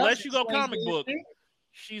unless you go comic book,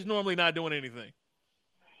 she's normally not doing anything.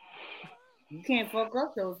 You can't fuck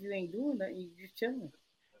up though if you ain't doing nothing. You just chilling.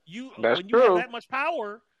 When you have that much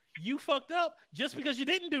power, you fucked up just because you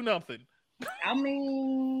didn't do nothing. I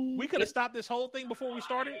mean, we could have stopped this whole thing before we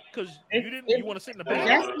started because you want to sit in the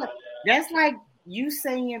back. That's like you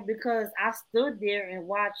saying because I stood there and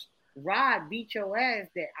watched Rod beat your ass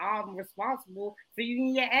that I'm responsible for you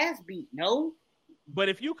getting your ass beat. No. But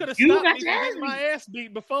if you could have stopped me from getting my ass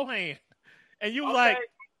beat beforehand, and you like,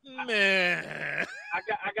 man, I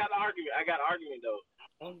got an argument. I got an argument though.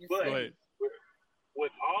 But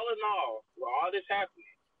with all in all, with all this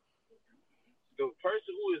happening, the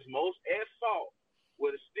person who is most at fault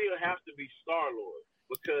would still have to be Star-Lord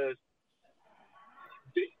because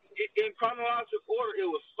in chronological order, it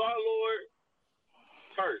was Star-Lord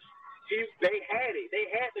first. They had it. They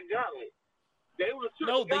had the gauntlet. They would have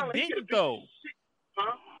took the gauntlet. They didn't though.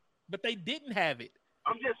 Huh? But they didn't have it.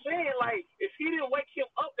 I'm just saying, like, if he didn't wake him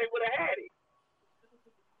up, they would have had it.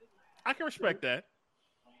 I can respect that.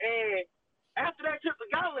 And after they took the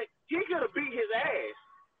gauntlet, he could have beat his ass.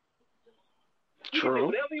 True.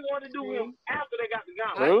 Whatever he wanted to do him after they got the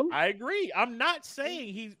gauntlet. I agree. I'm not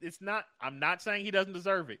saying I'm not saying he doesn't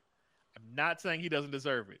deserve it. I'm not saying he doesn't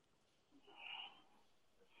deserve it.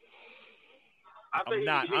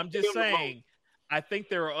 I'm just saying I think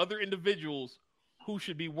there are other individuals who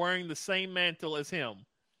should be wearing the same mantle as him.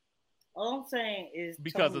 All I'm saying is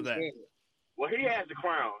because of that. Dead. Well, he has the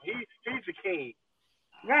crown. He's the king.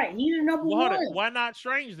 Right. He's the number one. Why not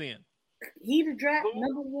Strange then? He the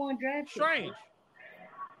number one draft. Strange.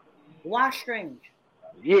 Why Strange?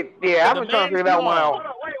 Yeah. I've been trying to figure that one out.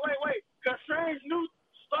 Wait. Because Strange knew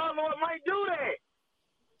Star-Lord might do that.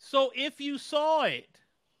 So if you saw it,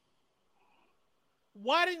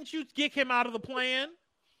 why didn't you get him out of the plan?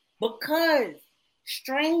 Because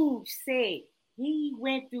Strange said he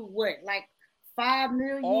went through what, like 5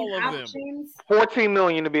 million all of options? Them. 14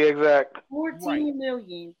 million to be exact. 14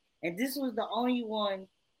 million, and this was the only one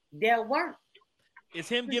that worked. It's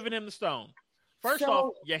him giving him the stone. First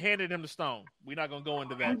off, you handed him the stone. We're not gonna go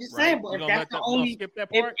into that. I'm just saying, but if that's the only, skip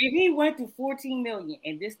that part? If he went through 14 million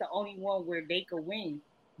and this the only one where they could win,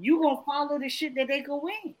 you gonna follow the shit that they could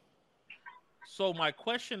win. So my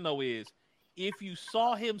question though is, if you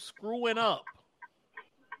saw him screwing up,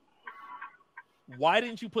 why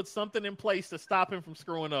didn't you put something in place to stop him from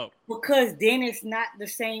screwing up? Because then it's not the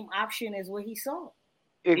same option as what he saw.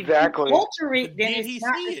 Exactly. If you alter it, then it's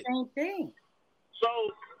not the same thing. So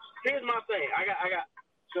here's my thing. I got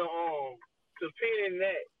to pin in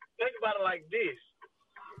that. Think about it like this.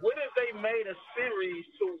 What if they made a series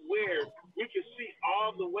to where we can see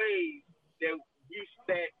all the ways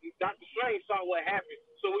that Dr. Strange saw what happened?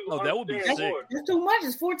 So we that would be sick. That's too much.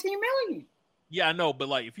 It's 14 million. Yeah, I know, but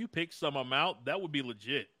like if you pick some amount, that would be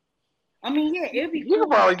legit. I mean, yeah, it'd be. You could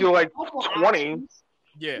probably do like 20.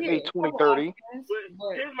 Yeah, 20, 30.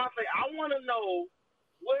 But here's my thing. I want to know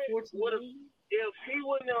what if he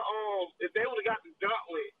wouldn't have if they would have got the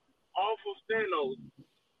gauntlet off of Thanos,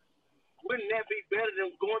 wouldn't that be better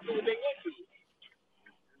than going through what they went through?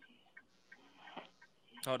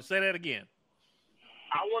 Oh, to say that again.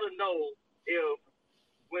 I want to know if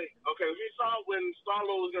we saw when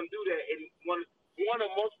Star-Lord was gonna do that, and one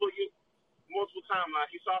of multiple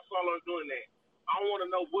timelines, he saw Star-Lord doing that. I want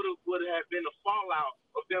to know what would have been the fallout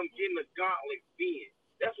of them getting the gauntlet then.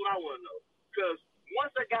 That's what I want to know. Because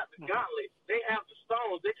once they got the gauntlet, they have the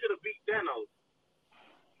stones. They could have beat Thanos.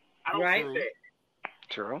 I don't think that.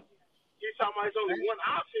 True. You're talking about it's only one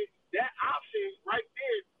option. That option right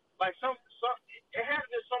there, like it had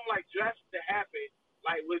to be something like drastic to happen,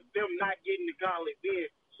 like with them not getting the gauntlet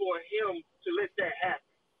then for him to let that happen.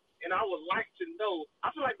 and I would like to know.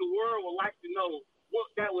 I feel like the world would like to know what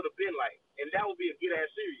that would have been like, and that would be a good ass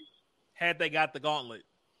series. Had they got the gauntlet.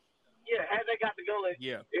 Yeah, had they got the gauntlet.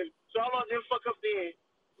 Yeah. If Charlotte didn't fuck up then,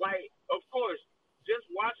 like, of course, just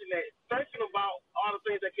watching that, thinking about all the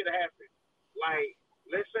things that could have happened. Like,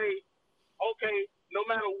 let's say, okay, no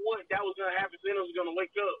matter what, that was gonna happen. Thanos was gonna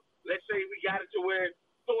wake up. Let's say we got it to where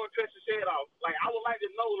Thor cuts his head off. Like, I would like to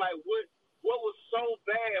know, like, what was so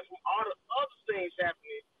bad from all the other things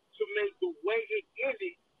happening to make the way it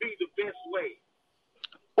ended be the best way.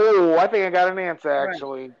 Oh, I think I got an answer,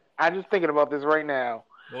 actually. I'm just thinking about this right now.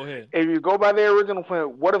 Go ahead. If you go by the original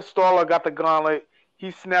plan, what if Star-Lord got the gauntlet,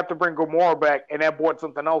 he snapped to bring Gamora back, and that brought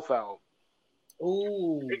something else out?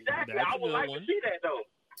 Ooh. Exactly. I would like to see that, though.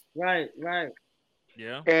 Right.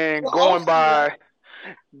 Yeah. And going by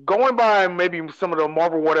maybe some of the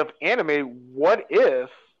Marvel What If anime, what if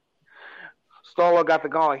Star-Lord got the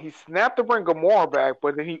gauntlet? He snapped to bring Gamora back,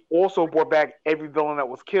 but then he also brought back every villain that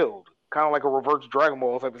was killed. Kind of like a reverse Dragon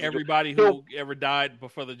Ball type of Everybody who ever died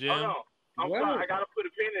before the gym. Oh, no. I'm sorry. I got to put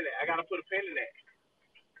a pin in that.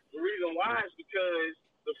 The reason why is because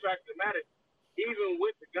the fact of the matter, even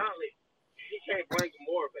with the gauntlet, he can't bring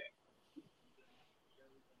Gamora back.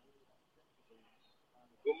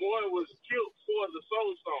 Gamora was killed for the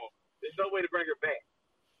Soul Stone. There's no way to bring her back.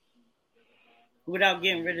 Without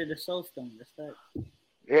getting rid of the Soul Stone. That's right.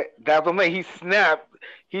 Yeah, that's what I mean. He snapped.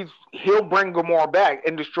 He'll bring Gamora back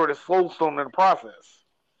and destroy the Soul Stone in the process.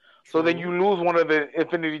 So then you lose one of the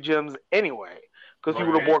Infinity Gems anyway, because he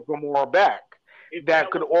would have brought Gamora back.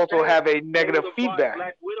 That could also have a negative feedback.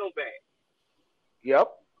 Black Widow back. Yep.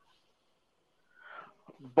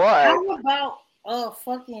 But how about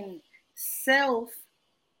fucking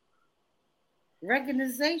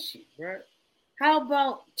self-recognition, bro? How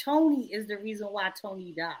about Tony is the reason why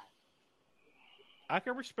Tony died? I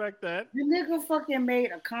can respect that. The nigga fucking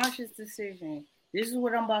made a conscious decision. This is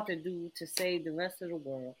what I'm about to do to save the rest of the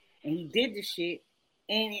world. And he did the shit,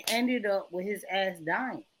 and it ended up with his ass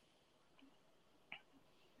dying.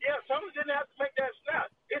 Yeah, Tony didn't have to make that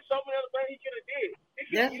snap. It's so many other things he could have did. He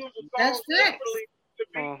could have used the That's separately to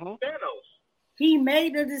beat Thanos. He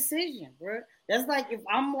made a decision, bro. That's like if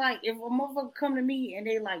a motherfucker come to me and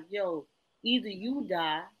they like, yo, either you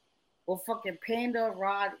die or fucking Panda,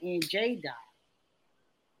 Rod, and Jay die.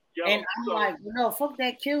 Yo, and I'm like, no, fuck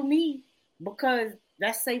that, kill me, because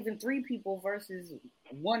that's saving 3 people versus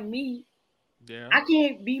 1 me. Yeah. I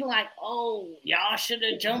can't be like, oh, y'all should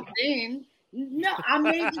have jumped in. No, I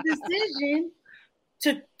made the decision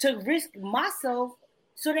to risk myself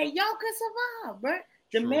so that y'all could survive, bro.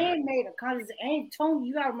 The man made a conscious, and Tony,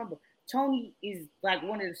 you gotta remember, Tony is like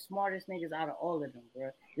one of the smartest niggas out of all of them,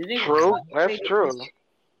 bro. True, that's true.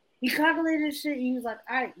 He calculated shit. He was like,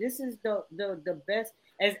 all right, this is the best.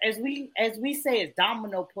 As we say as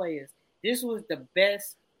domino players, this was the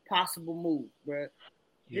best possible move, bro.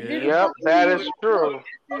 Yeah. Yep, that is true.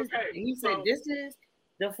 He said, this is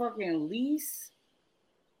the fucking least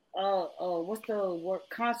what's the word,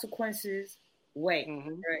 consequences way.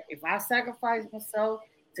 Right? If I sacrifice myself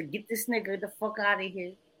to get this nigga the fuck out of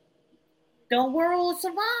here, the world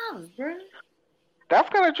survives, bro. That's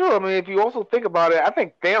kind of true. I mean, if you also think about it, I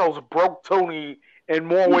think Thanos broke Tony in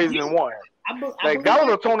more ways than one. That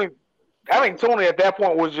was a Tony. I think Tony at that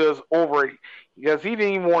point was just over it because he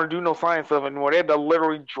didn't even want to do no science stuff anymore. They had to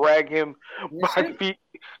literally drag him by feet.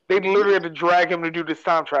 They literally had to drag him to do this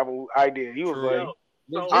time travel idea. He was like,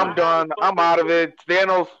 I'm done. I'm out of it.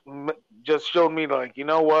 Thanos just showed me, like, you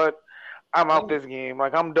know what? I'm out this game.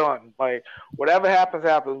 Like, I'm done. Like, whatever happens,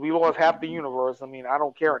 happens. We lost half the universe. I mean, I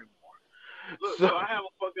don't care anymore. Look, so I have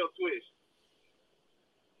a fucked up twist.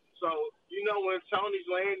 So, you know when Tony's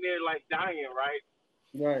laying there, like, dying, right?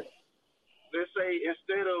 Right. Let's say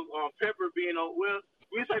instead of Pepper being on, well,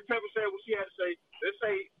 we say Pepper said what she had to say. Let's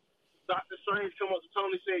say Dr. Strange come up to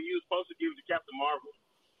Tony and said you was supposed to give it to Captain Marvel.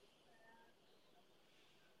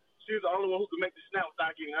 She was the only one who could make the snap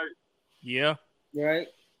without getting hurt. Yeah.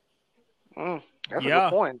 Right. That's a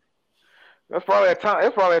good point. That's probably a time.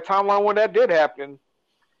 That's probably a timeline when that did happen.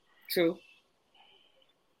 True.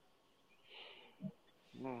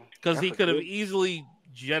 Because he could have easily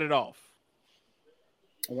jetted off.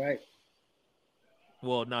 Right.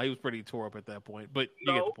 Well, no, he was pretty tore up at that point, but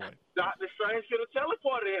you get the point. Dr. Strange should have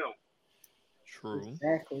teleported him. True.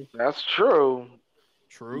 Exactly. That's true.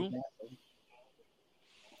 True. Exactly.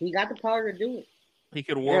 He got the power to do it. He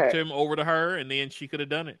could have warped him over to her, and then she could have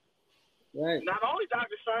done it. Right. Not only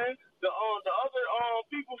Dr. Strange, the other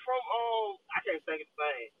people from I can't think of his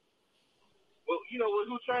name. Well, you know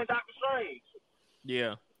who trained Dr. Strange?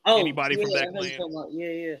 Yeah. Oh, anybody from that clan?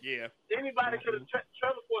 Yeah. Anybody could have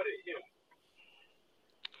teleported him.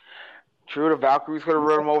 True, the Valkyries could have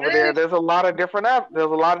run him over there. There's a lot of different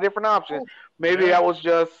options. Maybe that was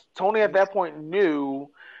just Tony at that point knew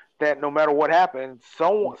that no matter what happened,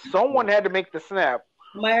 someone had to make the snap.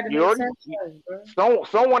 Someone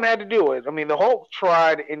had to do it. I mean, the Hulk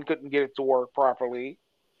tried and couldn't get it to work properly.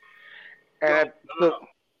 And he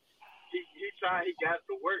tried, he got it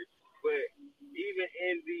to work, but even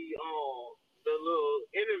in the little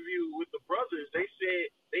interview with the brothers, they said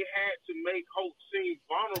they had to make Hulk seem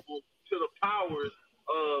vulnerable to the powers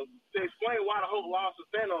to explain why the Hulk lost to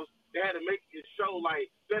Thanos. They had to make it show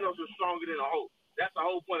like Thanos was stronger than the Hulk. That's the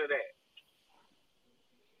whole point of that.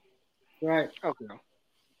 Right. Okay.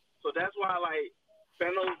 So that's why like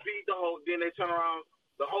Thanos beat the Hulk, then they turn around.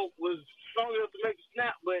 The Hulk was strong enough to make a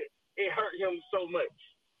snap, but it hurt him so much.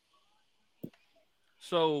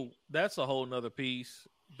 So that's a whole nother piece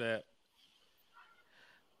that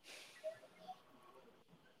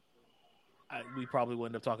we probably will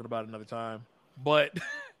end up talking about another time. But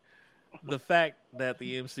the fact that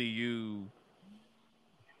the MCU,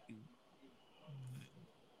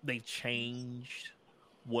 they changed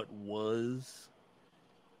what was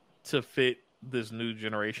to fit this new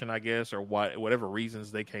generation, I guess, or whatever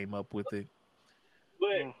reasons they came up with it.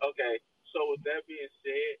 But okay, so with that being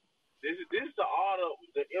said, this is to all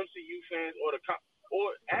the MCU fans or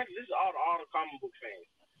actually this is all the comic book fans.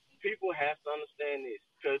 People have to understand this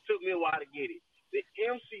because it took me a while to get it. The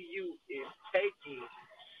MCU is taking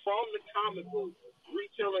from the comic book,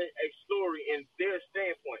 retelling a story in their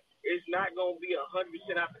standpoint. It's not going to be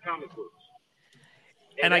 100% out the comic books.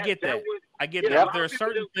 And I get that. I get that. But there are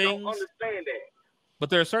certain things. Don't understand that. But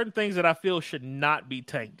there are certain things that I feel should not be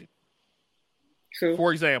tainted. True.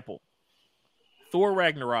 For example, Thor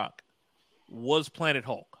Ragnarok was Planet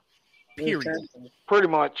Hulk. Period. Pretty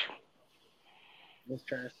much. That's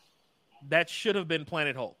trash. That should have been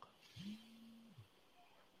Planet Hulk.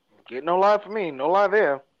 Get no lie for me. No lie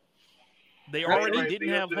there. They already didn't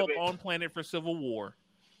have Hulk on planet for Civil War.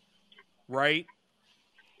 Right?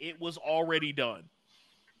 It was already done.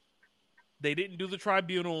 They didn't do the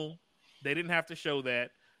tribunal. They didn't have to show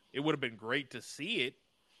that. It would have been great to see it.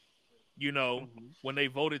 You know, when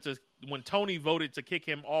Tony voted to kick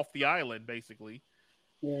him off the island, basically.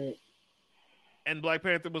 Yeah. And Black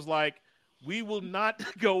Panther was like, we will not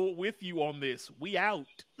go with you on this. We out.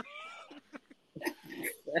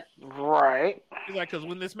 Right. He's like, because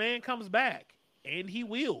when this man comes back, and he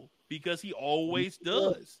will, because he always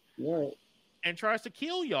does, right, and tries to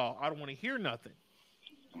kill y'all, I don't want to hear nothing.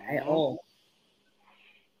 At all.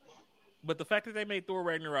 But the fact that they made Thor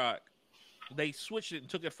Ragnarok, they switched it and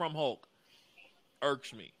took it from Hulk,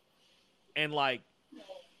 irks me. And like,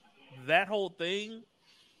 that whole thing,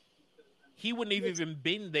 he wouldn't have even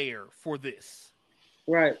been there for this.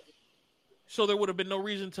 Right. So there would have been no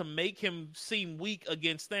reason to make him seem weak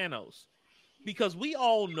against Thanos. Because we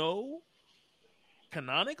all know,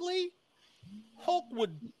 canonically, Hulk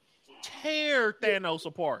would tear Thanos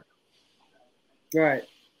apart. Right.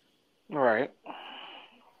 Right.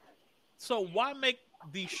 So why make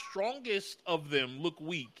the strongest of them look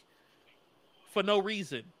weak for no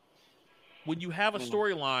reason when you have a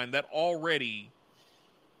storyline that already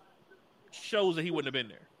shows that he wouldn't have been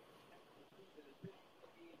there?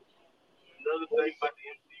 Another thing about the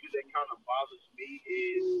MCU that kind of bothers me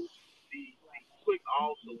is the quick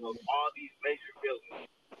also of all these major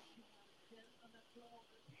villains.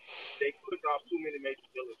 They click off too many major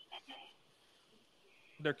villains.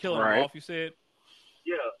 They're killing them off, you said?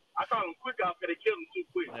 Yeah. I call them quick off because they killed them too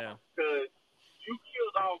quick. Yeah. Because you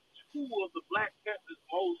killed off two of the Black Panther's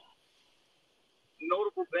most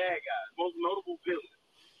notable bad guys, most notable villains.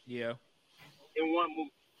 Yeah. In one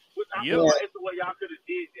movie. Which I feel like it's the way y'all could have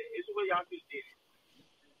did that. It's the way y'all could have did it.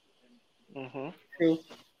 True.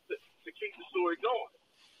 To keep the story going.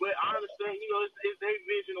 But I understand, you know, it's their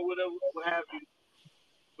vision or whatever, what have you.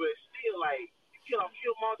 But still, like, you kill off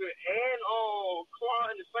Killmonger and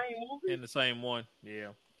Claw in the same movie? In the same one,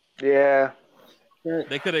 yeah. Yeah.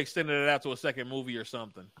 They could have extended it out to a second movie or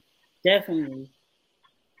something. Definitely.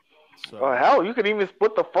 So, hell, you could even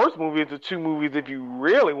split the first movie into two movies if you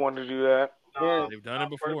really wanted to do that. They've done it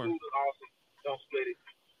before. Awesome. Don't split it.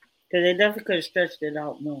 Because they definitely could have stretched it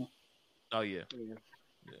out more. Oh, yeah.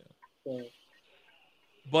 Yeah.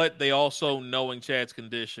 But they also, knowing Chad's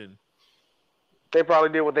condition, they probably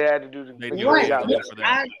did what they had to do to make sure got better for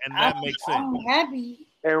that. And that makes sense. I'm happy.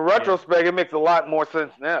 In retrospect, it makes a lot more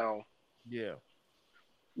sense now. Yeah.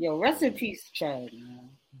 Yo, rest in peace, Chad, man.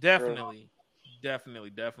 Definitely.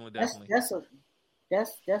 Definitely. That's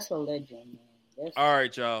a legend, man. All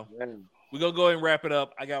right, y'all. We're going to go ahead and wrap it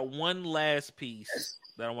up. I got one last piece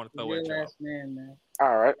that I want to throw at y'all. Man.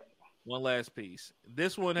 All right. One last piece.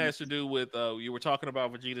 This one has to do with you were talking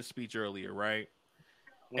about Vegeta's speech earlier, right?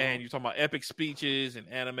 And you're talking about epic speeches and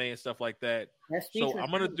anime and stuff like that. So I'm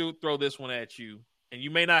gonna throw this one at you, and you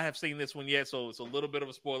may not have seen this one yet, so it's a little bit of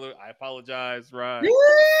a spoiler. I apologize, Rod.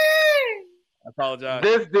 I apologize.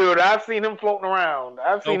 This dude, I've seen him floating around.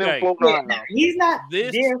 He's not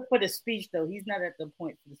there for the speech, though. He's not at the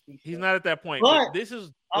point for the speech. He's not at that point. But this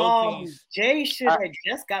is Jay should have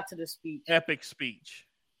just got to the speech. Epic speech.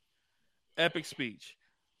 Epic speech.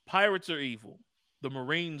 Pirates are evil. The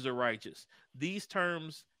Marines are righteous. These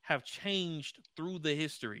terms have changed through the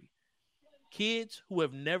history. Kids who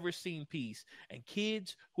have never seen peace and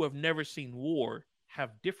kids who have never seen war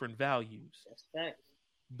have different values. That's facts.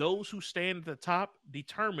 Those who stand at the top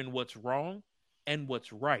determine what's wrong and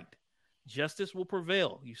what's right. Justice will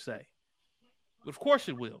prevail, you say. Of course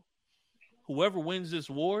it will. Whoever wins this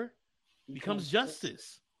war becomes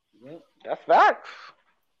justice. Yep. That's facts.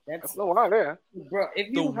 That's no one there. Bro, if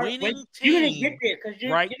you the winning team you didn't get there because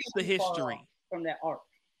you're writes the history from that arc.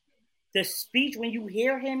 The speech, when you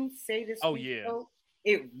hear him say this,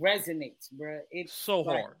 it resonates, bro. It's so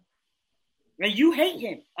hard. And you hate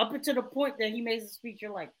him up until the point that he makes a speech.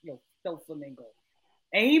 You're like, yo, Flamingo.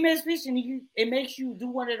 And he makes a speech, and it makes you do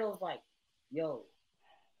one of those, like, yo,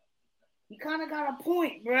 he kind of got a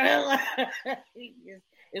point, bro.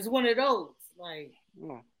 It's one of those, like.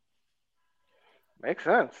 Makes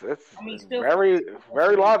sense. It's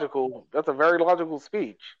very logical. That's a very logical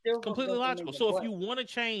speech. It's completely logical. So if you want to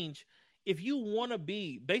change, if you want to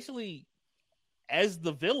be basically as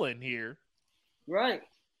the villain here, right?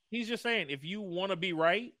 He's just saying, if you want to be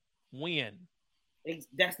right, win.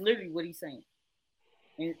 That's literally what he's saying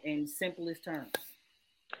in simplest terms.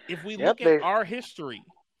 If we look at our history,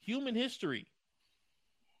 human history,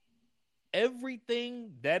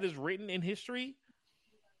 everything that is written in history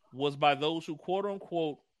was by those who, quote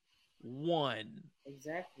unquote, won.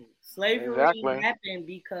 Exactly. Slavery happened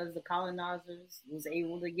because the colonizers was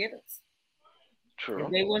able to get us. True.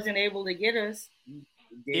 If they wasn't able to get us,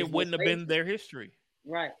 it wouldn't have been their history.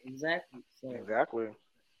 Right, exactly. So exactly.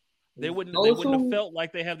 They wouldn't have felt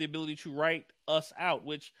like they have the ability to write us out,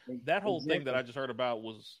 which that whole thing that I just heard about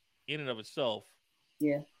was in and of itself.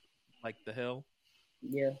 Yeah. Like the hell?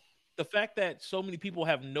 Yeah. The fact that so many people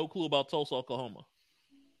have no clue about Tulsa, Oklahoma.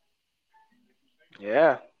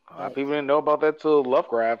 Yeah. People didn't know about that till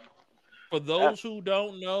Lovecraft. For those who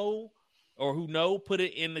don't know or who know, put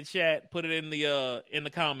it in the chat, put it in the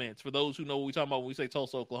comments. For those who know what we're talking about when we say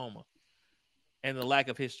Tulsa, Oklahoma. And the lack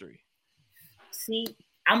of history. See,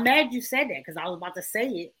 I'm mad you said that because I was about to say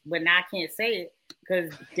it, but now I can't say it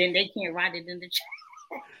because then they can't write it in the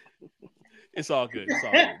chat. It's all good. It's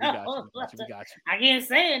all good. We got you. I can't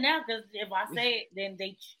say it now because if I say it, then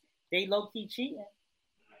they low key cheating.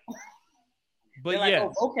 But yeah,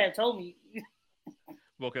 like, vocab told me.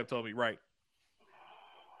 Vocab told me, right?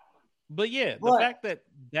 But yeah, the fact that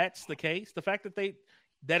that's the case, the fact that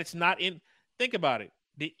it's not in. Think about it.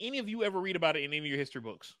 Did any of you ever read about it in any of your history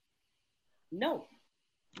books? No.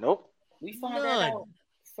 Nope. We found that out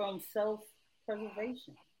from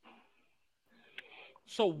self-preservation.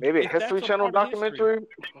 So maybe a History Channel documentary.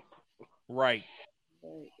 Right.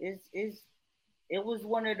 It was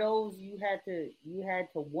one of those you had to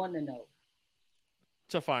want to know.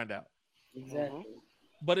 To find out. Exactly. Mm-hmm.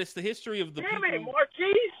 But it's the history of the people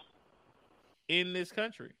in this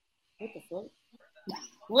country. What the fuck?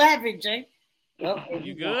 What happened, Jay? Oh,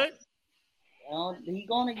 you good? He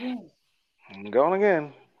gone again. I'm going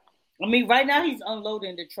again. I mean, right now he's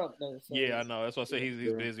unloading the truck though. So yeah, I know. That's why I say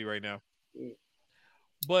he's busy right now. Yeah.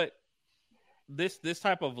 But this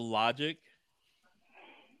type of logic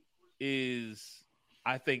is,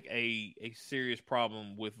 I think, a serious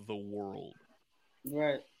problem with the world.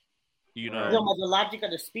 Right. You know, the logic of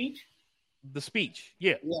the speech. The speech,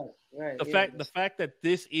 yeah. Right. The fact that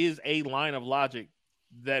this is a line of logic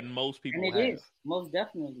that most people and it is most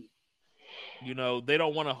definitely. You know, they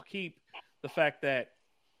don't want to keep the fact that,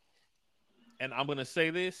 and I'm going to say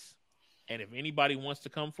this, and if anybody wants to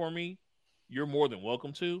come for me, you're more than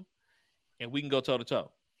welcome to, and we can go toe to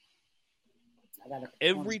toe.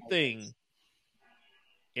 Everything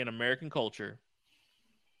in American culture,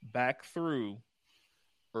 back through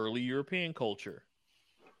early European culture,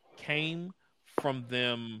 came from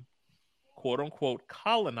them, quote unquote,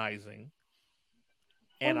 colonizing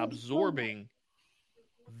and absorbing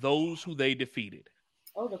those who they defeated.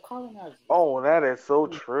 Oh, the colonizers. Oh, that is so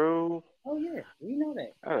true. Oh yeah, we know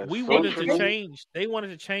that. We wanted to change. They wanted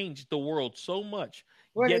to change the world so much,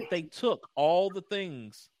 yet they took all the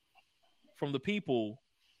things from the people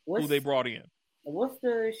who they brought in. What's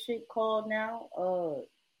the shit called now?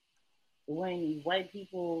 When white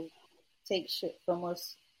people take shit from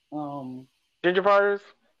us. Gentrifiers?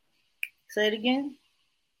 Say it again.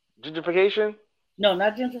 Gentrification? No,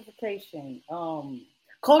 not gentrification.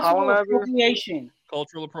 Cultural appropriation.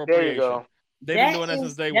 Cultural appropriation. There you go. They've been doing that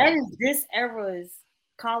since day one. That is this era's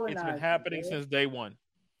colonizing. It's been happening since day one.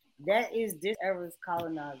 That is this era's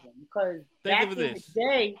colonizing because back in the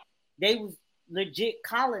day, they was legit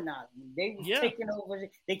colonizing. They was taking over.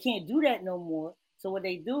 They can't do that no more. So what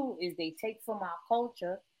they do is they take from our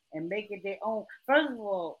culture and make it their own. First of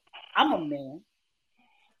all, I'm a man,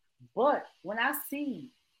 but when I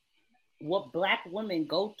see what Black women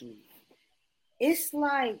go through, it's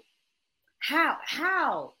like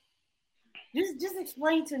how. Just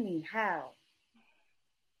explain to me how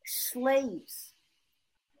slaves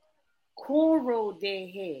cornrowed their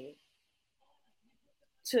hair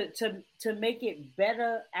to make it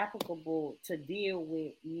better applicable to deal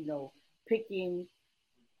with, picking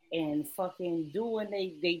and fucking doing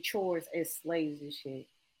they chores as slaves and shit.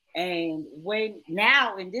 And when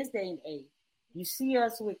now in this day and age, you see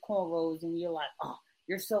us with cornrows and you're like, oh,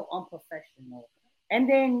 you're so unprofessional. And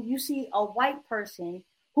then you see a white person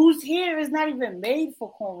whose hair is not even made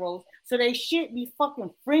for cornrows, so they shit be fucking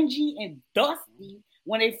fringy and dusty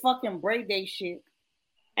when they fucking braid they shit.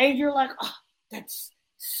 And you're like, oh, that's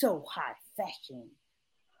so high fashion.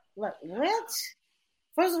 Like, what?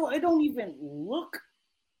 First of all, it don't even look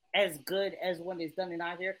as good as when it's done in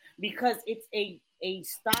our hair because it's a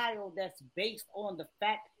style that's based on the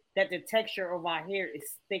fact that the texture of our hair is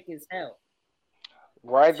thick as hell.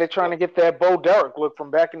 Right? They're trying to get that Bo Derek look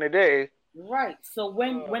from back in the day. Right. So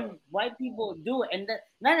when white people do it, and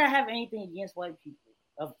not that I have anything against white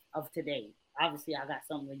people of today. Obviously, I got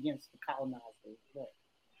something against the colonizers,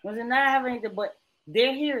 but not have anything. But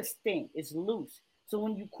their hair is thin, it's loose. So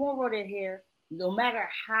when you cornrow their hair, no matter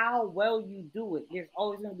how well you do it, there's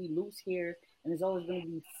always going to be loose hairs, and there's always going to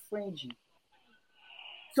be fringy.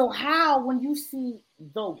 So how, when you see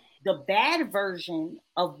the bad version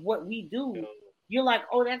of what we do, you're like,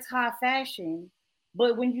 oh, that's high fashion.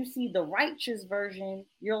 But when you see the righteous version,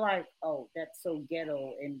 you're like, oh, that's so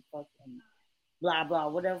ghetto and fucking blah, blah,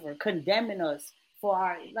 whatever, condemning us for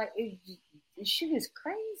our, like, this shit is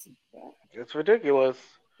crazy, bro. It's ridiculous.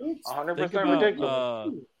 It's 100%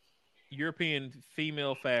 ridiculous. European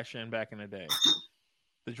female fashion back in the day.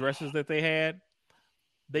 The dresses that they had,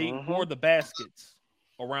 they wore the baskets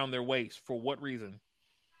around their waist. For what reason?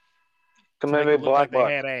 To make it look like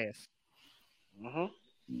they had ass.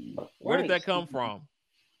 Where did that come from?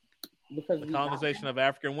 Because the colonization of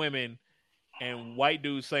African women and white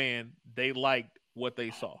dudes saying they liked what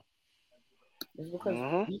they saw. It's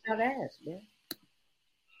because we got ass, man.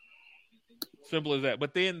 Simple as that.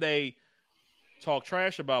 But then they talk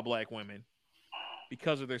trash about Black women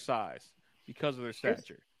because of their size, because of their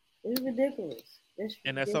stature. It's ridiculous.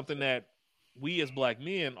 And that's something that we as Black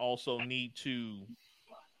men also need to.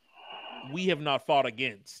 We have not fought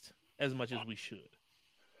against as much as we should.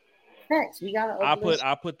 Facts. We gotta.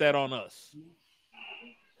 I put that on us.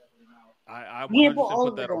 I 100%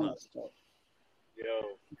 put that on us.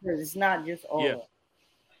 Because it's not just all. Yeah.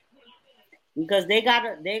 Because they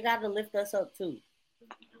gotta lift us up too.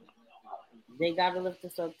 They gotta lift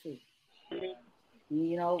us up too.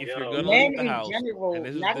 You know, if you're gonna men leave the in house, general,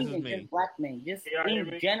 not even just Black men, just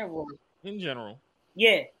in general. In general.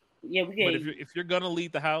 Yeah, we get. But if you're gonna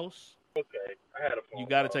leave the house, I had a phone you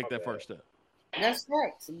got to take that first step. That's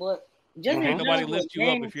facts, but just can't nobody lift you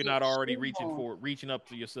up if you're not already reaching up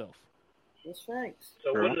to yourself. That's facts.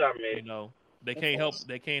 So what did I mean? You know, they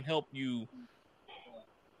can't help you.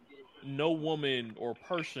 No woman or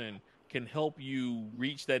person can help you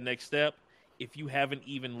reach that next step if you haven't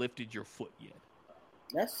even lifted your foot yet.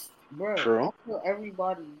 That's bro. True. For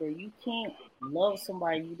everybody, bro. You can't love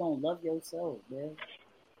somebody you don't love yourself, bro.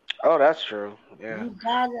 Oh, that's true. Yeah.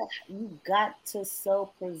 You got to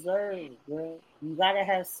self-preserve, bro. You gotta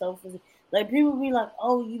have like people be like,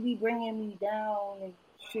 oh, you be bringing me down and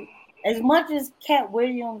shit. As much as Cat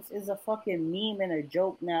Williams is a fucking meme and a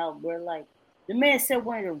joke now, bro, like the man said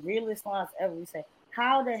one of the realest lines ever. He said,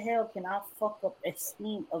 "How the hell can I fuck up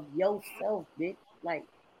esteem of yourself, bitch? Like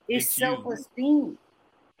it's self-esteem.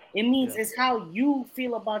 It means it's how you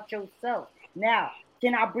feel about yourself. Now,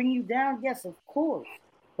 can I bring you down? Yes, of course.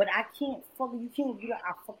 But I can't you can't be like,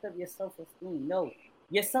 I fucked up your self-esteem. No.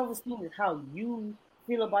 Your self-esteem is how you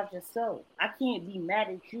feel about yourself. I can't be mad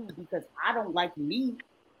at you because I don't like me.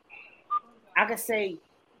 I can say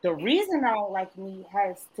the reason I don't like me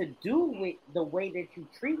has to do with the way that you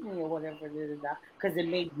treat me or whatever, because it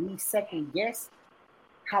made me second guess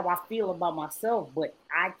how I feel about myself. But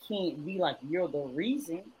I can't be like, you're the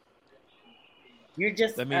reason. You're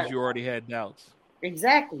just that means you already had doubts.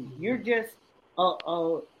 Exactly. You're just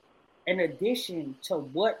an addition to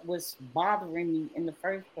what was bothering me in the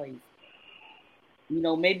first place. You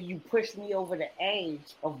know, maybe you pushed me over the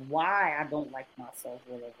edge of why I don't like myself,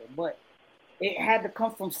 whatever. But it had to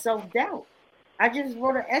come from self-doubt. I just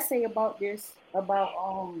wrote an essay about this,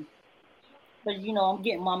 about but you know, I'm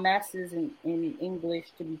getting my master's in English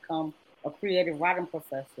to become a creative writing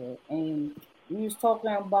professor, and we was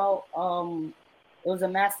talking about it was a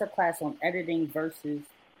master class on editing versus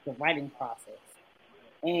the writing process,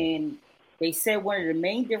 and they said one of the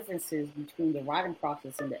main differences between the writing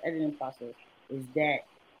process and the editing process is that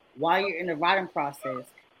while you're in the writing process,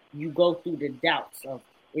 you go through the doubts of,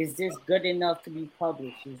 is this good enough to be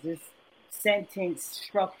published? Is this sentence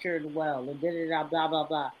structured well? Or blah, blah, blah,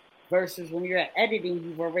 blah. Versus when you're editing,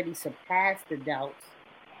 you've already surpassed the doubts.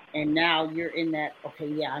 And now you're in that, okay,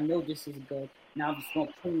 yeah, I know this is good. Now I'm just going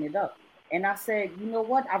to clean it up. And I said, you know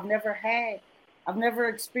what? I've never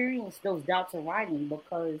experienced those doubts of writing,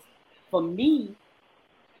 because for me,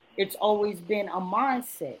 it's always been a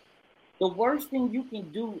mindset. The worst thing you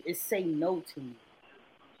can do is say no to me.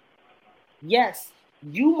 Yes,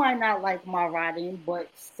 you might not like my writing, but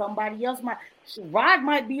somebody else might. Rod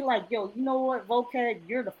might be like, yo, you know what, Vocab,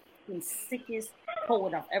 you're the fucking sickest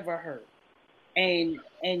poet I've ever heard. And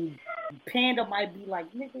Panda might be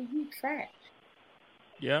like, nigga, you trash.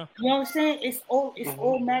 Yeah. You know what I'm saying? It's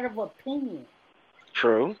all matter of opinion.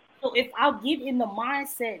 True. So if I'll get in the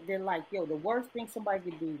mindset that like, yo, the worst thing somebody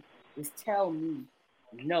could do is tell me,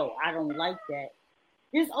 no, I don't like that.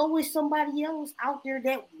 There's always somebody else out there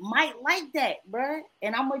that might like that, bruh.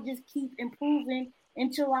 And I'm going to just keep improving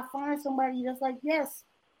until I find somebody that's like, yes,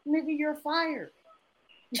 nigga, you're fired.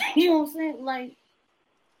 You know what I'm saying? Like,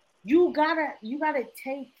 you gotta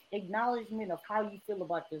take acknowledgement of how you feel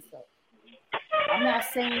about yourself. I'm not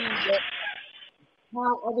saying that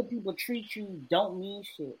how other people treat you don't mean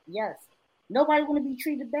shit. Yes, nobody want to be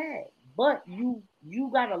treated bad, but you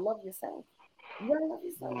gotta love yourself. You gotta love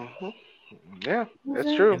yourself. Mm-hmm. Yeah,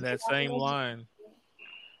 that's true. In that same line,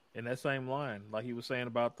 like he was saying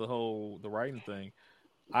about the writing thing,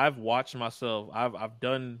 I've watched myself. I've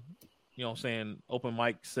done, you know what I'm saying, open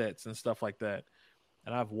mic sets and stuff like that,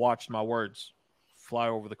 and I've watched my words fly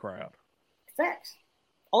over the crowd. Facts.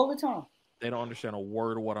 All the time. They don't understand a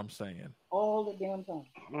word of what I'm saying. All the damn time.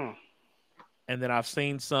 Mm. And then I've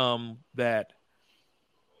seen some that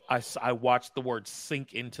I watched the words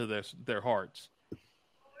sink into their hearts.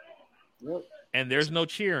 Yep. And there's no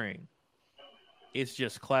cheering. It's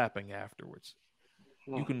just clapping afterwards.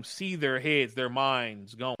 You can see their heads, their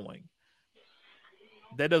minds going.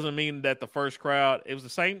 That doesn't mean that the first crowd, it was the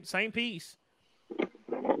same piece.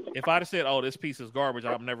 If I'd have said, oh, this piece is garbage,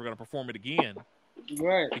 I'm never going to perform it again.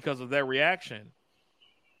 Right. Because of their reaction,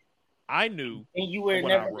 I knew. And you would have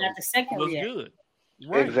never got the second was reaction. good.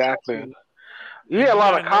 Right. Exactly. You hear a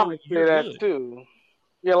lot of comics say that too.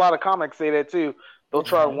 You hear a lot of comics say that too. They'll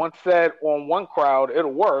try one set on one crowd,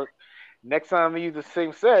 it'll work. Next time they use the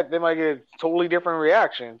same set, they might get a totally different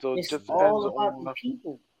reaction. So it's it just all depends about on the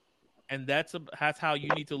people. And that's how you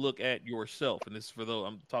need to look at yourself. And this is for those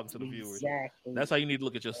I'm talking to the viewers. Exactly. That's how you need to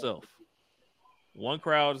look at yourself. One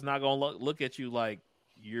crowd is not going to look at you like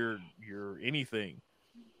you're anything.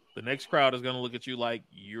 The next crowd is going to look at you like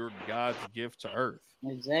you're God's gift to earth.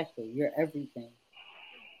 Exactly. You're everything.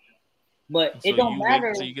 But So it don't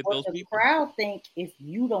matter so you get what those the people. crowd think if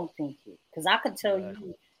you don't think it. Because I can tell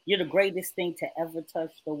you, you're the greatest thing to ever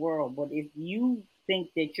touch the world. But if you think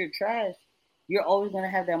that you're trash, you're always going to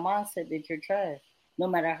have that mindset that you're trash, no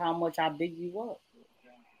matter how much I big you up.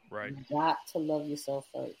 Right. You got to love yourself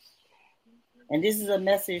first. And this is a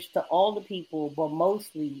message to all the people, but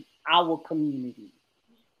mostly our community.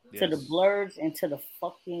 Yes. To the blurs and to the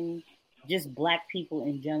fucking just black people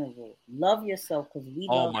in general. Love yourself, because we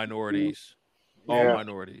All love minorities. you. All Yeah.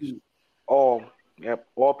 minorities. all. Yep,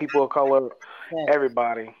 all people of color, Yeah.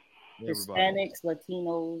 everybody. Hispanics,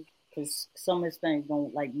 Latinos, because some Hispanics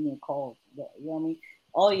don't like being called that. You know what I mean?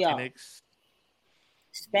 All y'all. Latinx.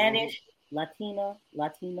 Spanish, Latino,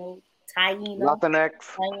 Taíno, Latinx.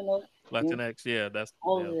 Taíno, Latinx, yeah, that's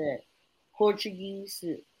all of that. Portuguese.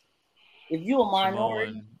 If you're a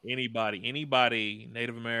minority, Samoan, anybody,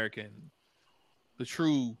 Native American, the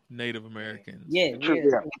true Native Americans. yeah,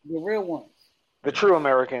 the real ones. The true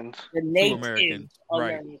Americans. The True native Americans,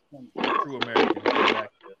 right. Americans. True Americans. Exactly.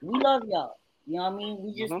 We love y'all. You know what I mean?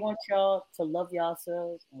 We just want y'all to love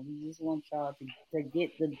yourselves, and we just want y'all to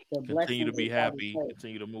get the blessings. Continue to be that God happy. has.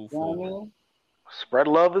 Continue to move You know what I forward. mean? Spread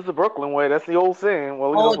love is the Brooklyn way. That's the old saying. Well,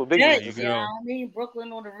 we know what big that, is. you know what I mean?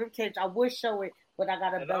 Brooklyn on the ribcage. I would show it, but I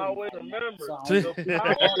got a belly. always remember, So the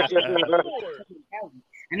power of the Lord.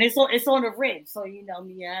 And it's on the rib, so you know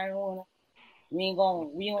me. I don't want to. We ain't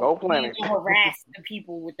gonna harass the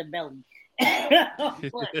people with the belly.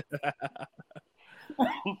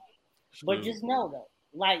 But just know though,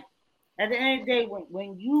 like at the end of the day,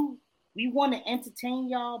 when we want to entertain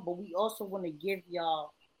y'all, but we also want to give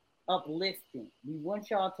y'all uplifting. We want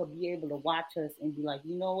y'all to be able to watch us and be like,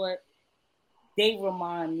 you know what? They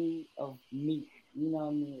remind me of me. You know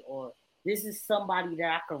what I mean? Or this is somebody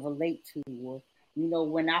that I can relate to. Or, you know,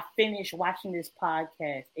 when I finish watching this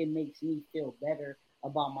podcast, it makes me feel better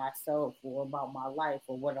about myself or about my life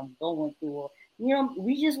or what I'm going through. Or, you know,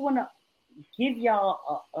 we just want to give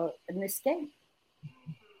y'all an escape.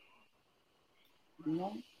 You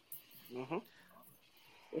know? Mm-hmm.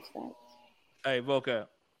 What's that? Hey, Vocab.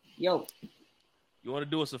 Yo. You want to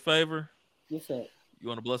do us a favor? What's up? You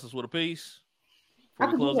want to bless us with a piece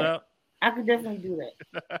before we close out? I could definitely do that.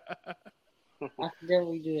 I could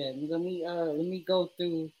definitely do that. Let me go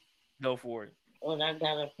through. Go for it. What I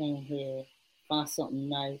got up in here. Find something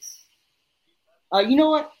nice. You know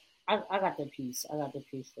what? I got the piece. I got the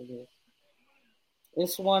piece for this.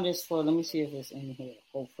 This one is for. Let me see if it's in here.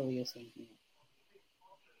 Hopefully, it's in here.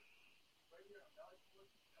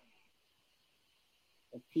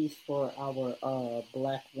 A piece for our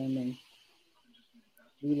black women.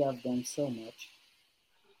 We love them so much.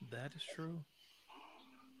 That is true.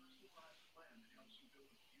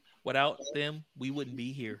 Without them, we wouldn't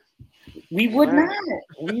be here. We would not.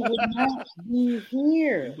 We would not be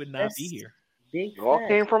here. We would not be here. Big you all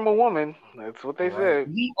came from a woman. That's what they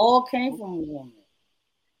said. We all came from a woman.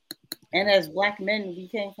 And as black men, we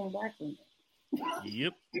came from black women.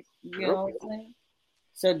 Yep. You know what I'm saying?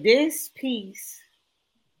 So this piece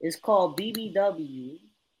is called BBW,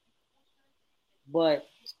 but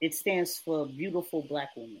it stands for Beautiful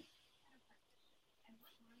Black Woman.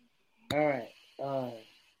 All right.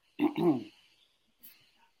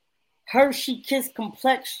 Hershey kiss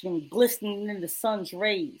complexion glistening in the sun's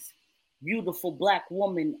rays. Beautiful black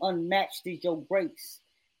woman, unmatched is your grace.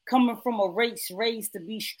 Coming from a race raised to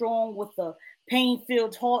be strong with a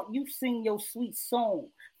pain-filled heart, you sing your sweet song,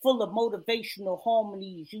 full of motivational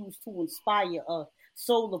harmonies used to inspire a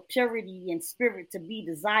soul of purity and spirit to be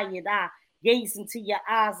desired. I gaze into your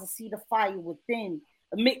eyes and see the fire within,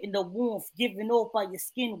 emitting the warmth given off by your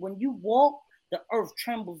skin. When you walk, the earth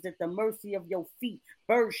trembles at the mercy of your feet.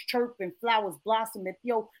 Birds chirp and flowers blossom at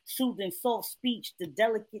your soothing soft speech. The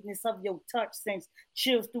delicateness of your touch sends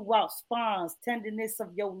chills throughout spines. Tenderness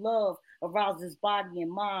of your love arouses body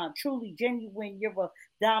and mind. Truly genuine, you're a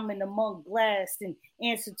diamond among glass. In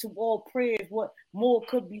answer to all prayers, what more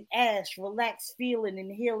could be asked? Relaxed feeling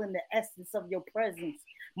and healing the essence of your presence.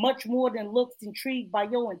 Much more than looks, intrigued by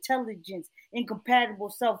your intelligence, incompatible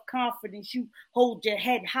self-confidence. You hold your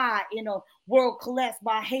head high in a world collapsed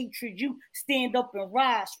by hatred. You stand up and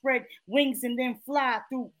rise, spread wings and then fly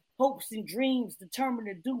through hopes and dreams, determined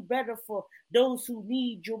to do better for those who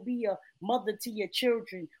need. You'll be a mother to your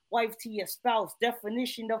children, wife to your spouse.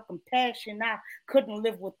 Definition of compassion, I couldn't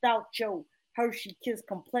live without your Hershey kiss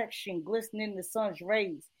complexion, glistening in the sun's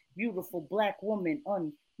rays. Beautiful black woman,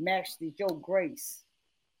 unmatched is your grace.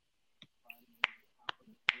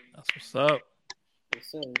 That's what's up. Yes,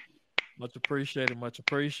 sir. Much appreciated. Much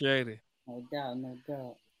appreciated. No doubt. No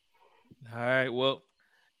doubt. All right. Well,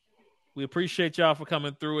 we appreciate y'all for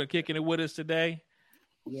coming through and kicking it with us today.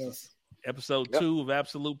 Yes. Episode 2 of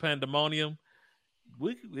Absolute Pandemonium.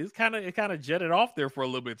 It kind of jetted off there for a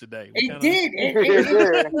little bit today. It did.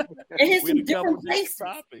 It hit some different places.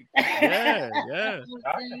 Topics. Yeah. Y'all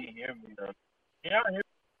can't hear me though. Y'all hear me?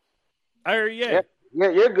 I hear you. Yeah,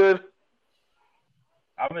 you're good.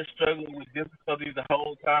 I've been struggling with difficulties the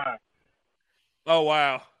whole time. Oh,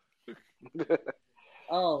 wow.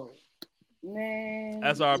 Oh, man.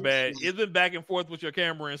 That's our bad. It's been back and forth with your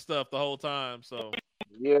camera and stuff the whole time, so.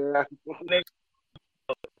 Yeah.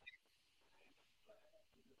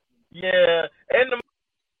 Yeah. And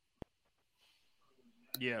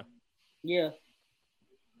Yeah. Yeah.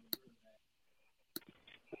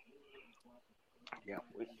 Yeah.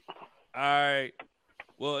 All right.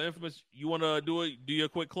 Well, Infamous, you want to do your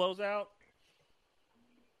quick closeout?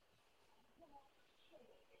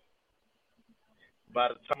 By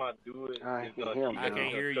the time I do it, I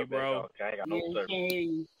can't hear you, bro. Okay, I got no service. Can't hear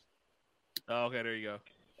you. Oh, okay, there you go.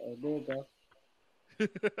 Oh, there you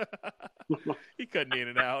go. He cutting in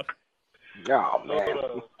and out. Oh,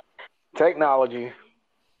 man. Technology.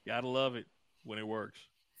 Gotta love it when it works.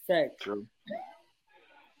 Fact. True.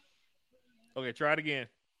 Okay, try it again.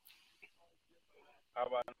 How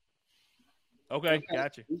about? Okay,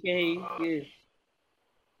 gotcha. Okay, yeah.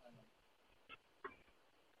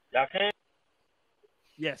 Y'all can?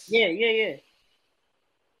 Yes. Yeah.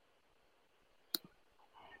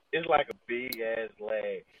 it's like a big ass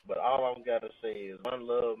lag. But all I'm gotta say is one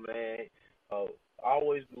love, man.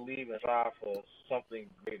 Always believe and strive for something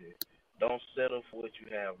greater. Don't settle for what you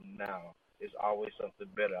have now. There's always something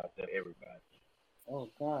better out there, everybody. Oh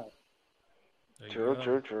God. True.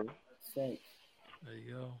 Thanks. There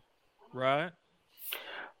you go. Right.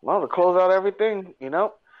 Well, to close out everything, we've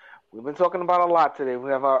been talking about a lot today. We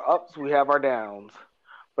have our ups, we have our downs.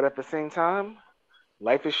 But at the same time,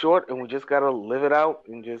 life is short and we just got to live it out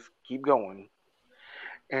and just keep going.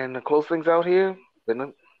 And to close things out here,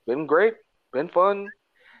 been great, been fun.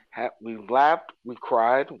 We laughed, we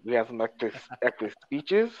cried, we had some active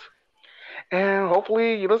speeches. And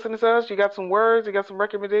hopefully you listen to us, you got some words, you got some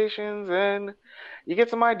recommendations, and you get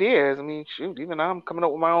some ideas. I mean, shoot, even I'm coming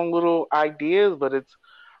up with my own little ideas, but it's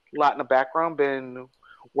a lot in the background. Been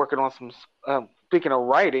working on some, speaking of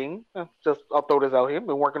writing, I'll throw this out here.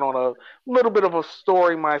 Been working on a little bit of a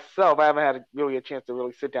story myself. I haven't had really a chance to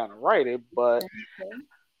really sit down and write it, but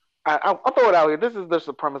I'll throw it out here. This is just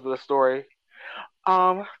the premise of the story.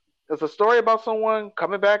 It's a story about someone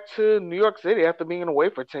coming back to New York City after being away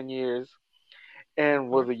for 10 years. And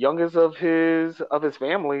was the youngest of his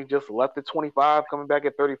family, just left at 25, coming back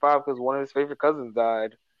at 35 because one of his favorite cousins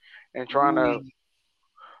died, and trying to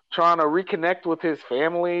reconnect with his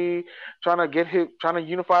family, trying to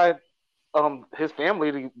unify his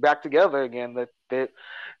family back together again. That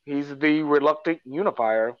he's the reluctant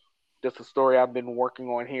unifier. Just a story I've been working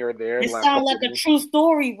on here or there. It sounds like a true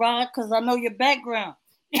story, Rod, because I know your background.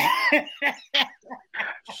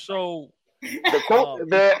 So.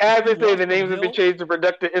 As they say, the names have been changed to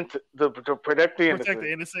protect the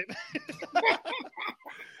innocent.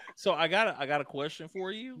 So I got a question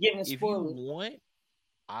for you. If you want,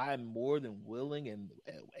 I'm more than willing and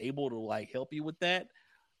able to help you with that.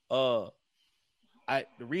 The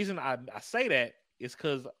reason I say that is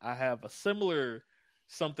because I have a similar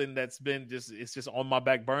something that's been it's just on my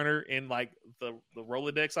back burner in the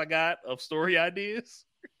Rolodex I got of story ideas.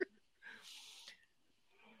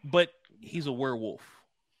 But he's a werewolf.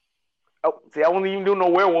 Oh, see, I wasn't even doing no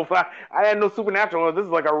werewolf. I had no supernatural. This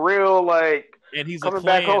is a real And he's a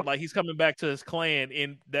clan. He's coming back to his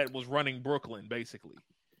clan that was running Brooklyn, basically.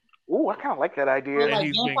 Ooh, I kind of like that idea. And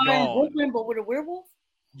he's been gone. Brooklyn, but with a werewolf.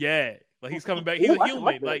 Yeah, he's coming back. He's a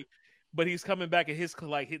human, but he's coming back at his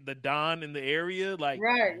the Don in the area,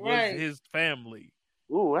 right. His family.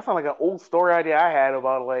 Ooh, that sounds like an old story idea I had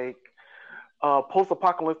about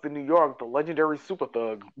post-apocalyptic New York, the legendary super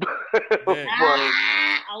thug. Yeah.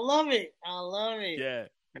 I love it. Yeah.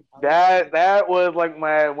 That was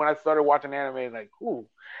when I started watching anime, ooh,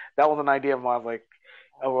 that was an idea of mine.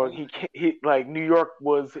 He New York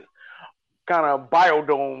was kind of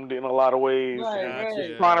biodomed in a lot of ways.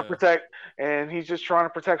 Right. Trying to protect, and he's just trying to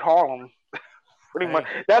protect Harlem. Pretty much.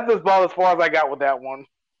 That's about as far as I got with that one.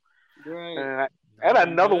 Right. And I had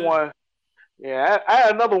another one. Yeah, I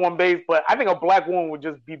had another one based, but I think a black woman would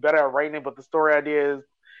just be better at writing it. But the story idea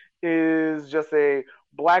is just a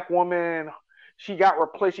black woman. She got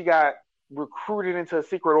replaced. She got recruited into a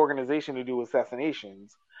secret organization to do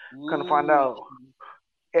assassinations. Couldn't find out,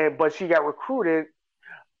 but she got recruited,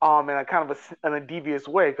 in a kind of in a devious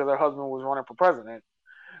way because her husband was running for president.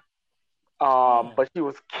 But she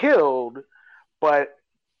was killed, but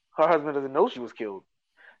her husband doesn't know she was killed.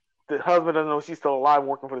 The husband doesn't know she's still alive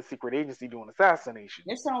working for the secret agency doing assassination.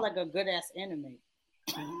 This sounds like a good ass anime.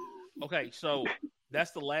 Okay, so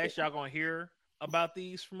that's the last y'all gonna hear about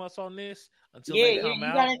these from us on this until they come out.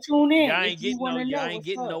 You gotta tune in. Y'all ain't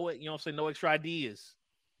getting no extra ideas.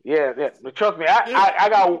 Yeah. But trust me, I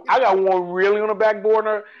got one really on the back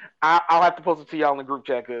burner. I'll have to post it to y'all in the group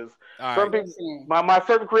chat because some people, my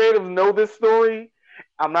certain creatives know this story.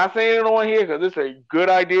 I'm not saying it on here because it's a good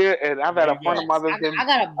idea, and I've had a friend of mine that's been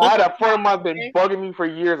bugging me for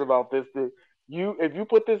years about this. If you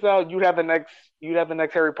put this out, you'd have the next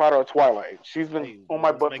Harry Potter or Twilight. She's been on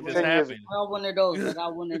my butt for 10 years. I got one of those.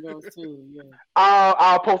 Too. Yeah.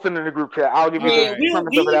 I'll post it in the group chat. I'll give you the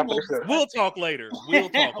premise of it after the show. We'll talk later. As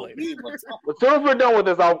soon as we're done with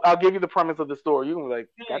this, I'll give you the premise of the story. You can be like,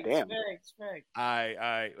 God damn. All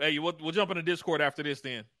right. Hey, we'll jump in the Discord after this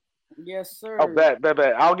then. Yes, sir. Oh, bet.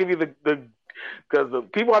 I'll give you the because the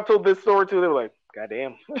people I told this story to, they were like, God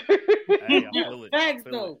damn. Hey, I feel it. Thanks,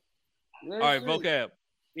 though. All right, vocab.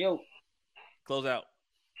 Yo. Close out.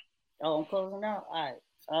 Oh, I'm closing out?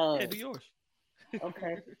 All right. Do yours.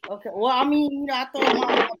 Okay. Well, I mean, I thought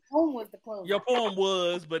my poem was the close. Your poem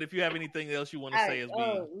was, but if you have anything else you want to say as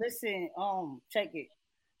being. Listen, check it.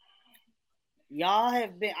 Y'all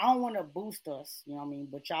have been, I don't want to boost us, you know what I mean,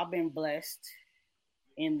 but y'all been blessed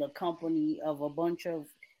in the company of a bunch of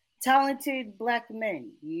talented black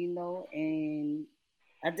men, and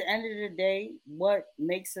at the end of the day, what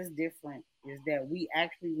makes us different is that we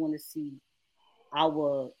actually want to see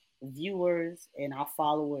our viewers and our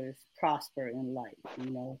followers prosper in life.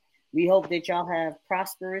 You know, we hope that y'all have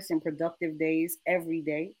prosperous and productive days every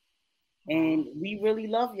day. And we really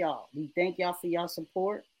love y'all. We thank y'all for y'all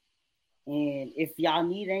support. And if y'all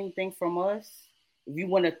need anything from us, if you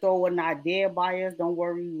want to throw an idea by us, don't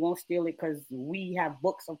worry, we won't steal it because we have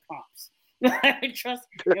books of prompts. Trust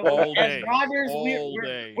all as day, riders,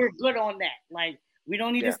 day. We're good on that. Like, we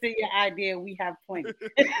don't need to steal your idea. We have plenty.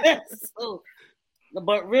 So,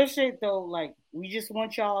 but real shit though, like, we just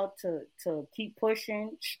want y'all to keep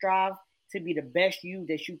pushing, strive to be the best you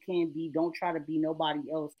that you can be. Don't try to be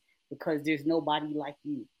nobody else because there's nobody like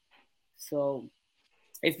you. So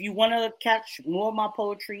if you want to catch more of my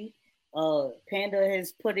poetry, Panda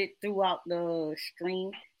has put it throughout the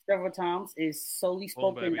stream several times. It's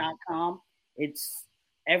solelyspoken.com. It's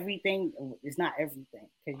everything. It's not everything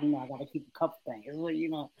because, you know, I got to keep a couple things, you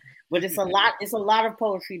know, but it's a lot. It's a lot of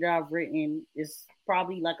poetry that I've written. It's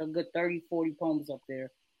probably like a good 30, 40 poems up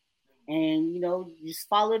there. And, you know, just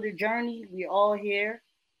follow the journey. We're all here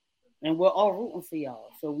and we're all rooting for y'all.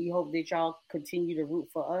 So we hope that y'all continue to root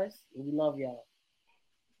for us. And we love y'all.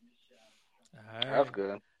 All right. That's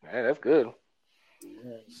good. Man, that's good.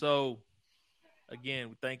 So, again,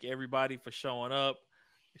 we thank everybody for showing up,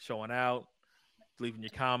 showing out, leaving your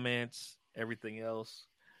comments, everything else.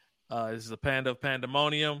 This is a Panda of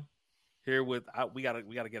Pandemonium here with we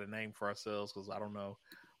gotta get a name for ourselves because I don't know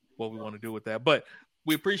what we want to do with that. But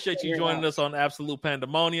we appreciate you joining us on Absolute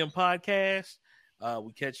Pandemonium podcast.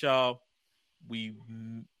 We catch y'all. We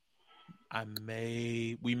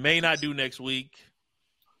may not do next week.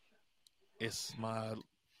 It's my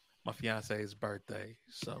fiance's birthday,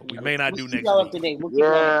 so we may not do next week.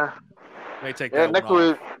 Yeah, may take that next one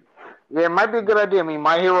week. off. Yeah, it might be a good idea. I mean,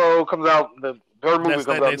 My Hero comes out. The third movie That's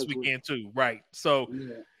comes that out next weekend too, right? So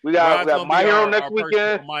we got My Hero next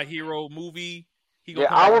weekend. My Hero movie.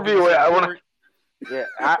 I'll review it.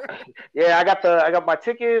 I got my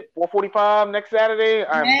ticket 4:45 next Saturday.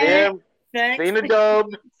 I'm there. Seen the dub.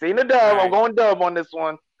 Right. I'm going dub on this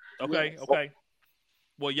one. Okay. Okay.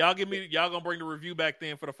 Well, y'all gonna bring the review back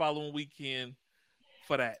then for the following weekend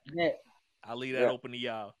for that. Yeah. I'll leave that open to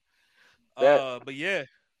y'all. But yeah,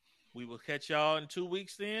 we will catch y'all in 2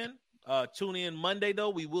 weeks then. Tune in Monday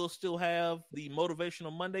though. We will still have the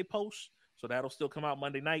Motivational Monday post. So that'll still come out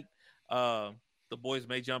Monday night. The boys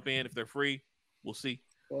may jump in if they're free. We'll see.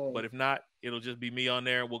 But if not, it'll just be me on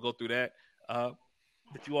there. We'll go through that.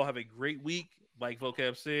 But you all have a great week. Like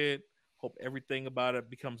Vocab said, hope everything about it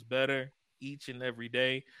becomes better each and every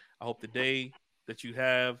day. I hope the day that you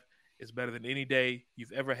have is better than any day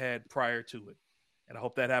you've ever had prior to it. And I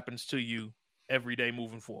hope that happens to you every day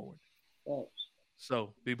moving forward. Thanks.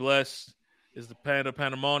 So be blessed. Is the Panda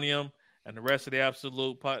Pandemonium and the rest of the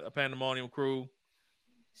Absolute Pandemonium crew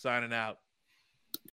signing out.